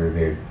 like pretty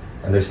revered,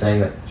 and they're saying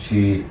that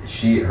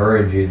her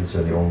and Jesus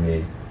are the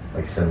only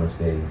like sinless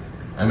beings.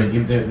 I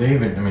mean, they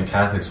even, I mean,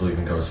 Catholics will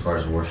even go as far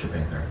as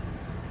worshiping her.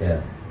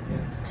 Yeah.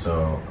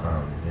 So,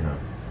 you know,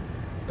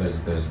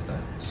 there's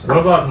that. So. What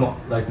about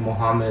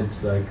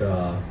Muhammad's like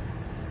no,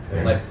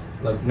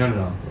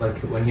 like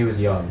when he was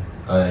young?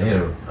 You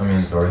know, I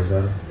mean, Stories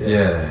about it.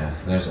 yeah.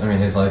 There's, I mean,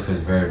 his life is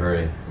very,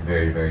 very,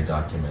 very, very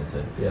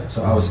documented. Yeah.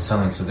 So I was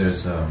telling, so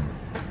there's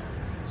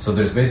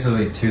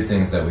basically two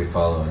things that we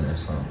follow in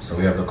Islam. So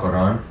we have the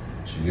Quran,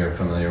 which you're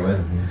familiar with.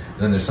 Mhm.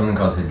 Then there's something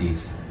called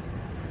Hadith.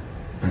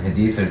 And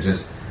Hadith are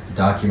just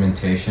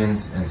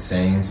documentations and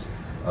sayings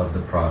of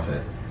the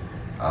Prophet,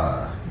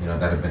 you know,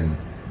 that have been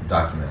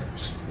documented,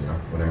 just, you know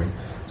what I mean?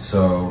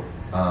 So,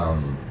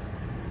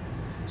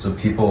 so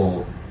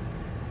people,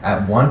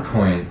 at one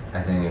point,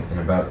 I think in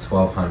about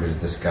 1200s,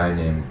 this guy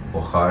named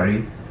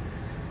Bukhari,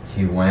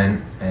 he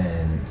went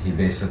and he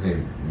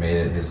basically made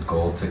it his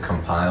goal to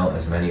compile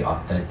as many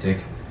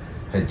authentic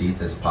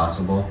hadith as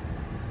possible.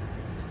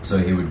 So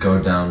he would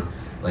go down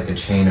like a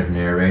chain of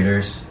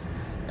narrators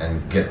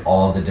and get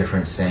all the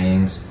different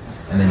sayings,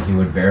 and then he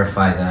would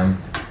verify them.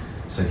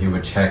 So he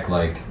would check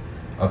like,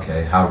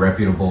 okay, how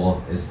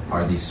reputable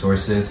are these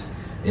sources?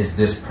 Is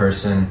this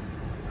person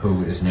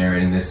who is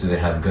narrating this, do they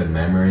have good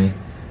memory?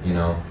 You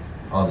know,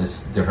 all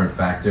these different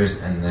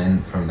factors, and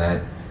then from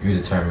that you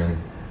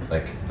determine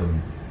like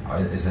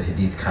is the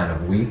hadith kind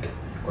of weak,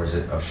 or is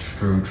it a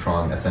true,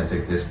 strong,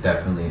 authentic? This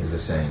definitely is a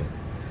saying.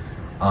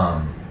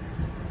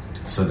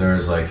 So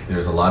there's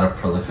a lot of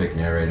prolific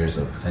narrators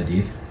of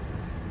hadith.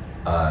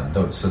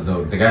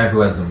 The guy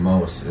who has the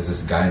most is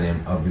this guy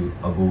named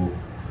Abu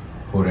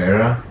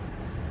Huraira,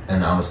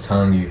 and I was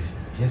telling you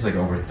he has like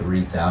over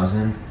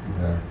 3,000,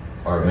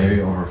 or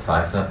maybe over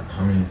 5,000.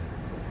 How many?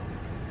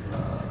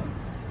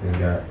 We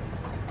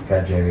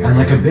got Jamie. And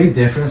like a big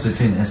difference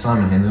between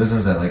Islam and Hinduism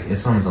is that like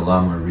Islam is a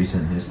lot more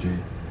recent history.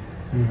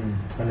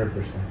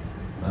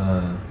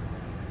 100%.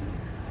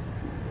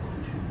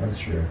 That's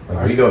true.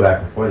 Like we go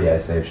back before the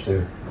Ice Age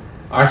too.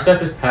 Our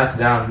stuff is passed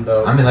down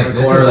though. I mean, like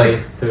this is orally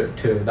like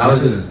to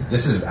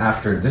this is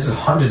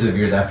hundreds of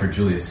years after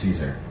Julius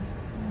Caesar.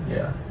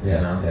 Yeah. You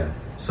know? Yeah.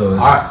 So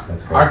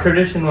our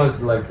tradition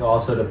was like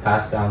also to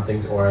pass down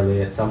things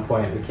orally. At some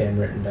point, it became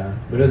written down,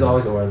 but it was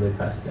always orally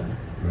passed down.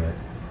 Right.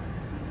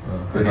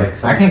 It was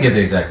like I can't get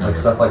the exact number. Like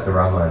stuff like the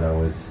Ramayana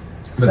was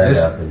But set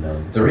this, up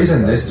and the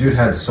reason this dude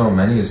had so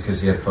many is because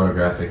he had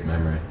photographic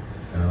memory.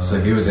 So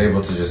he was I see.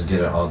 able to just get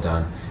it all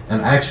done.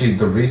 And actually,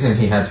 the reason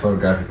he had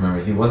photographic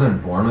memory, he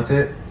wasn't born with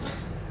it,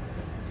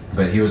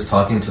 but he was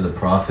talking to the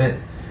Prophet,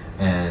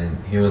 and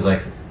he was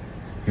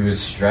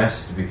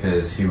stressed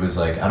because he was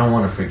like, I don't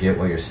want to forget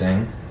what you're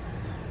saying,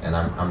 and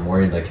I'm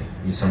worried, like,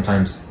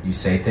 sometimes you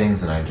say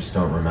things and I just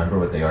don't remember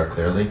what they are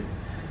clearly.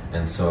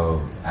 And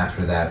so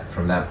after that,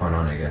 from that point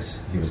on, I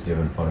guess, he was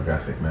given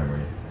photographic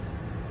memory.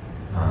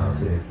 I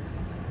see.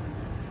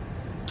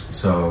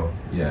 So,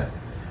 yeah.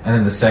 And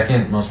then the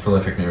second most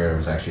prolific narrator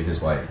was actually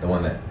his wife, the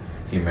one that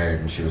he married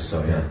when she was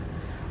so young.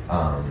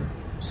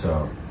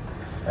 So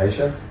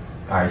Aisha,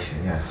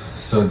 yeah.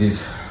 So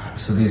these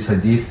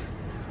hadith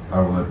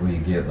are what we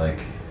get,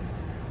 like,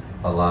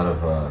 a lot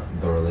of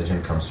the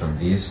religion comes from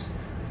these.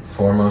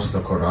 Foremost,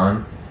 the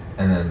Quran,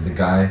 and then the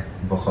guy,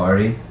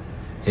 Bukhari,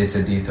 his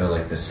hadith are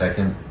like the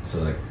second.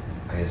 So, like,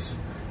 I guess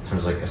in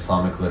terms of like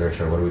Islamic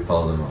literature, what do we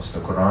follow the most? The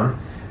Quran,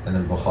 and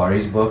then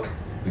Bukhari's book,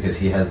 because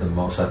he has the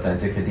most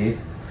authentic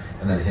hadith.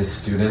 And then his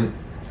student's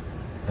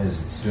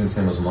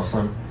name was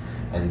Muslim,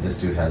 and this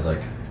dude has,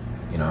 like,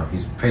 you know,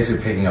 he's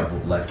basically picking up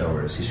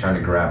leftovers. He's trying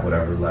to grab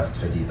whatever left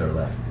hadith are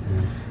left.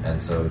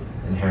 And so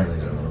inherently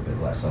they're a little bit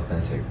less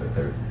authentic, but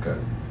they're good.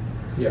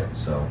 Yeah.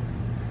 So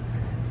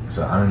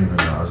I don't even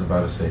know. I was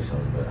about to say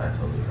something, but I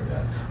totally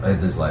forgot.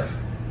 His life,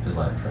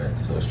 right?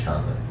 So his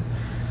childhood.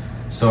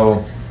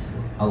 So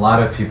a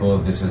lot of people,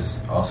 this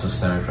is also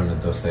stemming from the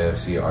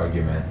Dostoevsky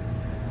argument,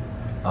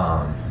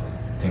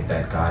 think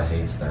that God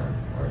hates them,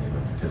 or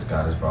even because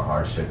God has brought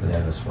hardship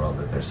into this world,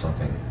 that there's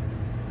something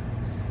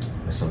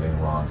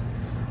wrong.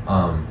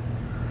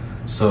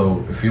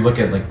 So if you look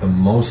at like the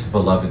most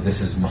beloved,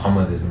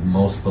 Muhammad is the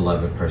most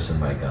beloved person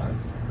by God,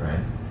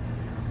 right?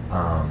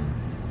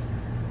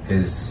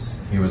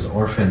 He was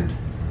orphaned.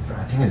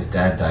 I think his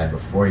dad died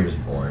before he was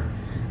born.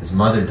 His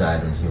mother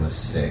died when he was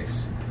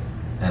 6,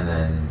 and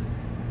then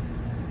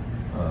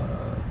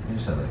he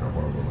just had like a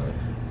horrible life.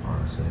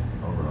 Honestly,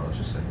 overall, it's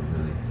just like a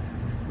really,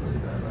 really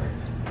bad life.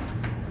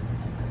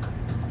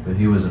 But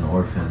he was an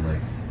orphan,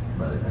 like,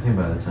 I think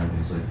by the time he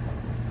was like.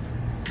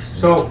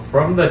 So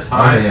from the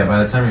time,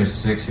 by the time he was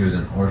 6, he was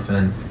an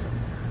orphan.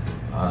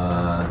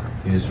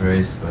 He was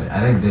raised, but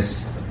I think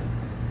this.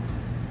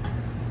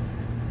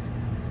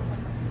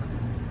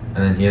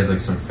 And then he has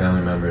like some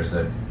family members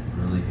that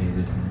really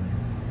hated him.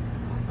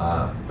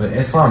 But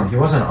Islam, he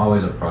wasn't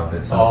always a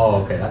prophet. So,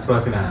 okay, that's what I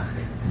was gonna ask.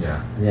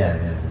 Yeah.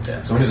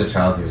 Yeah. So when he was a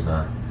child, he was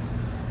not.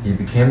 He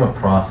became a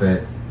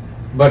prophet.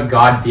 But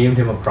God deemed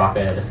him a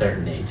prophet at a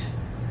certain age.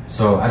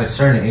 So at a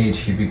certain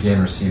age, he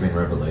began receiving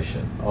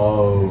revelation.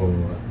 Oh.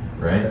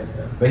 Right?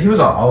 Okay. But he was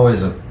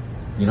always a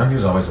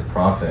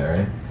prophet,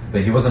 right?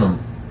 But he wasn't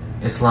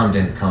Islam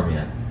didn't come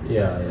yet.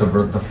 Yeah. The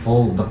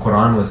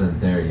Quran wasn't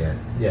there yet.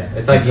 Yeah,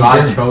 it's like He God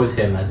didn't- chose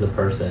him as a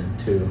person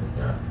to.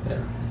 Yeah.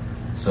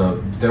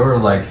 So there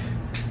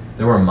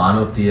were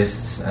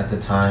monotheists at the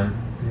time.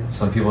 Yeah.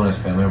 Some people in his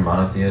family were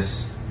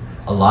monotheists.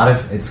 A lot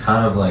of it's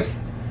kind of like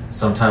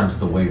sometimes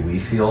the way we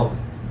feel,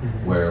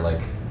 where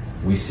like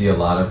we see a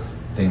lot of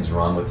things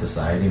wrong with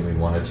society and we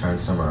want to turn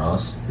somewhere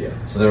else. Yeah.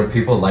 So there were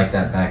people like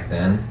that back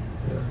then.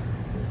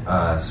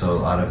 Yeah. So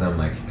a lot of them,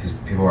 like, because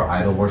people were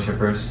idol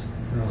worshippers.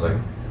 Like,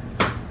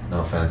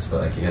 no offense,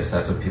 but like I guess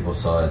that's what people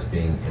saw as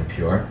being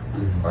impure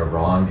or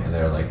wrong, and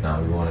they're like, no,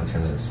 we want to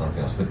turn it into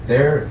something else. But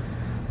their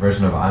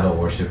version of idol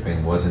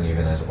worshipping wasn't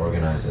even as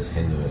organized as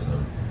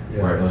Hinduism,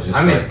 where it was just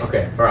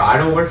okay, for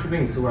idol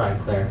worshipping, this is what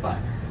I'd clarify.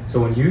 So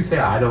when you say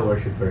idol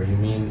worshipper, you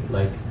mean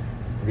like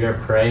we are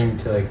praying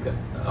to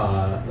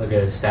like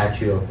a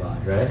statue of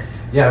God, right?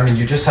 Yeah, I mean,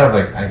 you just have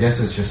like, I guess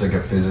it's just like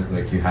a physical,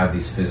 like you have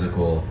these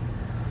physical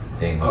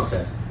things.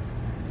 Okay.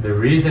 The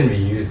reason we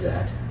use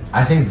that,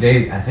 I think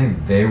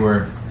they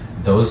were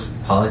those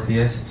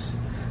polytheists.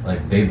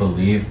 Like they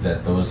believed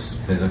that those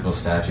physical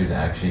statues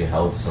actually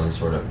held some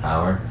sort of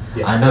power.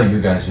 Yeah. I know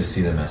you guys just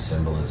see them as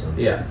symbolism.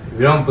 yeah, we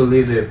don't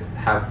believe they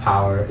have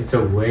power. It's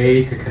a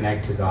way to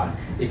connect to God.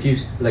 If you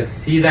like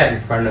see that in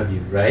front of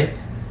you, right,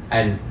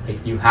 and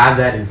like you have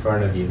that in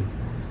front of you,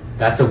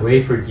 that's a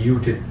way for you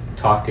to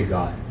talk to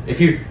God.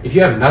 If you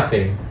have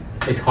nothing,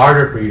 it's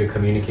harder for you to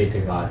communicate to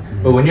God.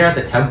 But when you're at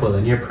the temple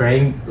and you're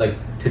praying like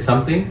to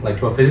something, like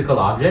to a physical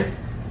object,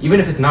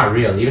 even if it's not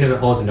real, even if it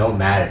holds no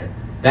matter,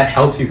 that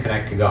helps you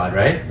connect to God,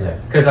 right? Yeah.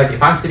 Because like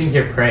if I'm sitting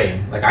here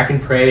praying, like I can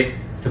pray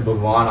to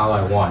Bhagwan all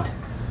I want,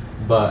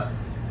 but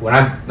when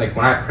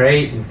I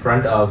pray in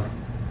front of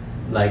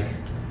like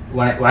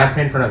when I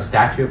pray in front of a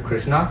statue of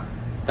Krishna,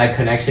 that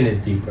connection is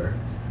deeper.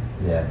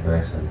 Yeah, that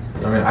makes sense. I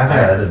mean, I think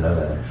I didn't know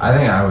that. Actually. I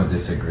think I would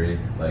disagree.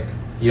 Like,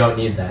 You don't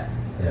need that.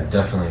 Yeah.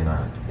 definitely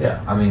not.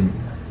 Yeah. I mean,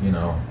 you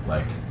know,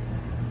 like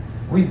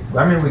we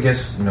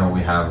guess, you know,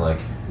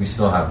 we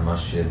still have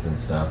masjids and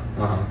stuff,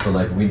 but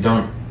like we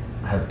don't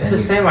have. It's the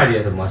same idea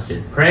as a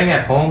masjid. Praying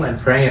at home and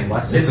praying at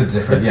masjid. It's a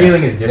different. The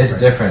feeling is different. It's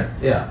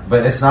different. Yeah.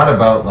 But it's not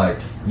about like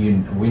we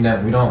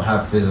don't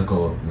have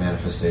physical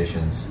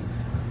manifestations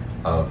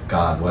of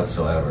God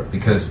whatsoever,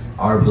 because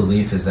our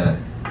belief is that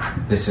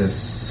this is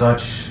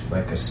such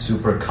like a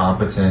super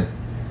competent,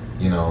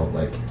 you know,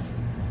 like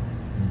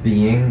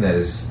being that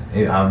is.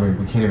 I mean,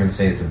 we can't even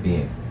say it's a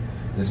being.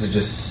 This is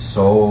just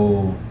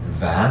so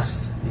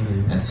vast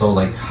and so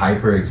like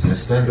hyper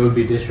existent. It would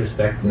be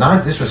disrespectful.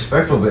 Not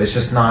disrespectful, but it's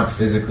just not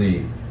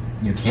physically.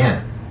 You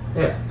can't.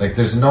 Yeah. Like,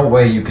 there's no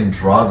way you can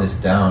draw this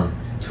down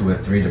to a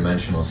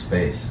three-dimensional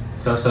space.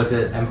 So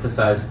to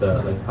emphasize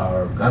the like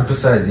power of God.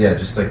 Emphasize, yeah,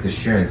 just like the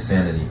sheer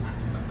insanity.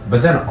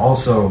 But then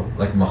also,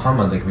 like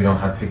Muhammad, like we don't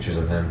have pictures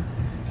of him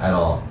at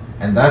all,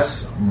 and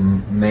that's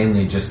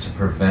mainly just to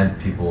prevent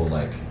people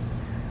like,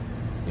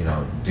 you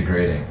know,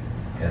 degrading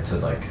into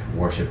like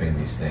worshiping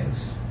these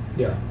things.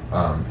 Yeah.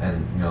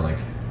 And you know, like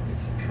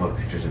people have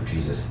pictures of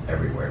Jesus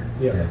everywhere,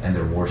 Yeah. and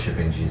they're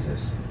worshiping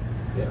Jesus.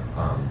 Yeah.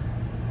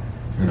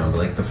 You know,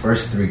 like the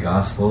first three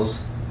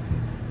Gospels,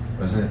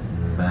 was it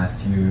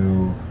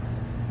Matthew,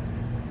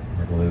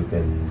 Like Luke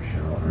and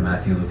John.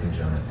 Matthew, Luke, and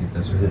John? I think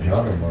that's Was it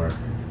John or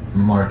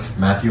Mark?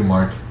 Matthew,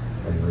 Mark,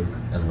 And Luke.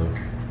 and Luke,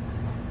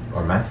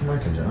 or Matthew,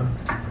 Mark, and John.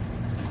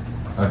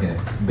 Okay,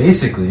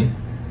 basically,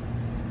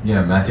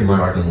 yeah, Matthew,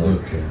 Mark, and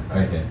Luke.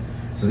 yeah. Okay,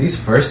 so these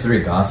first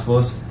three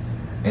Gospels,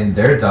 in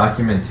their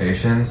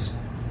documentations,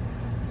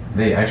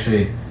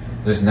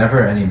 there's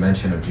never any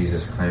mention of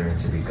Jesus claiming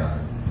to be God.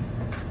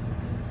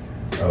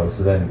 Oh,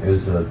 so then it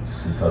was the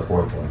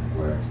fourth one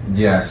where.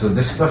 Yeah, so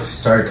this stuff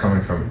started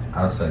coming from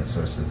outside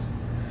sources.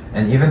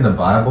 And even the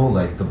Bible,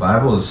 like the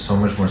Bible is so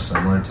much more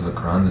similar to the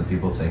Quran than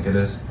people think it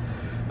is,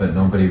 but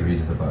nobody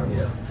reads the Bible.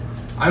 Yeah.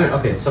 I mean,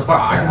 okay, so far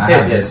I can I say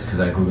have this. because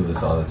I Google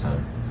this all the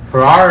time.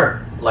 For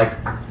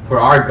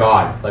our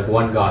God, like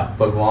one God,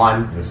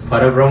 Bhagwan, Listen.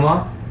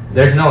 Parabrahma,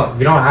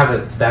 we don't have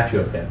a statue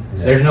of him.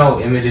 Yeah. There's no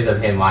images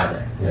of him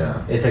either.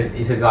 Yeah. It's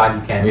a God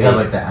you can't We see. have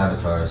like the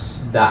avatars.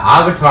 The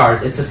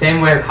avatars, it's the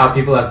same way how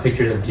people have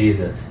pictures of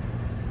Jesus.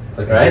 It's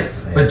like Right?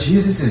 Yeah. But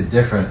Jesus is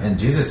different, and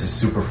Jesus is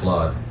super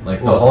flawed.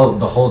 Like Well-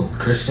 the whole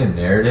Christian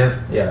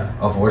narrative Yeah.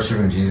 of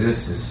worshiping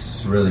Jesus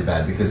is really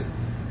bad, because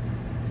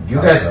you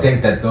How guys so?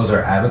 think that those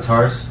are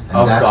avatars, and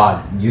Of that's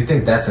God. You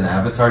think that's an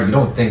avatar. You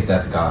don't think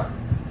that's God.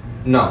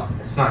 No,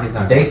 it's not. He's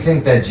not. They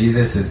think that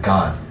Jesus is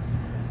God.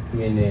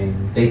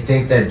 Meaning, They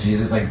think that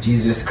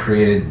Jesus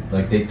created,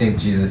 like they think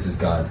Jesus is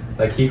God.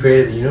 like he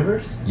created the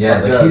universe. Yeah,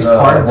 like The- he's the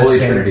part of the Holy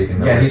same. Trinity thing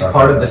that Yeah, we're he's talking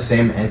part of about. the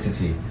same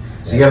entity.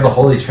 So Yeah. you have the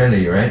Holy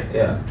Trinity, right?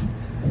 Yeah.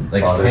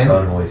 Like Father, him,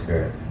 Son, Holy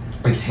Spirit.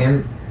 like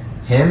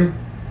him,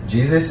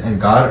 Jesus, and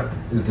God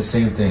is the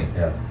same thing.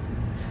 Yeah.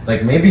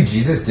 Like maybe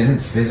Jesus didn't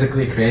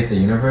physically create the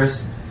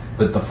universe,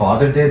 but the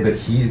Father did. But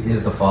he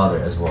is the Father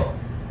as well.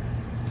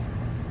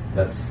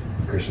 That's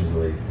Christians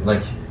believe.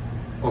 Like,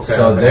 Okay.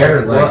 so okay.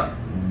 they're like, Well,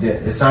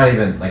 it's not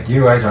even like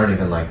you guys aren't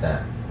even like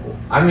that.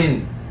 I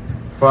mean,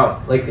 for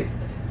like,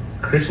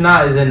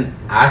 Krishna is an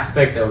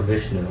aspect of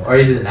Vishnu, or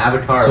is an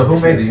avatar So of who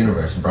Vishnu. made the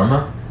universe?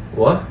 Brahma?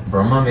 What?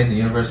 Brahma made the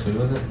universe. Who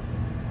was it?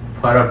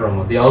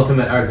 Parabrahma, the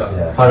ultimate God.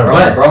 Yeah. Parabrahma.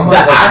 But Brahma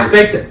is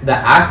actually- the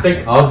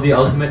aspect of the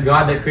ultimate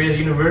God that created the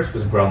universe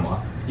was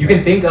Brahma. You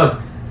can think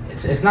of,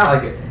 it's not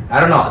like, I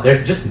don't know,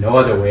 there's just no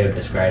other way of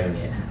describing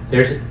it.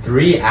 There's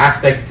 3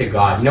 aspects to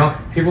God. You know,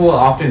 people will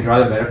often draw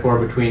the metaphor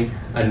between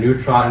a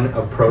neutron,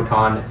 a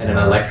proton, and an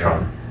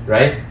electron,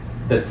 right?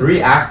 The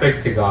 3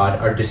 aspects to God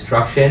are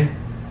destruction,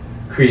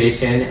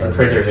 creation, and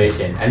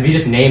preservation. And we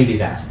just name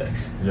these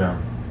aspects. Yeah.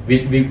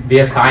 We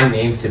assign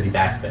names to these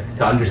aspects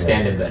to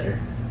understand it better.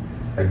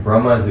 Like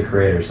Brahma is the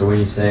creator. So when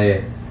you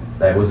say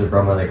that it was a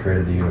Brahma that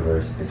created the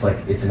universe, it's like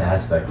it's an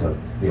aspect of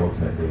the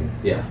ultimate being.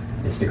 Yeah.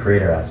 It's the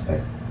creator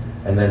aspect.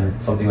 And then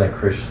something like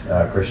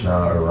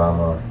Krishna or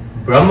Rama.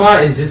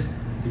 Brahma is just,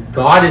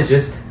 God is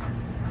just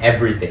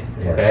everything.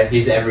 Yeah. Okay,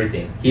 He's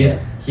everything. He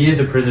is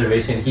the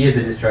preservation. He is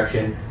the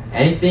destruction.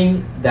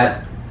 Anything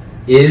that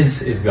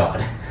is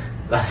God.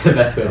 That's the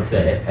best way to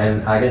say it.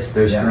 And I guess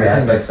there's Yeah, 3 I think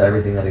aspects to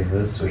everything that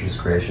exists, which is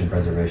creation,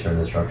 preservation, and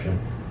destruction.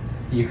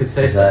 You could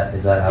say Is so.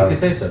 that how You could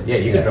say it's- so. Yeah,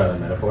 you could draw that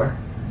metaphor.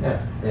 Yeah.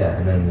 Yeah,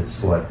 and then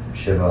it's what?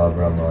 Shiva,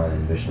 Brahma,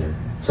 and Vishnu.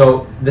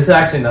 So this is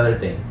actually another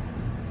thing.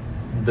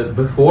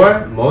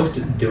 Before, most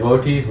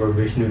devotees were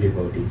Vishnu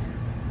devotees,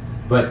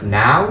 but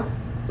now,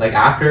 like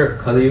after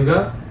Kali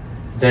Yuga,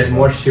 there's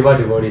more Shiva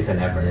devotees than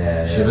ever.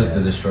 Yeah, Shiva's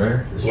the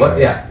destroyer. What?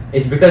 Yeah,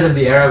 it's because of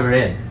the era we're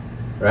in,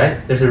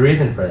 right? There's a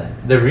reason for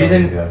that. The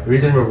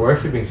reason we're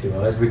worshiping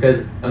Shiva is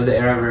because of the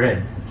era we're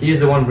in. He is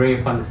the one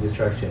bringing upon this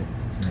destruction.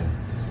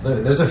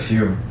 So there's a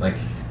few like.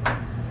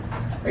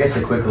 I guess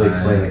to quickly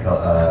explain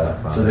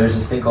so there's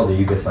this thing called the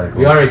Yuga cycle.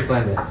 We already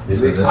explained it.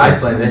 So this I is-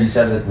 explained it. You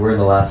said that we're in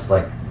the last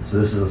so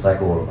this is the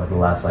cycle, like the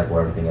last cycle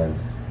where everything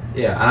ends.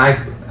 Yeah,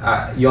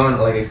 and you want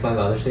to like explain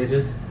the other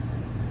stages?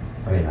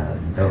 I mean, I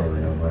don't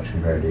really know much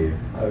compared to you.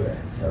 Okay.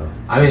 So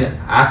I mean,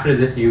 after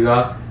this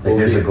Yuga, like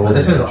there's a But golden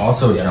this is age.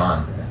 also Yes.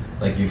 John.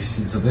 Like you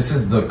see, so this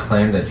is the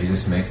claim that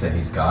Jesus makes that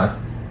he's God.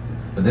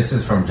 But this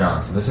is from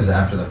John. So this is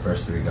after the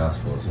first 3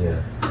 gospels.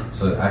 Yeah.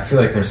 So I feel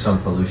like there's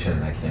some pollution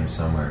that came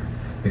somewhere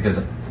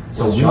because.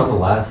 So was John the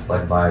last,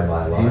 like by a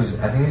lot? I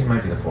think he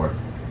might be the 4th.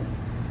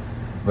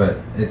 But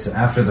it's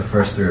after the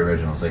first 3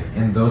 originals. Like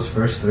in those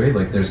first 3,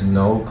 like there's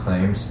no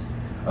claims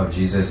of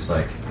Jesus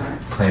like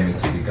claiming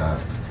to be God.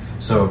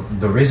 So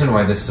the reason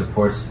why this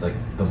supports like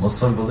the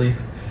Muslim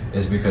belief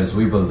is because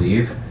we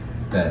believe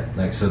that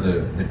like so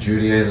the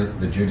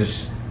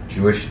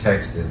Jewish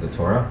text is the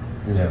Torah.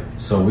 Yeah.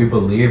 So we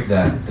believe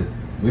that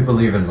we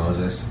believe in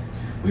Moses,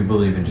 we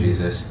believe in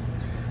Jesus.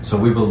 So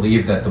we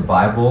believe that the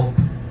Bible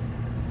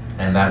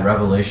and that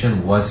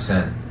revelation was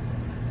sent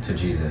to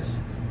Jesus.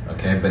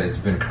 Okay, but it's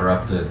been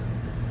corrupted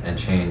and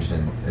changed,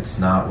 and it's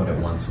not what it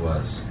once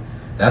was.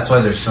 That's why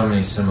there's so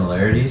many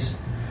similarities,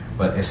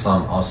 but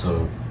Islam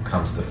also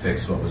comes to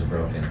fix what was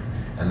broken,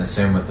 and the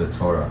same with the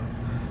Torah.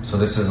 So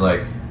this is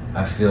like,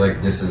 I feel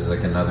like this is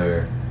like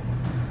another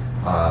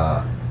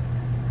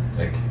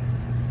like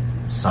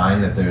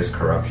sign that there's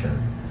corruption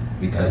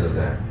because of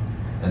that.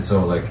 And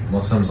so like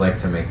Muslims like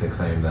to make the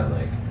claim that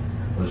like,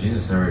 well,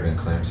 Jesus never even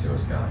claims he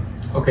was God.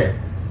 Okay,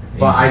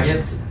 but I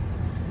guess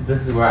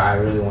this is where I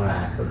really want to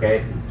ask.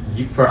 Okay,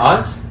 for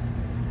us,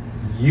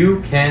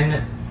 you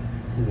can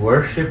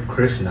worship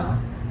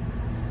Krishna,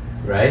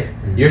 right?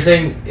 Mm-hmm. You're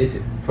saying it's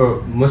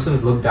for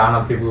Muslims look down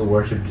on people who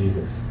worship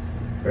Jesus,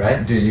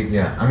 right? Dude,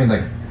 yeah. I mean,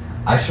 like,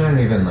 I shouldn't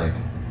even like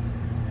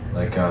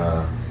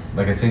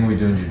a thing we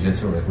do in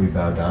jiu-jitsu, like we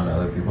bow down to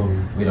other people.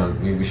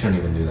 Mhm. We shouldn't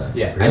even do that.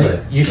 Yeah, Really?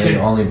 and you They should.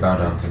 only bow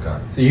down to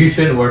God. So you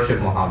shouldn't worship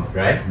Muhammad,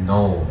 right?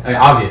 No. I mean,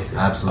 obviously.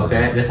 Absolutely.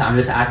 Okay, I'm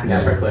just asking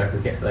that Yeah. for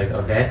clarification. Like,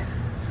 okay,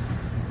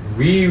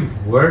 we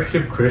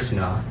worship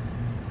Krishna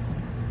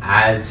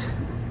as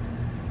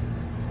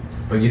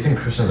But you think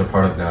Krishna's a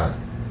part of God.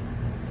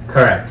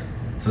 correct.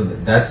 So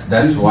that's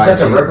He's why like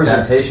a that-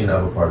 representation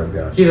of a part of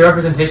God. He's a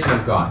representation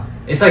of God.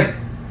 It's like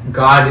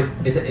God.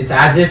 It's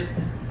as if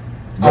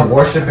you're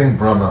worshipping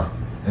Brahma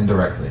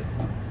indirectly.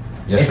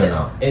 Yes it's, or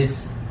no?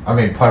 It's I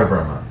mean, part of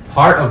Brahma.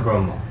 part of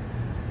Brahma.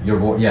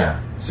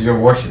 So you're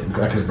worshiping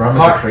because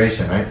Brahma's Part- the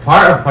creation, right?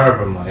 Part of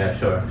Brahma. Yeah,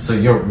 sure. So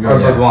you're Or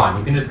yeah, Bhagwan.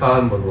 You can just call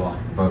him Bhagwan.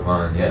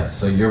 Bhagwan, yeah.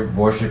 So you're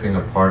worshipping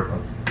a part of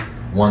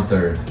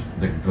 1/3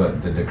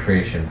 the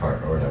creation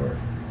part or whatever.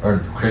 Or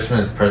Krishna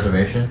is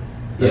preservation.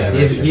 Yeah,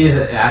 Preservation. he is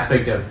an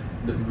aspect of.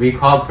 We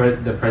call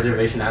the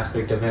preservation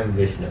aspect of him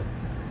Vishnu,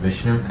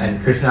 Vishnu.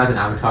 and Krishna is an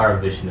avatar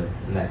of Vishnu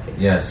in that case.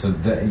 Yeah, so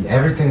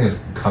everything is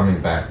coming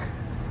back,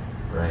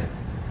 right?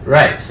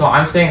 Right. So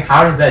I'm saying,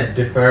 how does that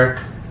differ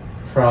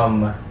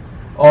from?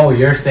 Oh,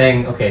 you're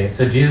saying okay.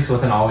 So Jesus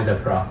wasn't always a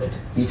prophet.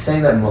 He's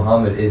saying that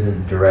Muhammad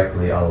isn't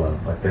directly Allah.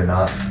 Like they're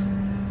not.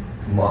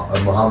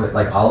 Muhammad,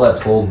 like Allah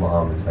told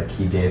Muhammad, like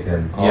He gave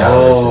him. Yeah.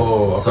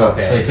 Oh, So-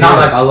 okay. so it's he not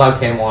was- like Allah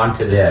came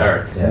onto this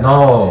earth. Yeah.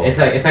 No. It's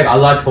like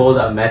Allah told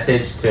a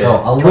message to So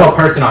Allah- to a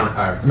person on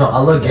earth. No,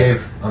 Allah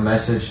gave a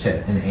message to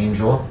an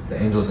angel. The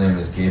angel's name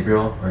is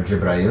Gabriel or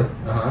Jibreel.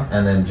 Uh-huh.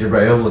 And then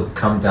Jibreel would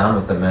come down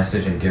with the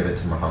message and give it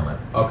to Muhammad.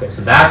 Okay,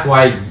 so that's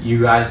why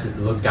you guys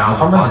look down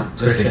Muhammad on is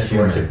just a Christians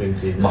human. worshiping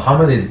Jesus.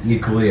 Muhammad is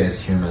equally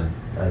as human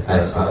As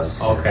as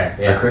us. us. Okay,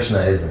 But yeah. Krishna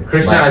isn't.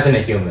 Krishna Like- isn't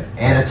a human.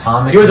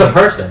 Anatomically, He was a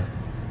person,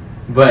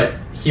 but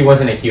he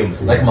wasn't a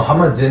human. Like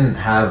Muhammad didn't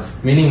have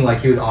Meaning like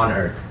he was on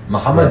earth.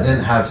 Muhammad Yeah.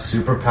 didn't have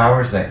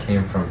superpowers that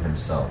came from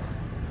himself.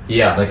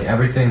 Yeah. Like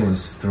everything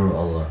was through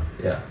Allah.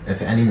 yeah.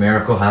 If any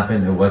miracle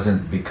happened, it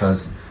wasn't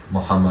because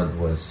Muhammad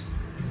was,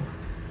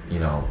 you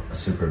know, a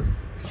superhuman.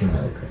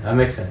 Okay, that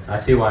makes sense. I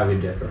see why we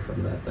differ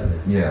from that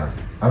then. Yeah,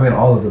 I mean,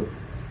 all of the,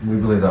 we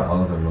believe that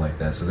all of them are like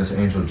that. So this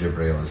angel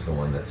Jibreel is the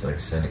one that's like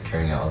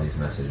carrying out all these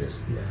messages.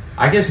 Yeah.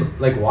 I guess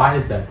like why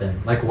is that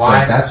then? Like So why?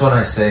 like, that's when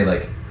I say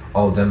like,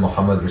 oh, then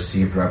Muhammad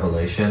received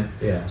revelation.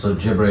 yeah. So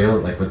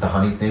Jibreel, like with the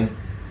honey thing,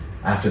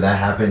 after that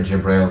happened,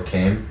 Jibreel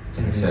came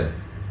and he Mhm. said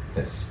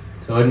this.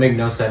 So it'd make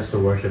no sense to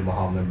worship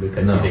Muhammad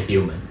because No. he's a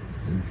human.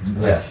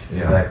 Like,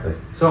 Exactly.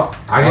 So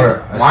I guess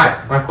Or-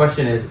 my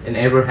question is in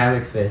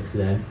Abrahamic faiths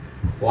then,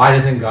 why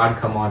doesn't God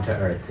come onto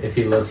earth if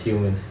he loves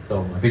humans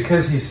so much?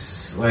 Because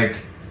he's like,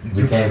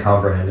 You can't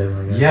comprehend it.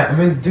 I guess. yeah, I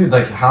mean, dude,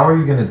 like, how are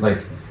you gonna like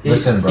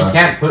listen, bro? He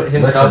can't put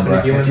himself Listen, in bro.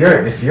 a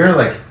human If you're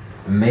like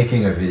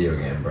making a video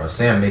game, bro.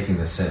 Say I'm making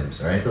The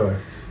Sims, right? Sure.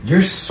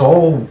 You're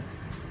so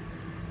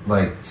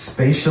like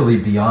spatially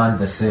beyond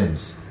The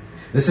Sims.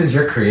 This is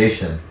your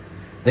creation.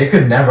 They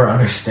could never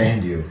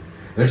understand you.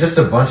 They're just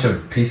a bunch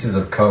of pieces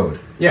of code.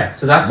 Yeah,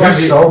 so that's why You're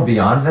so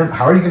beyond them.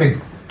 How are you gonna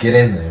get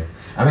in there?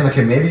 I mean,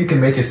 okay, maybe you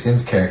can make a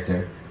Sims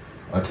character,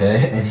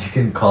 okay, and you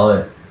can call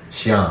it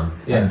Shyam,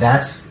 Yeah. and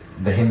that's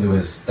the Hindu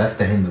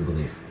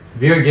belief.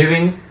 we are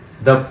giving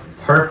the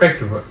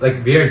perfect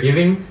we are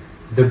giving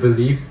the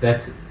belief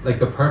that like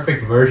the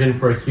perfect version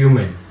for a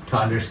human to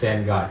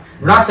understand God.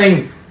 We're not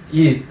saying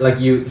he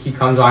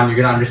comes on, you're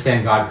gonna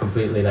understand God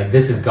completely, like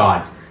this is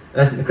God.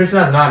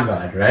 Krishna is not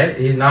God, right?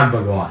 He's not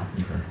Bhagawan.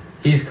 Okay.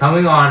 He's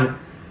coming on.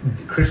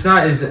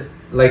 Krishna is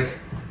like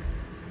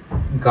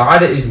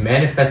God is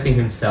manifesting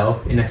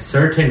himself in a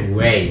certain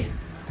way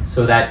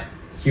so that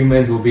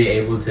humans will be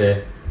able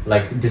to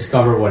like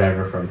discover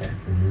whatever from him.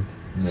 Mhm.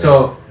 Yeah.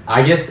 So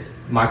I guess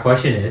my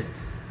question is,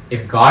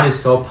 if God is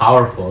so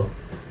powerful,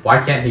 why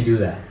can't he do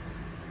that?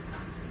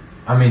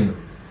 I mean,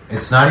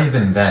 it's not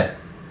even that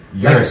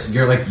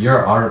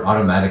you're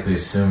automatically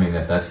assuming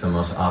that that's the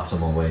most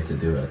optimal way to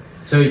do it.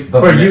 So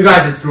But for ma- you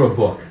guys, it's through a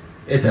book.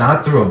 It's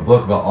not through a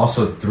book, but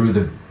also through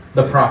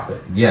the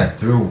prophet.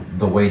 through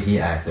the way he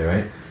acted,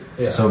 right?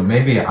 Yeah. So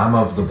maybe I'm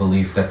of the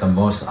belief that the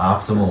most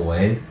optimal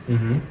way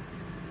Mm-hmm.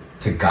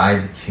 to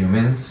guide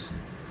humans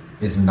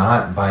is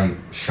not by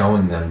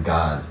showing them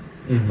God,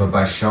 Mm-hmm. but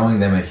by showing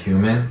them a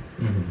human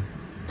Mm-hmm.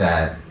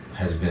 that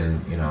has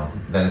been,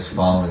 that is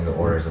following the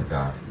orders of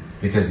God.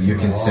 Because you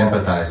can Oh.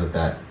 sympathize with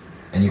that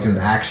and you can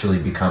Okay. actually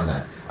become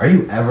that. Are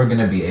you ever going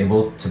to be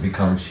able to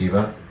become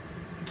Shiva?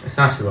 It's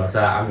not Shiva. It's,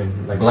 I mean,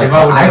 like Like,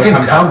 Shiva would I never can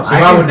come come- down. I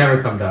Shiva can- would never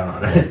come down on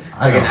it.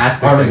 I Like an know.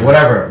 aspect. Or, I mean, of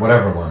it.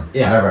 whatever one.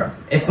 Yeah. Whatever.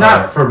 It's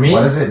not for me.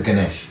 What is it?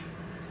 Ganesh.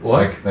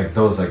 What? Like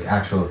those like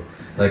actual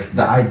like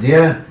the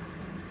idea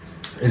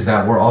is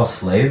that we're all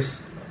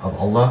slaves of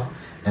Allah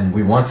and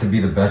we want to be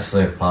the best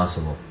slave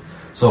possible.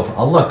 So if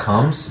Allah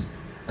comes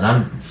and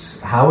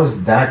how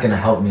is that going to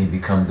help me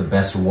become the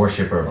best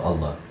worshipper of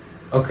Allah?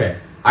 Okay,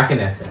 I can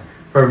answer.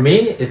 For me,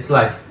 it's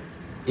like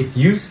if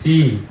you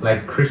see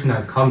like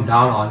Krishna come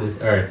down on this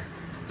earth,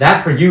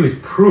 that for you is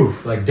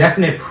proof, like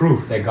definite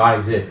proof that God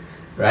exists,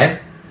 right?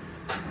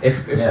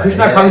 If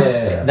Krishna comes,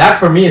 that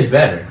for me is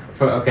better.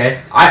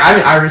 Okay, I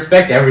mean I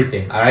respect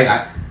everything. All right,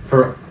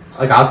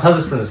 I'll tell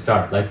this from the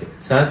start. Like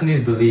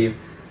Sanatanis believe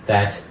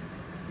that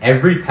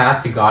every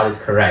path to God is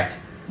correct.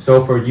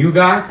 So for you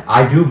guys,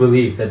 I do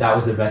believe that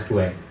was the best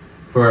way.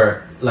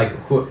 For like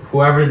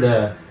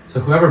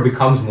whoever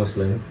becomes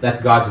Muslim,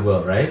 that's God's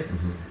will, right?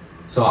 Mhm.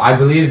 So I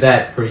believe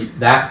that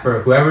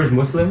for whoever is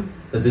Muslim,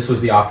 that this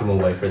was the optimal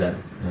way for them,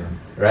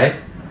 Yeah. right?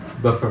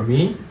 But for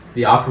me,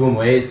 the optimum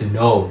way is to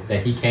know that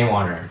He came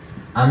on earth.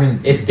 I mean,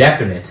 It's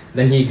definite.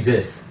 Then He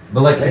exists.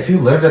 but like if you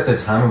lived at the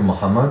time of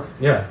Muhammad,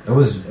 Yeah. it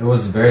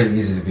was very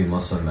easy to be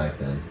Muslim back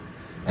then.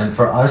 And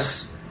for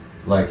us,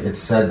 like it's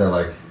said that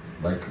like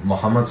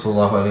Muhammad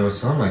sallallahu alaihi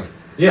wasallam, like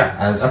Yeah.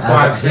 as that's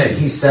why I'm he, saying.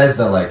 he says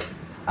that like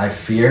I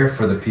fear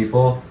for the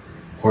people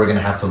who are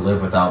gonna have to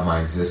live without my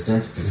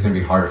existence because it's gonna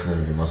be harder for them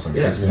to be Muslim.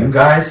 Because Yeah. you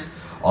guys,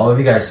 all of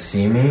you guys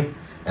see me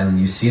and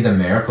you see the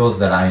miracles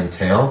that I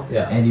entail,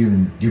 Yeah. and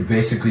you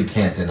basically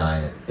can't deny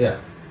it. Yeah.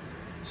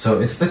 So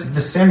it's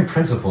the same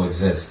principle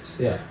exists.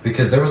 Yeah.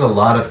 Because there was a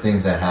lot of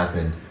things that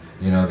happened,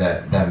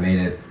 that made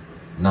it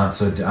not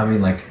so. I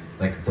mean, like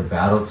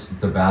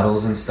the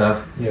battles and stuff.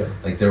 Yeah.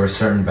 Like there were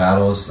certain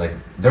battles. Like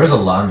there was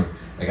a lot. I mean,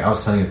 like I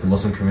was telling you, the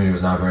Muslim community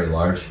was not very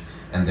large,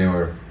 and they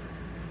were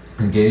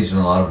engaged in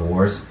a lot of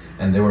wars.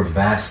 and they were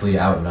vastly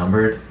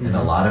outnumbered in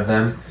a lot of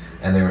them,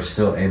 and they were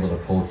still able to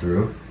pull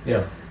through.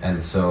 Yeah.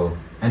 And so,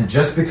 and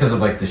just because of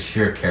like the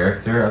sheer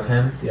character of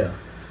him. Yeah.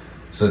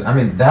 So I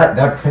mean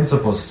that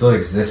principle still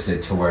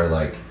existed to where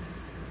like,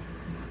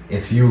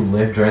 if you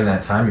lived during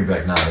that time, you'd be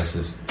like, nah, this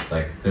is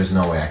like, there's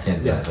no way I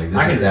can't do that. Like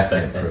this is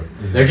definite proof.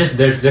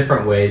 There's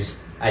different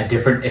ways at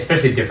different,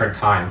 especially different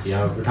times. You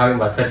know, we're talking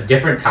about such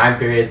different time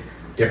periods,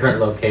 different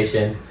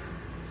locations.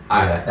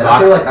 I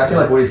feel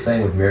like what he's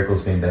saying with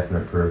miracles being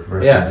definite proof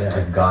versus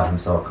like God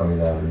himself coming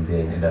down and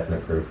being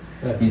indefinite proof.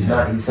 Yeah.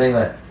 He's saying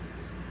that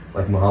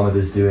like Muhammad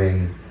is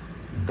doing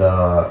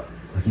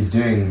he's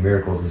doing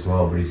miracles as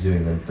well, but he's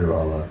doing them through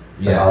Allah.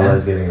 Yeah, Allah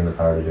is giving him the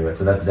power to do it.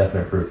 So that's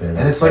definite proof. And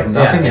it's like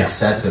nothing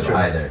excessive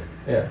either.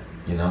 Yeah.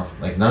 You know,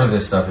 like none of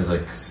this stuff is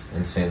like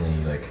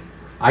insanely like.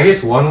 I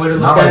guess one way to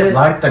look at it,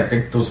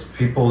 like those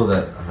people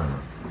that I don't know.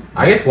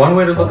 I guess one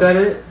way to look at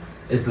it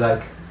is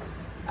like,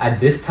 at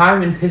this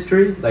time in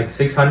history, like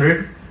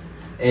 600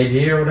 AD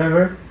or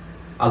whatever,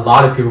 a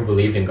lot of people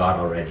believed in God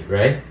already,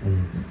 right?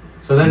 Mm-hmm.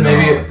 So then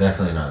maybe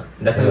definitely not.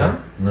 Definitely not.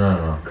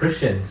 No.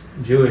 Christians,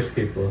 Jewish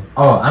people.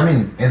 Oh, I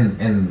mean,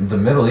 in the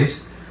Middle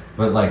East,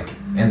 but like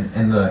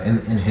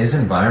in his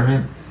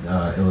environment,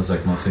 it was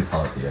like mostly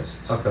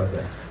polytheists.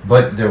 Okay.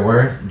 But there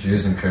were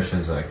Jews and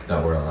Christians like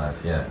that were alive,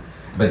 yeah.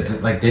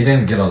 But like they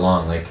didn't get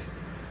along. Like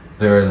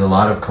there was a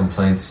lot of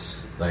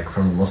complaints like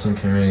from the Muslim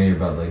community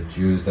about like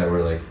Jews that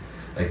were like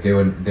they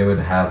would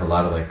have a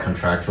lot of like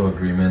contractual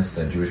agreements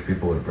that Jewish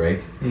people would break,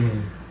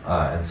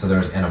 and so there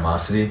was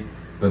animosity.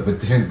 But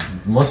between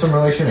Muslim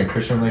relation and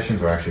Christian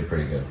relations were actually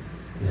pretty good.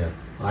 Yeah,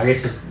 well, I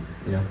guess just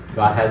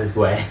God has His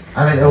way.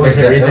 I mean, it was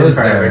there,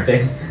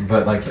 everything.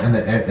 But like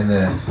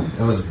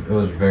it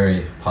was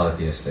very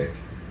polytheistic.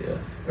 Yeah,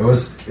 it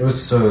was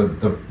so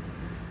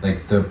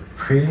the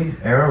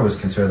pre-era was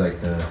considered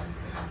like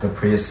the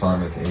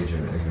pre-Islamic age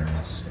of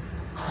ignorance.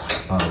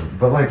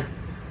 But like,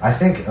 I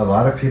think a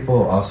lot of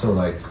people also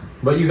like.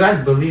 But you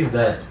guys believe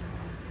that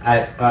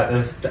at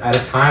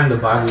a time the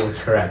Bible was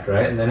correct,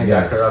 right? And then it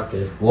got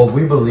corrupted. Well,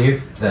 we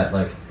believe that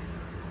like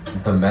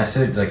the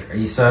message, like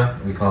Isa,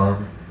 we call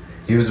him,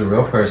 he was a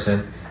real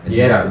person, and he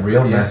got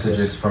real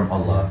messages from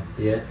Allah.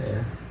 Yeah.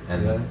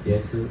 And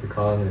Yesu, we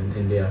call him in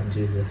India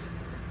Jesus.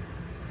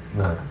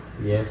 No.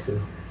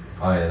 Yesu.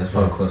 Oh yeah, that's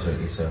probably closer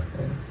to Isa.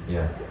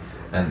 Yeah.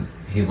 And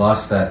he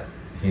lost that.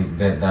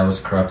 That was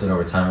corrupted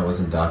over time. It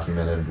wasn't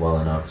documented well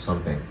enough.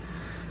 Something.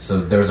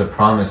 So there was a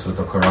promise with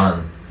the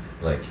Quran,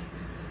 like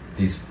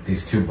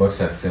these two books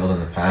have failed in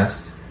the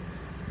past.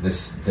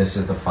 This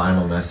is the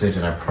final message,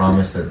 and I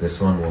promise that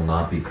this one will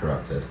not be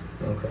corrupted.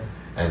 Okay.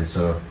 And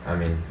so I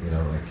mean,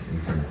 like you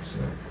can.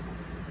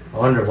 I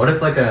wonder what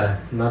if like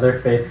another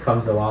faith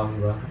comes along,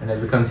 bro, and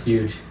it becomes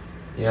huge.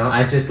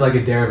 It's just like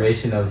a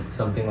derivation of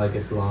something like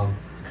Islam.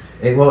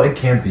 It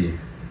can't be.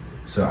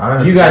 So I don't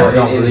know. You guys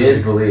don't believe it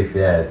is belief,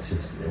 yeah. It's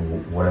just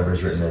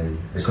whatever's written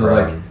in the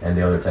Quran and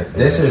the other texts.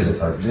 This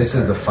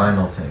is the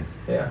final thing.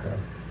 Yeah.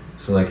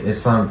 So like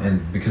Islam,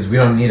 and because we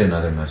don't need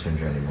another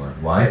messenger anymore.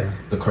 Why? Yeah.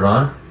 The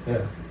Quran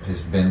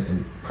has been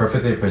in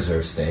perfectly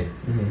preserved state.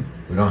 Mm-hmm.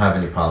 We don't have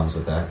any problems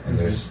with that, and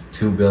there's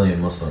 2 billion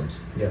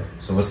Muslims. Yeah.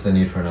 So what's the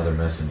need for another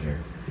messenger?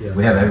 Yeah.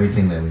 We have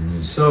everything that we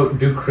need. So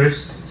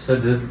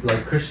does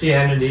like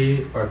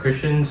Christianity or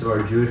Christians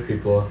or Jewish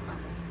people,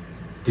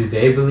 do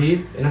they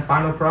believe in a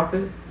final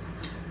prophet?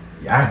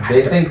 Yeah,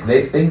 they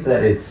think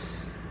that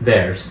it's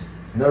theirs.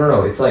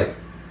 No. It's like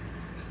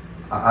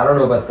I don't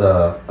know about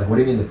the like. What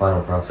do you mean the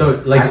final prophet?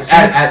 So like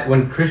at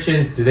when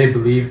Christians, do they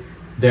believe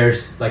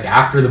there's like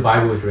after the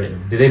Bible was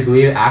written? Do they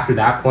believe after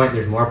that point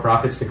there's more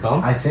prophets to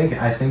come? I think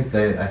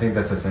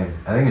that's a thing.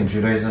 I think in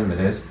Judaism it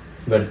is.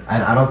 But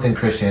I don't think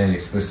Christianity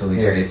explicitly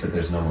states that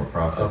there's no more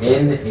prophets.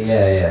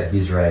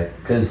 He's right.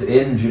 Because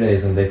in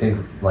Judaism, they think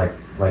like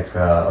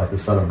the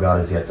Son of God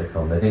is yet to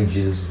come. They think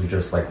Jesus was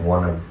just like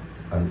one of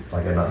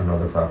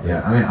another prophet.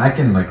 Yeah, I mean, I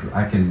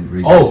can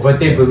read. Oh, but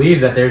they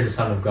believe that there's a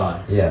Son of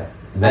God. Yeah,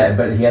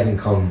 but he hasn't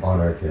come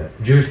on earth yet.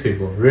 Jewish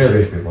people,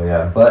 really? Jewish people,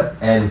 yeah. But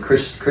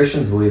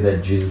Christians believe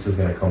that Jesus is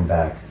going to come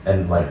back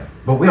and like.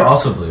 But we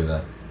also believe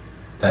that.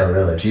 Oh,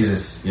 really?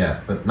 Jesus,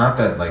 but not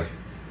that like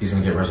he's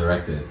going to get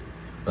resurrected.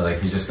 But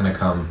like he's just gonna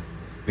come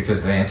because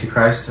of the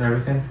Antichrist and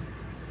everything.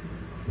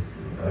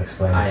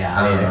 Explain.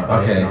 I don't know.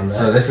 Okay,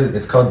 so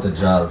it's called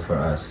Dajjal for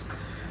us.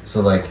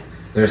 So like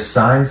there's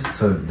signs.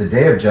 So the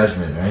Day of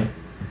Judgment, right?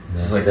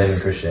 This is like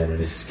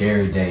this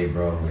scary day,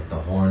 bro. Like the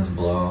horns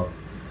blow,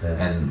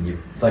 and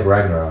it's like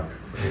Ragnarok.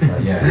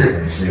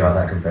 You draw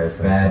that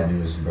comparison. Bad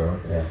news, bro.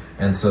 Yeah.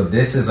 And so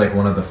this is like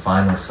one of the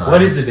final signs.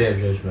 What is the Day of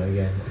Judgment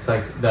again? It's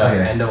like the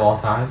end of all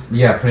times.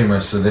 Yeah, pretty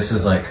much. So this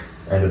is like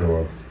end of the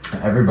world.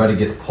 Everybody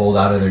gets pulled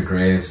out of their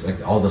graves,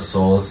 like all the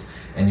souls,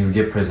 and you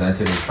get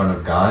presented in front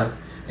of God,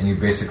 and you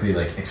basically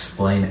like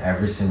explain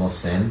every single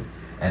sin,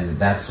 and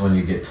that's when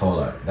you get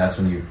told. That's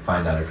when you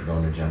find out if you're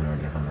going to Jannah or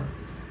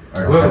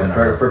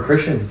Jahannam. For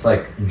Christians, it's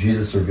like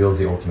Jesus reveals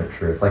the ultimate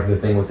truth, like the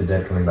thing with the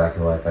dead coming back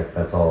to life. Like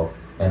that's all,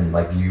 and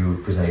like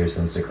you present your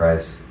sins to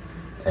Christ,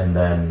 and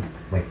then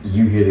like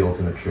you hear the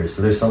ultimate truth.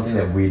 So there's something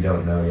that we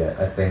don't know yet.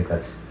 I think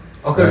that's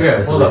Okay,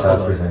 That's hold at least how up.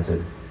 it's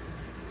presented.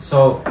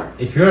 So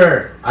if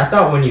you're, I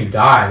thought when you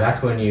die,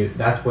 that's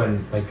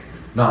when like.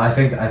 No, I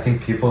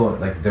think people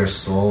like their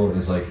soul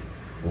is like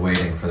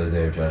waiting for the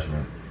day of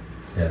judgment.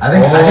 Yeah. I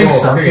think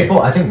some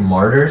people, I think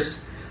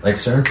martyrs, like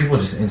certain people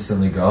just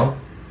instantly go.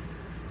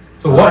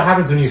 So what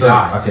happens when you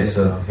die? Okay,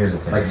 so here's the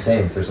thing. Like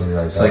saints or something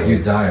like It's that. like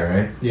you die,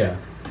 right? Yeah.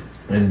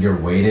 And you're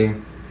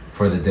waiting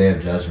for the day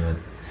of judgment.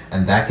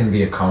 And that can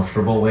be a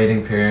comfortable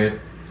waiting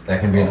period. That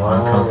can be an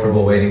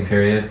uncomfortable waiting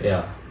period.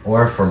 Yeah.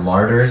 Or for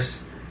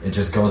martyrs, it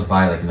just goes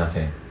by like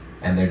nothing.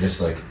 And they're just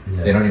like,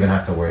 they don't even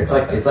have to worry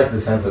about that. It's like the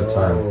sense of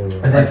time.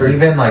 And then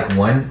even like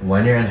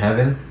when you're in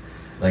heaven,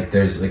 like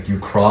there's like you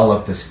crawl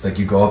up this, like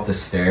you go up the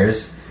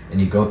stairs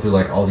and you go through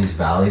like all these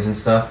valleys and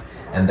stuff.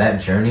 And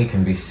that journey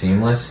can be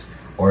seamless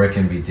or it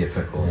can be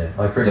difficult. Yeah.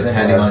 Like for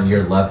depending example, on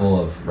your level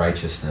of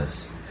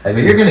righteousness. But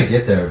you're gonna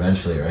get there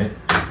eventually, right?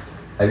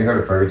 Have you heard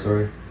of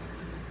purgatory?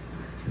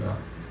 No.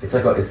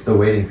 It's the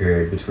waiting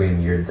period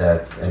between your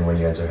death and when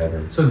you enter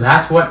heaven. So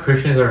that's what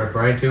Christians are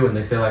referring to when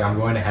they say like I'm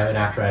going to heaven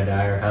after I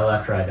die or hell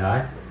after I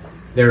die.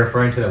 They're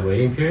referring to the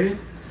waiting period.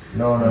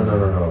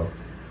 No.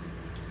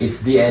 It's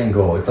the end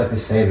goal. It's like the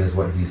same as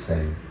what he's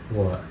saying.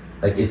 What?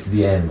 Like it's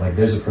the end. Like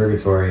there's a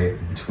purgatory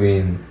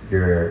between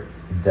your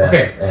death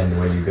and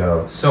when you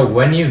go. So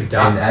when you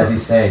die, and as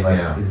he's saying,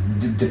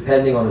 like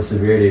depending on the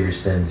severity of your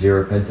sins,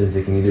 your repentance,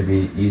 it can either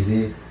be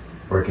easy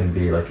or it can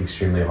be like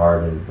extremely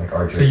hard and like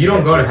arduous. So you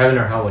don't go to heaven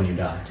or hell when you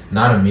die.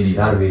 Not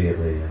immediately. Not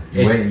immediately.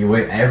 Yeah. You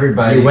wait.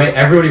 Everybody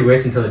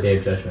waits until the day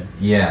of judgment.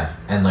 Yeah,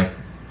 and like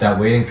that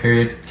waiting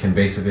period can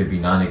basically be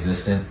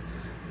non-existent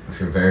if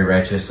you're very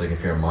righteous, like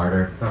if you're a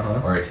martyr,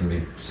 or it can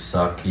be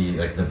sucky,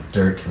 like the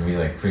dirt can be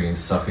like freaking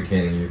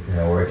suffocating you.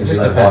 Yeah, or it can just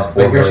be like depends.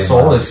 But your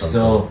soul is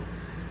something.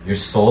 your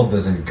soul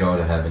doesn't go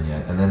to heaven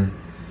yet, and then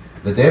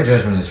the day of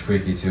judgment is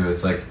freaky too.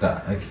 It's like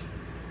that, like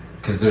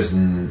because there's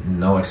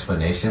no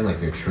explanation,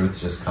 like your truth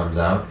just comes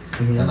out,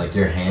 and like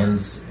your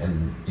hands,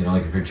 and you know,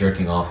 like if you're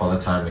jerking off all the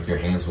time, like your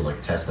hands will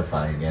like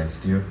testify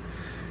against you.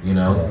 You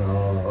know?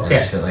 Oh, okay.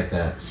 And shit like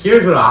that.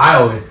 Here's what I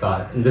always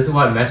thought, and this is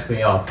what messed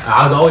me up.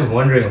 I was always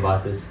wondering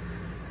about this.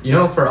 You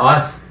know, for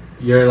us,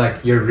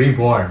 you're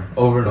reborn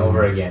over and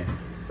over again,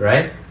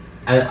 right?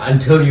 And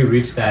until you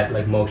reach that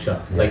like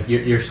moksha, like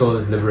your soul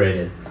is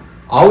liberated.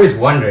 I always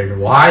wondered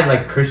why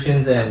like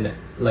Christians and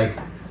like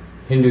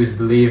Hindus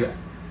believe,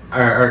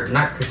 or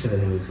not Christians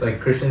and Hindus, like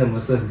Christians and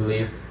Muslims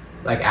believe,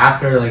 like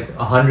after like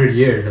 100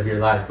 years of your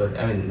life, but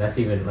I mean that's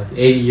even like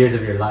 80 years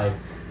of your life,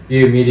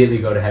 you immediately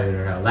go to heaven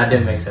or hell. That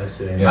didn't make sense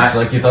to me. Yeah, so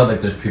like you thought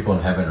like there's people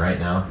in heaven right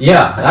now?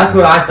 Yeah, that's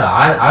what I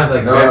thought. I was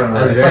like,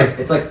 no.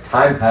 It's like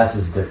time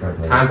passes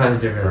differently. Time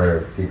passes differently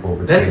for people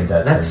between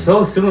death. That's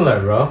so similar,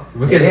 bro.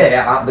 Because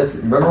that's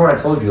remember when I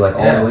told you like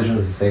all religion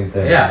is the same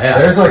thing. Yeah.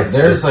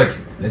 There's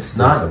it's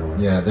not similar.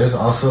 Yeah, there's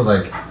also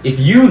like if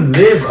you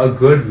live a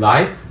good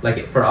life,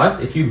 like for us,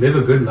 if you live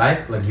a good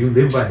life, like you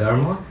live by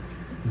dharma,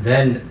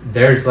 then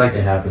there's like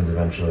it happens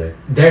eventually.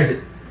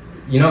 There's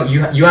you know,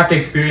 you have to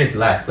experience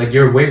less. Like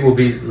your weight will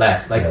be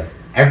less. Like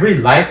every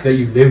life that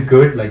you live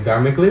good, like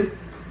dharmically,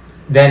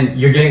 then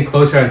you're getting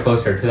closer and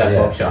closer to that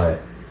moksha,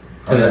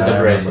 to the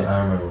liberation.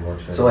 I remember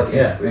moksha. So like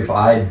if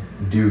I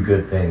do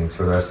good things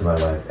for the rest of my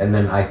life, and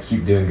then I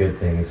keep doing good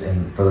things,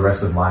 and for the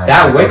rest of my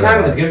that wait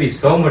time is gonna be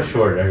so much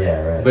shorter.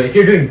 Yeah, right. But if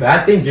you're doing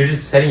bad things, you're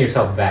just setting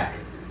yourself back.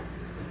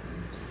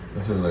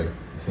 This is like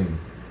I think.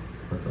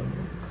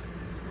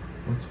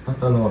 What's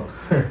patalok?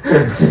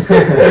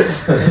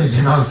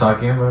 You know what I'm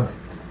talking about?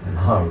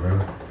 No, bro.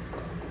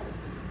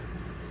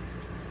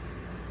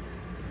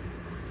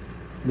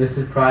 This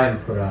is probably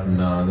Quran.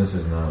 No, this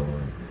is not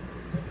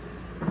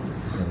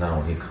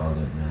what he called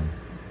it, man.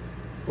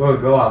 Well,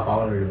 go up. I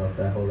want to read about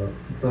that. Hold up.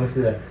 So let me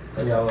see that.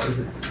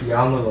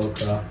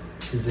 Yamaloka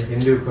is the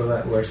Hindu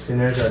equivalent where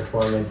sinners are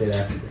tormented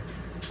after.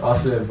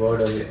 Also, the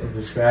abode of it is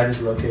described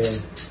as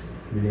located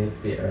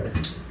beneath the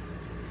earth.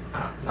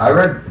 I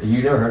read.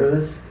 You never heard of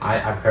this?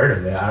 I've heard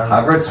of it.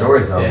 I've read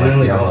stories of it.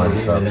 Definitely don't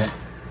believe in it.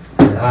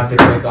 I have to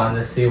click on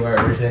this, see where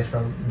it originates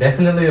from.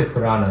 Definitely the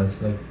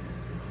Puranas. Like,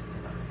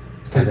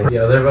 the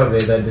Atharva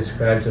Veda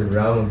describes a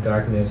realm of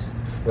darkness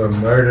where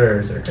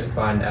murderers are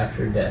confined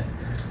after death.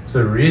 So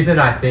the reason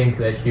I think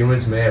that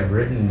humans may have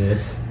written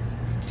this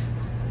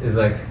is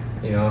like,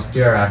 you know, a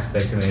fear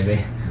aspect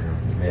maybe.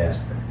 Yeah,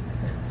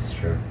 it's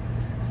true.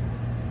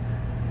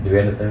 Do we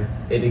end it there?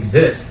 It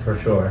exists for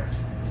sure.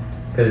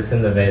 Because it's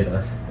in the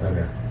Vedas.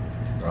 Okay.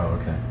 Oh,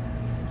 okay.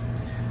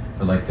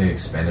 But like they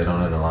expanded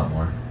on it a lot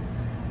more.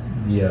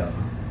 Yeah.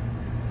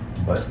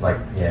 But like,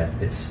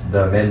 it's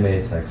the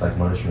man-made text, like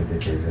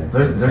Manusmriti, for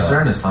example. There's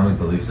certain Islamic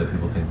beliefs that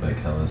people think like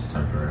hell is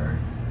temporary.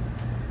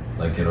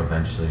 Like it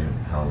eventually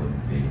hell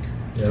would be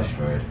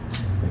destroyed.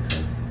 Makes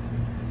sense.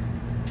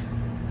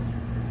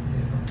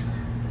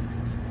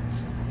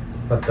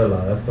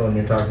 Fatullah, that's the one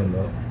you're talking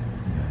about.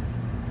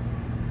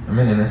 Yeah. I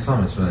mean, in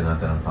Islam, it's really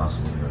not that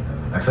impossible to go to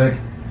heaven. I feel like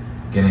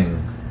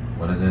getting,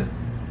 what was it?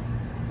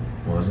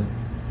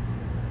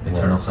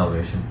 Eternal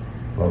salvation.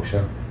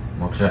 Moksha.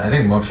 I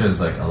think moksha is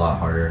like a lot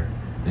harder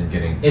than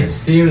getting. It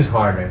seems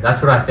harder.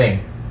 That's what I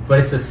think. but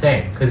it's the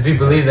same because we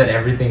believe that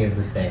everything is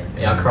the same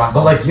across.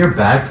 But like your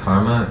bad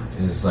karma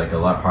is like a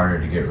lot harder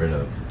to get rid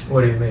of.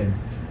 What do you mean?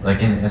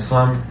 Like in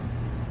Islam,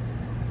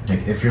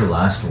 like if your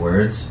last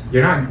words,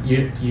 You don't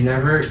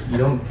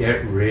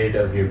get rid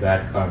of your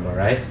bad karma,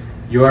 right?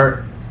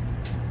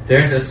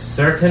 There's a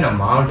certain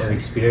amount of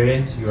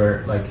experience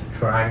you're like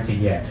trying to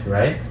get,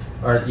 right?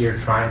 Or you're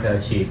trying to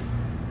achieve.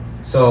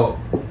 So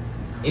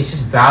it's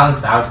just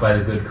balanced out by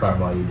the good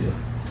karma you do.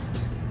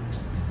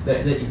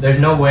 There's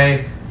no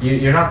way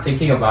you're not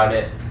thinking about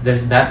it.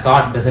 That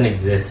thought doesn't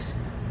exist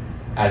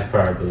as per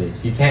our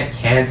beliefs. You can't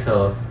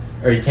cancel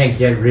or you can't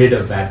get rid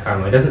of bad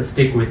karma. It doesn't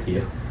stick with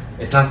you.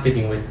 It's not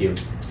sticking with you.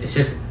 It's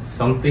just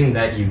something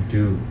that you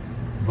do.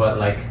 But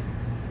like,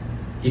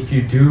 if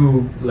you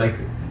do like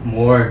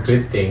more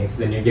good things,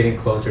 then you're getting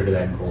closer to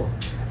that goal.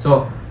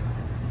 So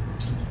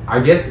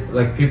I guess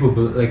like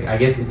I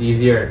guess it's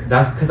easier.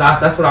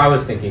 That's what I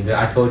was thinking. That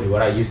I told you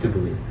what I used to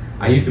believe.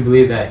 I used to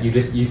believe that you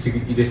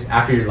just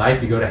after your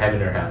life you go to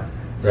heaven or hell,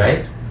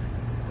 right?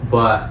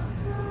 But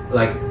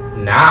like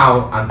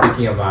now I'm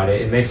thinking about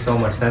it. It makes so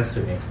much sense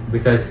to me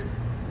because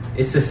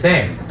it's the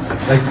same.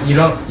 Like you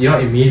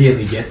don't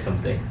immediately get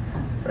something,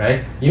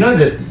 right? You know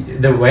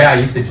the way I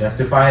used to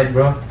justify it,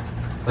 bro.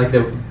 Like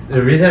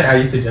the reason I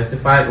used to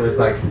justify it was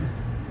like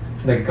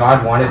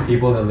God wanted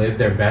people to live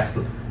their best.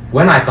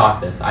 When I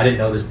thought this, I didn't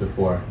know this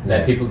before.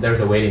 That there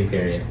was a waiting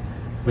period.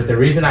 But the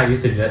reason I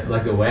used to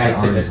the way I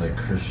used to like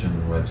Christian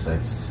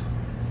websites.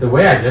 The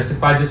way I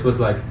justified this was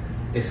like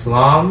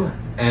Islam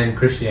and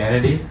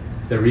Christianity.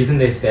 The reason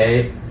they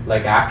say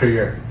like after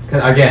your,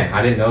 because again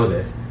I didn't know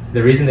this.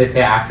 The reason they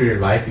say after your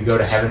life you go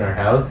to heaven or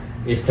hell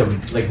is to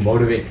like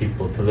motivate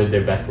people to live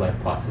their best life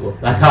possible.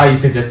 That's how I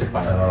used to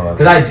justify it.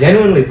 Because I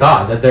genuinely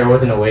thought that there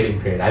wasn't a waiting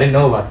period. I didn't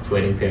know about this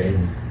waiting period.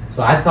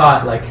 So I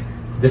thought like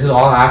this is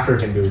all after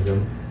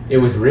Hinduism. It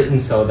was written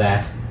so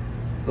that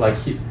like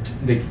it's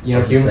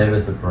the same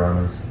as the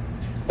Puranas.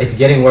 It's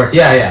getting worse.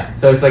 Yeah.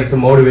 So it's like to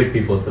motivate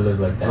people to live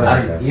like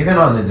that. But even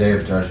on the day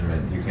of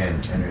judgment, you can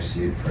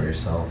intercede for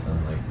yourself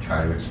and like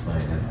try to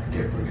explain and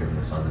get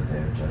forgiveness on the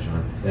day of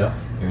judgment. Yeah.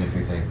 Even if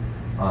you think,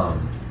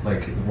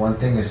 like one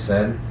thing is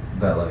said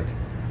that like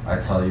I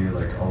tell you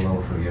like Allah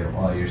will forgive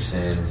all your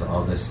sins,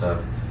 all this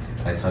stuff.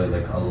 I tell you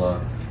like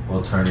Allah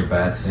will turn your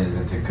bad sins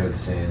into good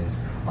sins.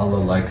 Allah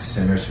likes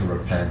sinners who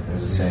repent.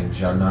 There's a saying,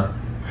 Jannah,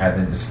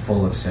 heaven is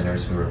full of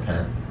sinners who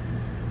repent.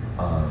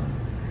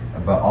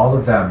 But all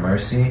of that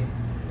mercy,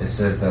 it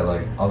says that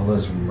like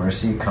Allah's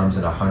mercy comes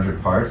in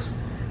 100 parts,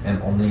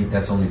 and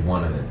that's only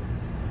one of it.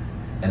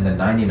 And the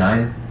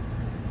 99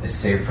 is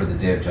saved for the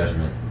day of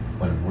judgment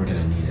when we're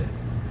gonna need it.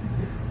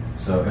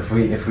 So if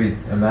we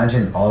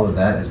imagine all of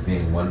that as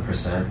being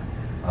 1%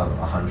 of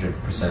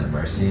 100%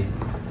 mercy,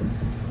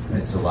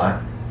 it's a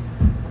lot.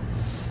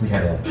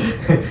 Yeah,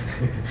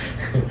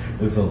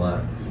 it's a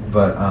lot.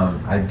 But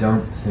I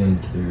don't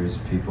think there's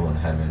people in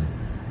heaven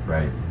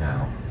right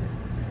now.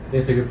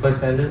 Think it's a good place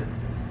to end it?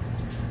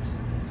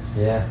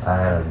 Yeah,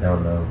 I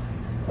don't know.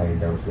 I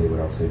don't see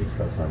what else we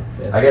discuss on.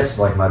 Yeah. I guess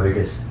like my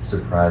biggest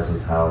surprise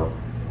was how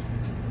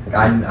like,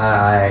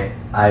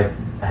 I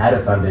had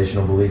a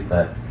foundational belief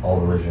that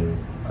all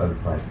religion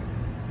of like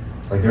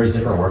there's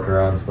different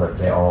workarounds, but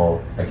they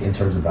all like in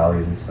terms of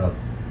values and stuff,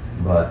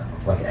 but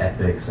like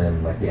ethics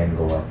and like the end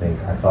goal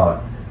I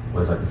thought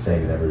was like the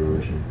same in every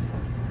religion.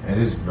 It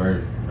is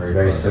very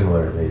very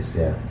similar at least,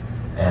 yeah.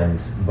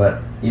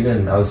 But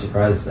even I was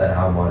surprised at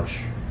how much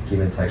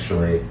even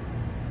textually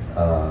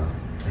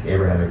like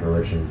Abrahamic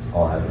religions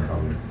all have in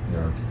common.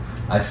 Yeah.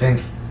 I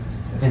think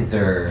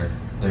there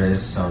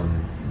is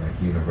some like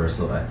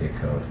universal ethic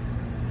code.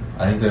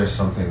 I think there's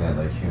something that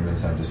like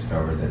humans have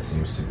discovered that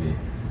seems to be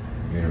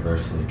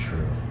universally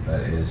true,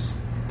 that is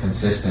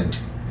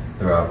consistent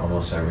throughout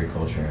almost every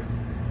culture.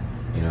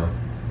 You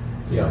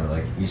know,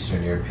 like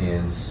Eastern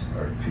Europeans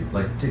or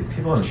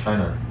people in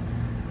China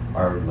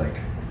are like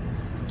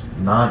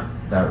not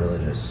that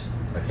religious,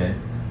 okay,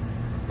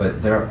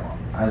 but they're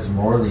as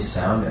morally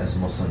sound as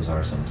Muslims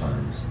are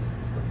sometimes,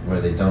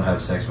 where they don't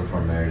have sex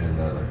before marriage and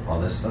like all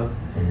this stuff,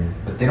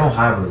 but they don't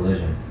have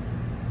religion.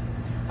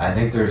 I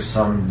think there's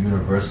some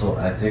universal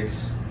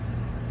ethics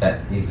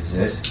that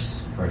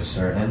exists for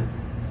certain,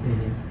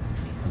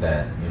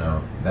 that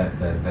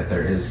that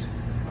there is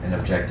an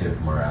objective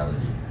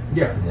morality.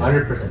 Yeah,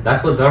 100%.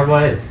 That's what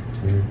Dharma is.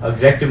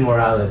 Objective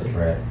morality.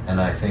 Right.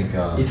 And I think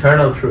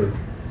eternal truth.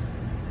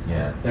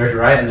 Yeah. There's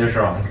right and there's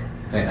wrong.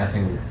 I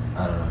think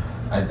I don't know.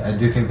 I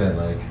do think that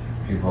like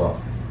people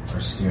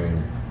are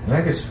steering. And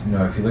I guess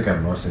if you look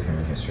at most of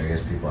human history, I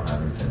guess people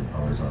haven't been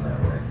always on that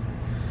way.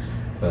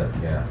 But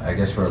yeah, I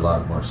guess we're a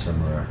lot more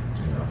similar,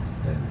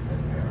 than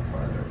we are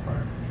farther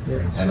apart.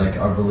 Yeah. And like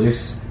our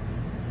beliefs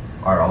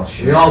are all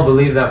shared. We all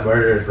believe that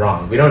murder is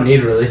wrong. We don't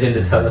need religion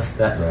to tell us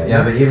that. Right.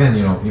 Yeah, but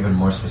even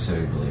more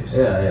specific beliefs.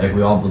 Yeah. Like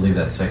we all believe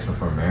that sex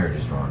before marriage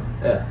is wrong.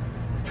 Yeah.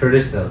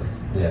 Traditionally.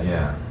 Yeah.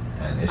 Yeah.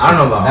 And it's I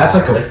don't know about that's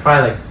all. There's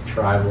probably like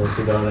tribals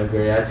who don't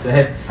agree, I'd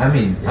say. I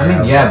mean,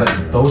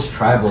 but those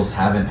tribals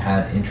haven't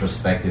had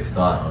introspective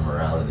thought on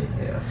morality.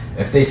 Yeah.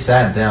 If they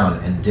sat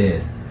down and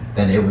did,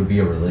 then it would be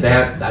a religion.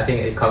 I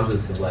think it comes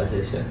with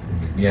civilization.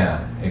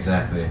 Yeah,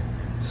 exactly.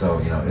 So,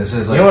 you know, this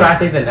is You like... know what I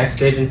think the next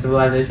stage in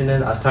civilization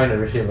is? I was talking to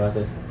Rishi about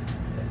this.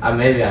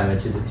 Maybe I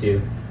mentioned it to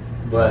you.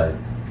 But...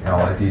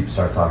 if you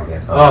start talking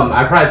again.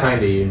 I'm probably talking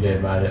to you and Jay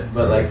about it.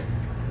 But, like,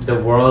 the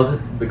world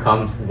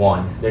becomes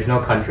one. There's no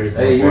countries.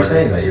 Hey, you're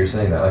saying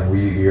that. Like,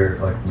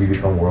 we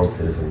become world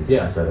citizens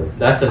instead of...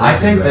 That's the I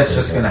think that's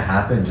just going to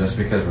happen just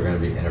because we're going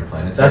to be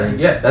interplanetary.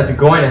 That's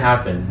going to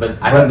happen.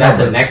 But I think that's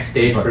the next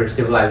stage for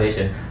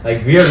civilization.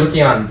 Like, we are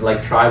looking on,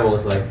 like,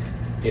 tribals, like,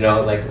 you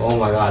know, like, oh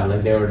my god,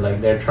 like, they were, like,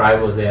 they're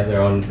tribals, they have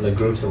their own, like,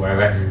 groups or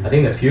whatever. I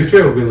think the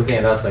future will be looking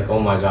at us like, oh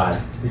my god,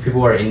 these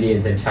people were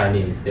Indians and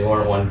Chinese. They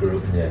weren't one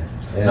group. Yeah.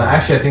 No,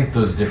 actually, I think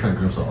those different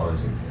groups will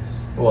always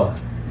exist. What?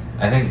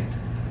 I think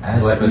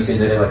as you can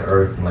specific... say, like,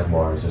 Earth and, like,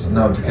 Mars or something.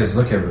 No, because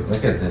look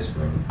at this,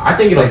 bro. I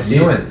think it'll like,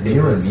 you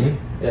and me,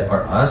 yeah.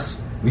 or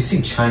us, we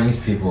see Chinese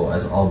people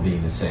as all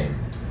being the same.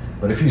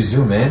 But if you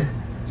zoom in,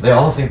 they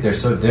all think they're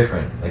so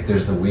different. Like,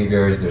 there's the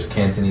Uyghurs, there's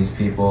Cantonese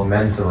people.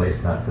 Mentally,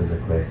 not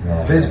physically.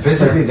 Yeah.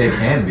 Physically, they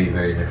can be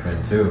very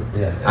different, too.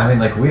 Yeah. I mean,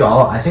 like,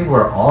 I think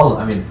we're all,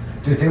 I mean,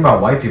 dude, think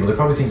about white people. They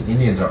probably think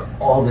Indians are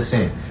all the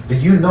same. But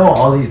you know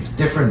all these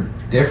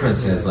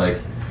differences, like,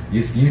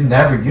 you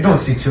don't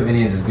see two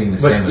Indians as being the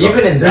same.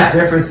 Even in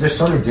there's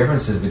so many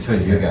differences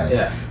between you guys.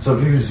 Yeah. So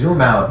if you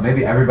zoom out,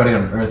 maybe everybody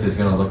on Earth is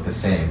gonna look the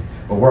same,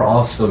 but we're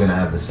all still gonna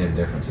have the same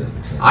differences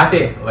between us. I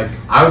think, like,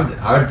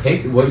 I would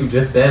take what you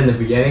just said in the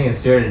beginning and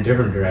steer it in a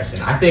different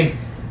direction. I think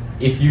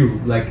if you,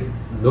 like,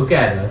 look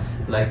at us,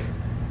 like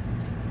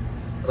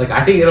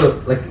I think it'll,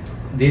 like,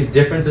 these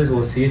differences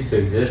will cease to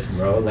exist,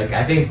 bro. Like,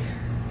 I think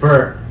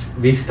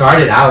we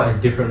started out as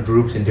different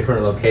groups in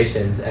different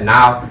locations, and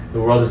now the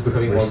world is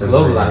becoming more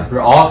globalized. We're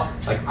all,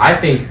 like, I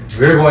think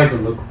we're going to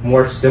look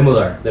more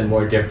similar than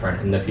more different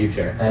in the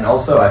future. And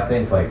also, I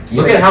think, like...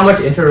 Look at how much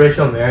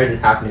interracial marriage is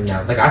happening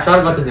now. Like, I thought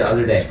about this the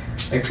other day.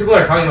 Like, people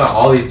are talking about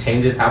all these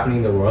changes happening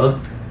in the world,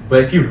 but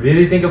if you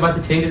really think about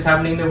the changes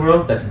happening in the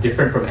world, that's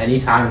different from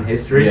any time in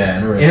history. Yeah,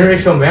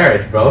 interracial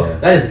marriage, bro. Yeah.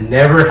 That has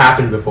never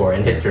happened before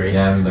in history.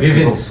 Yeah, I mean, like, we've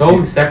been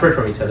so separate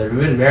from each other. We've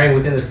been marrying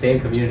within the same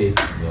communities.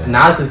 Yeah.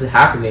 Now this is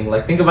happening.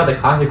 Like, think about the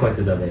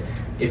consequences of it.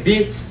 If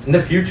in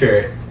the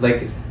future,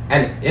 like,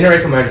 and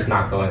interracial marriage is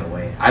not going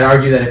away. I'd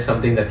argue that it's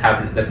something that's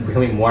happening, that's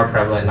becoming more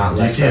prevalent, not less.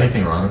 Do you see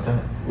anything wrong with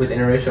that? With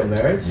interracial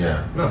marriage?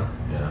 Yeah. No.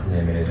 Yeah.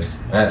 Yeah, me neither.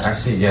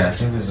 Actually, yeah, I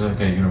think this is like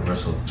a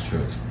universal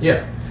truth.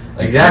 Yeah.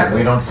 Like, exactly.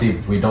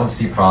 We don't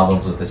see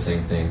problems with the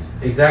same things.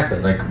 Exactly.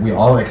 Like, we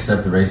all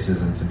accept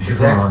racism to be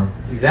wrong.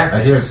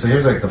 Exactly.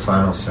 Here's like the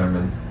final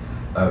sermon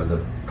of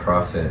the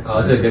prophet.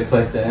 So that's a good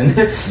place to end.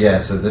 Yeah.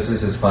 So this is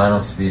his final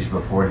speech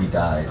before he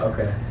died.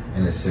 Okay.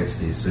 In his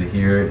 60s. So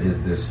here's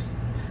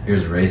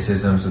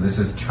racism. So this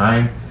is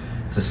trying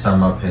to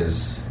sum up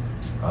his,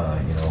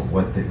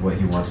 what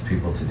he wants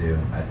people to do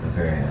at the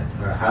very end.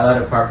 All right,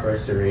 highlight a part for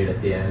us to read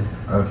at the end.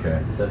 Okay.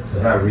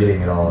 I'm not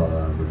reading it all.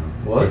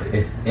 What?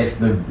 If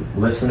the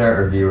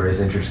listener or viewer is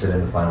interested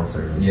in the final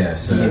sermon, yeah.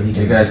 So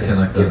you guys can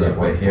look those up.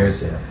 Wait,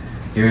 here's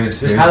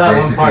just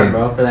highlight one part,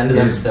 bro, for the end of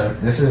the episode.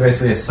 This is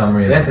basically a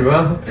summary. Yes,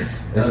 bro.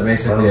 This is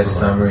basically a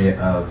summary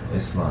of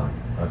Islam.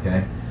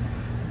 Okay.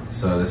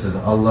 So this is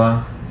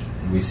Allah.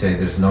 We say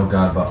there's no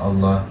God but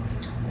Allah,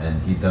 and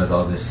He does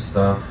all this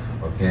stuff.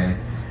 Okay,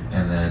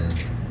 and then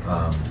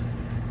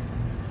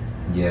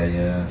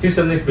Here's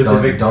something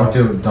specific.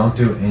 Don't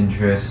do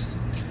interest.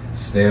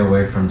 Stay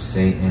away from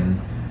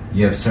Satan.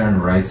 You have certain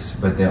rights,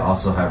 but they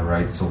also have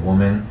rights. A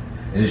woman,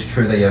 it is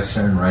true that you have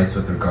certain rights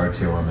with regard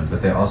to your woman,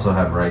 but they also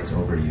have rights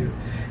over you.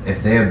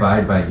 If they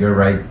abide by your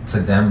right,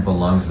 to them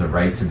belongs the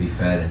right to be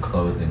fed and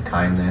clothed in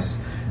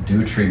kindness.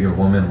 Do treat your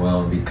woman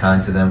well and be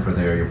kind to them, for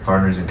they are your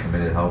partners and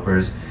committed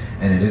helpers.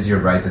 And it is your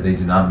right that they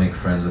do not make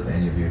friends with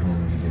any of you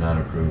whom you do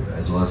not approve,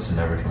 as well as to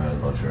never commit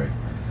adultery.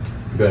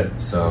 Good.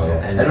 So,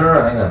 okay. No,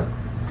 hang on.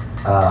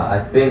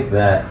 I think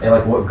that, and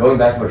like going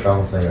back to what Sean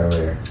was saying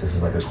earlier, this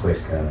is like a quick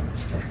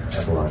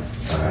epilogue,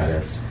 I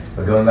guess.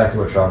 But going back to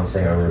what Sean was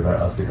saying earlier about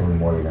us becoming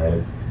more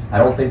united, I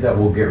don't think that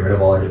we'll get rid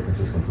of all our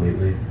differences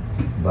completely,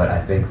 but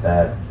I think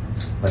that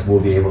like we'll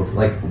be able to,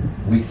 like,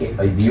 we can't,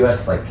 like, the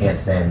U.S. like can't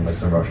stand like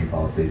some Russian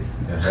policies.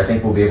 Yeah. I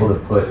think we'll be able to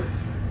put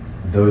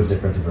those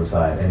differences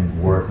aside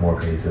and work more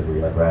cohesively,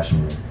 like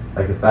rationally.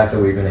 Like the fact that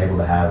we've been able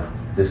to have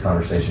this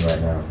conversation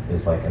right now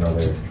is like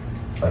another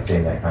like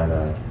thing that kind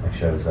of like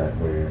shows that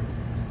we're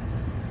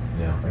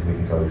like we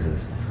can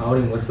coexist. How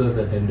many Muslims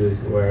and Hindus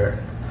were?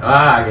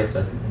 I guess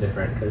that's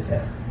different because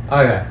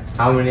okay.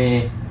 How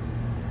many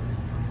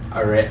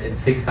are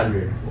it's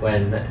 600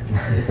 when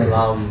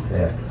Islam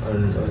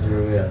was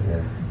revealed?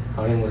 Yeah.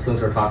 How many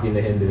Muslims were talking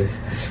to Hindus?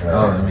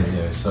 I mean,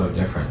 it's so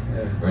different.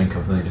 Yeah. We're in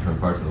completely different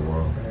parts of the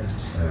world.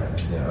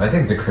 I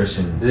think the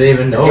Christian, do they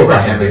even know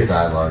about Abrahamic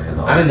dialogue has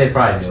always... I mean, they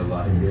probably know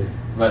about Hindus,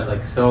 but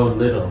like so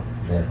little.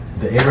 Yeah.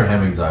 The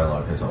Abrahamic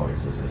dialogue has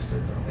always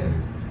existed, though.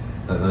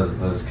 Yeah.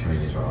 Those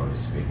communities are always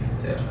speaking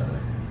to each other.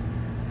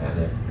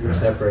 And we're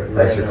separate.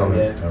 Thanks for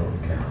coming.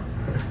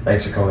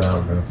 Thanks for coming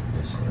on, bro.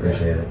 Yes,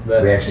 appreciate it.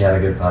 But we actually had a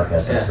good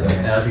podcast episode.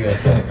 That was good.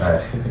 All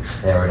right.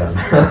 Yeah, we're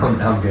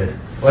done. I'm good.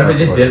 What if it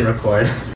just didn't record?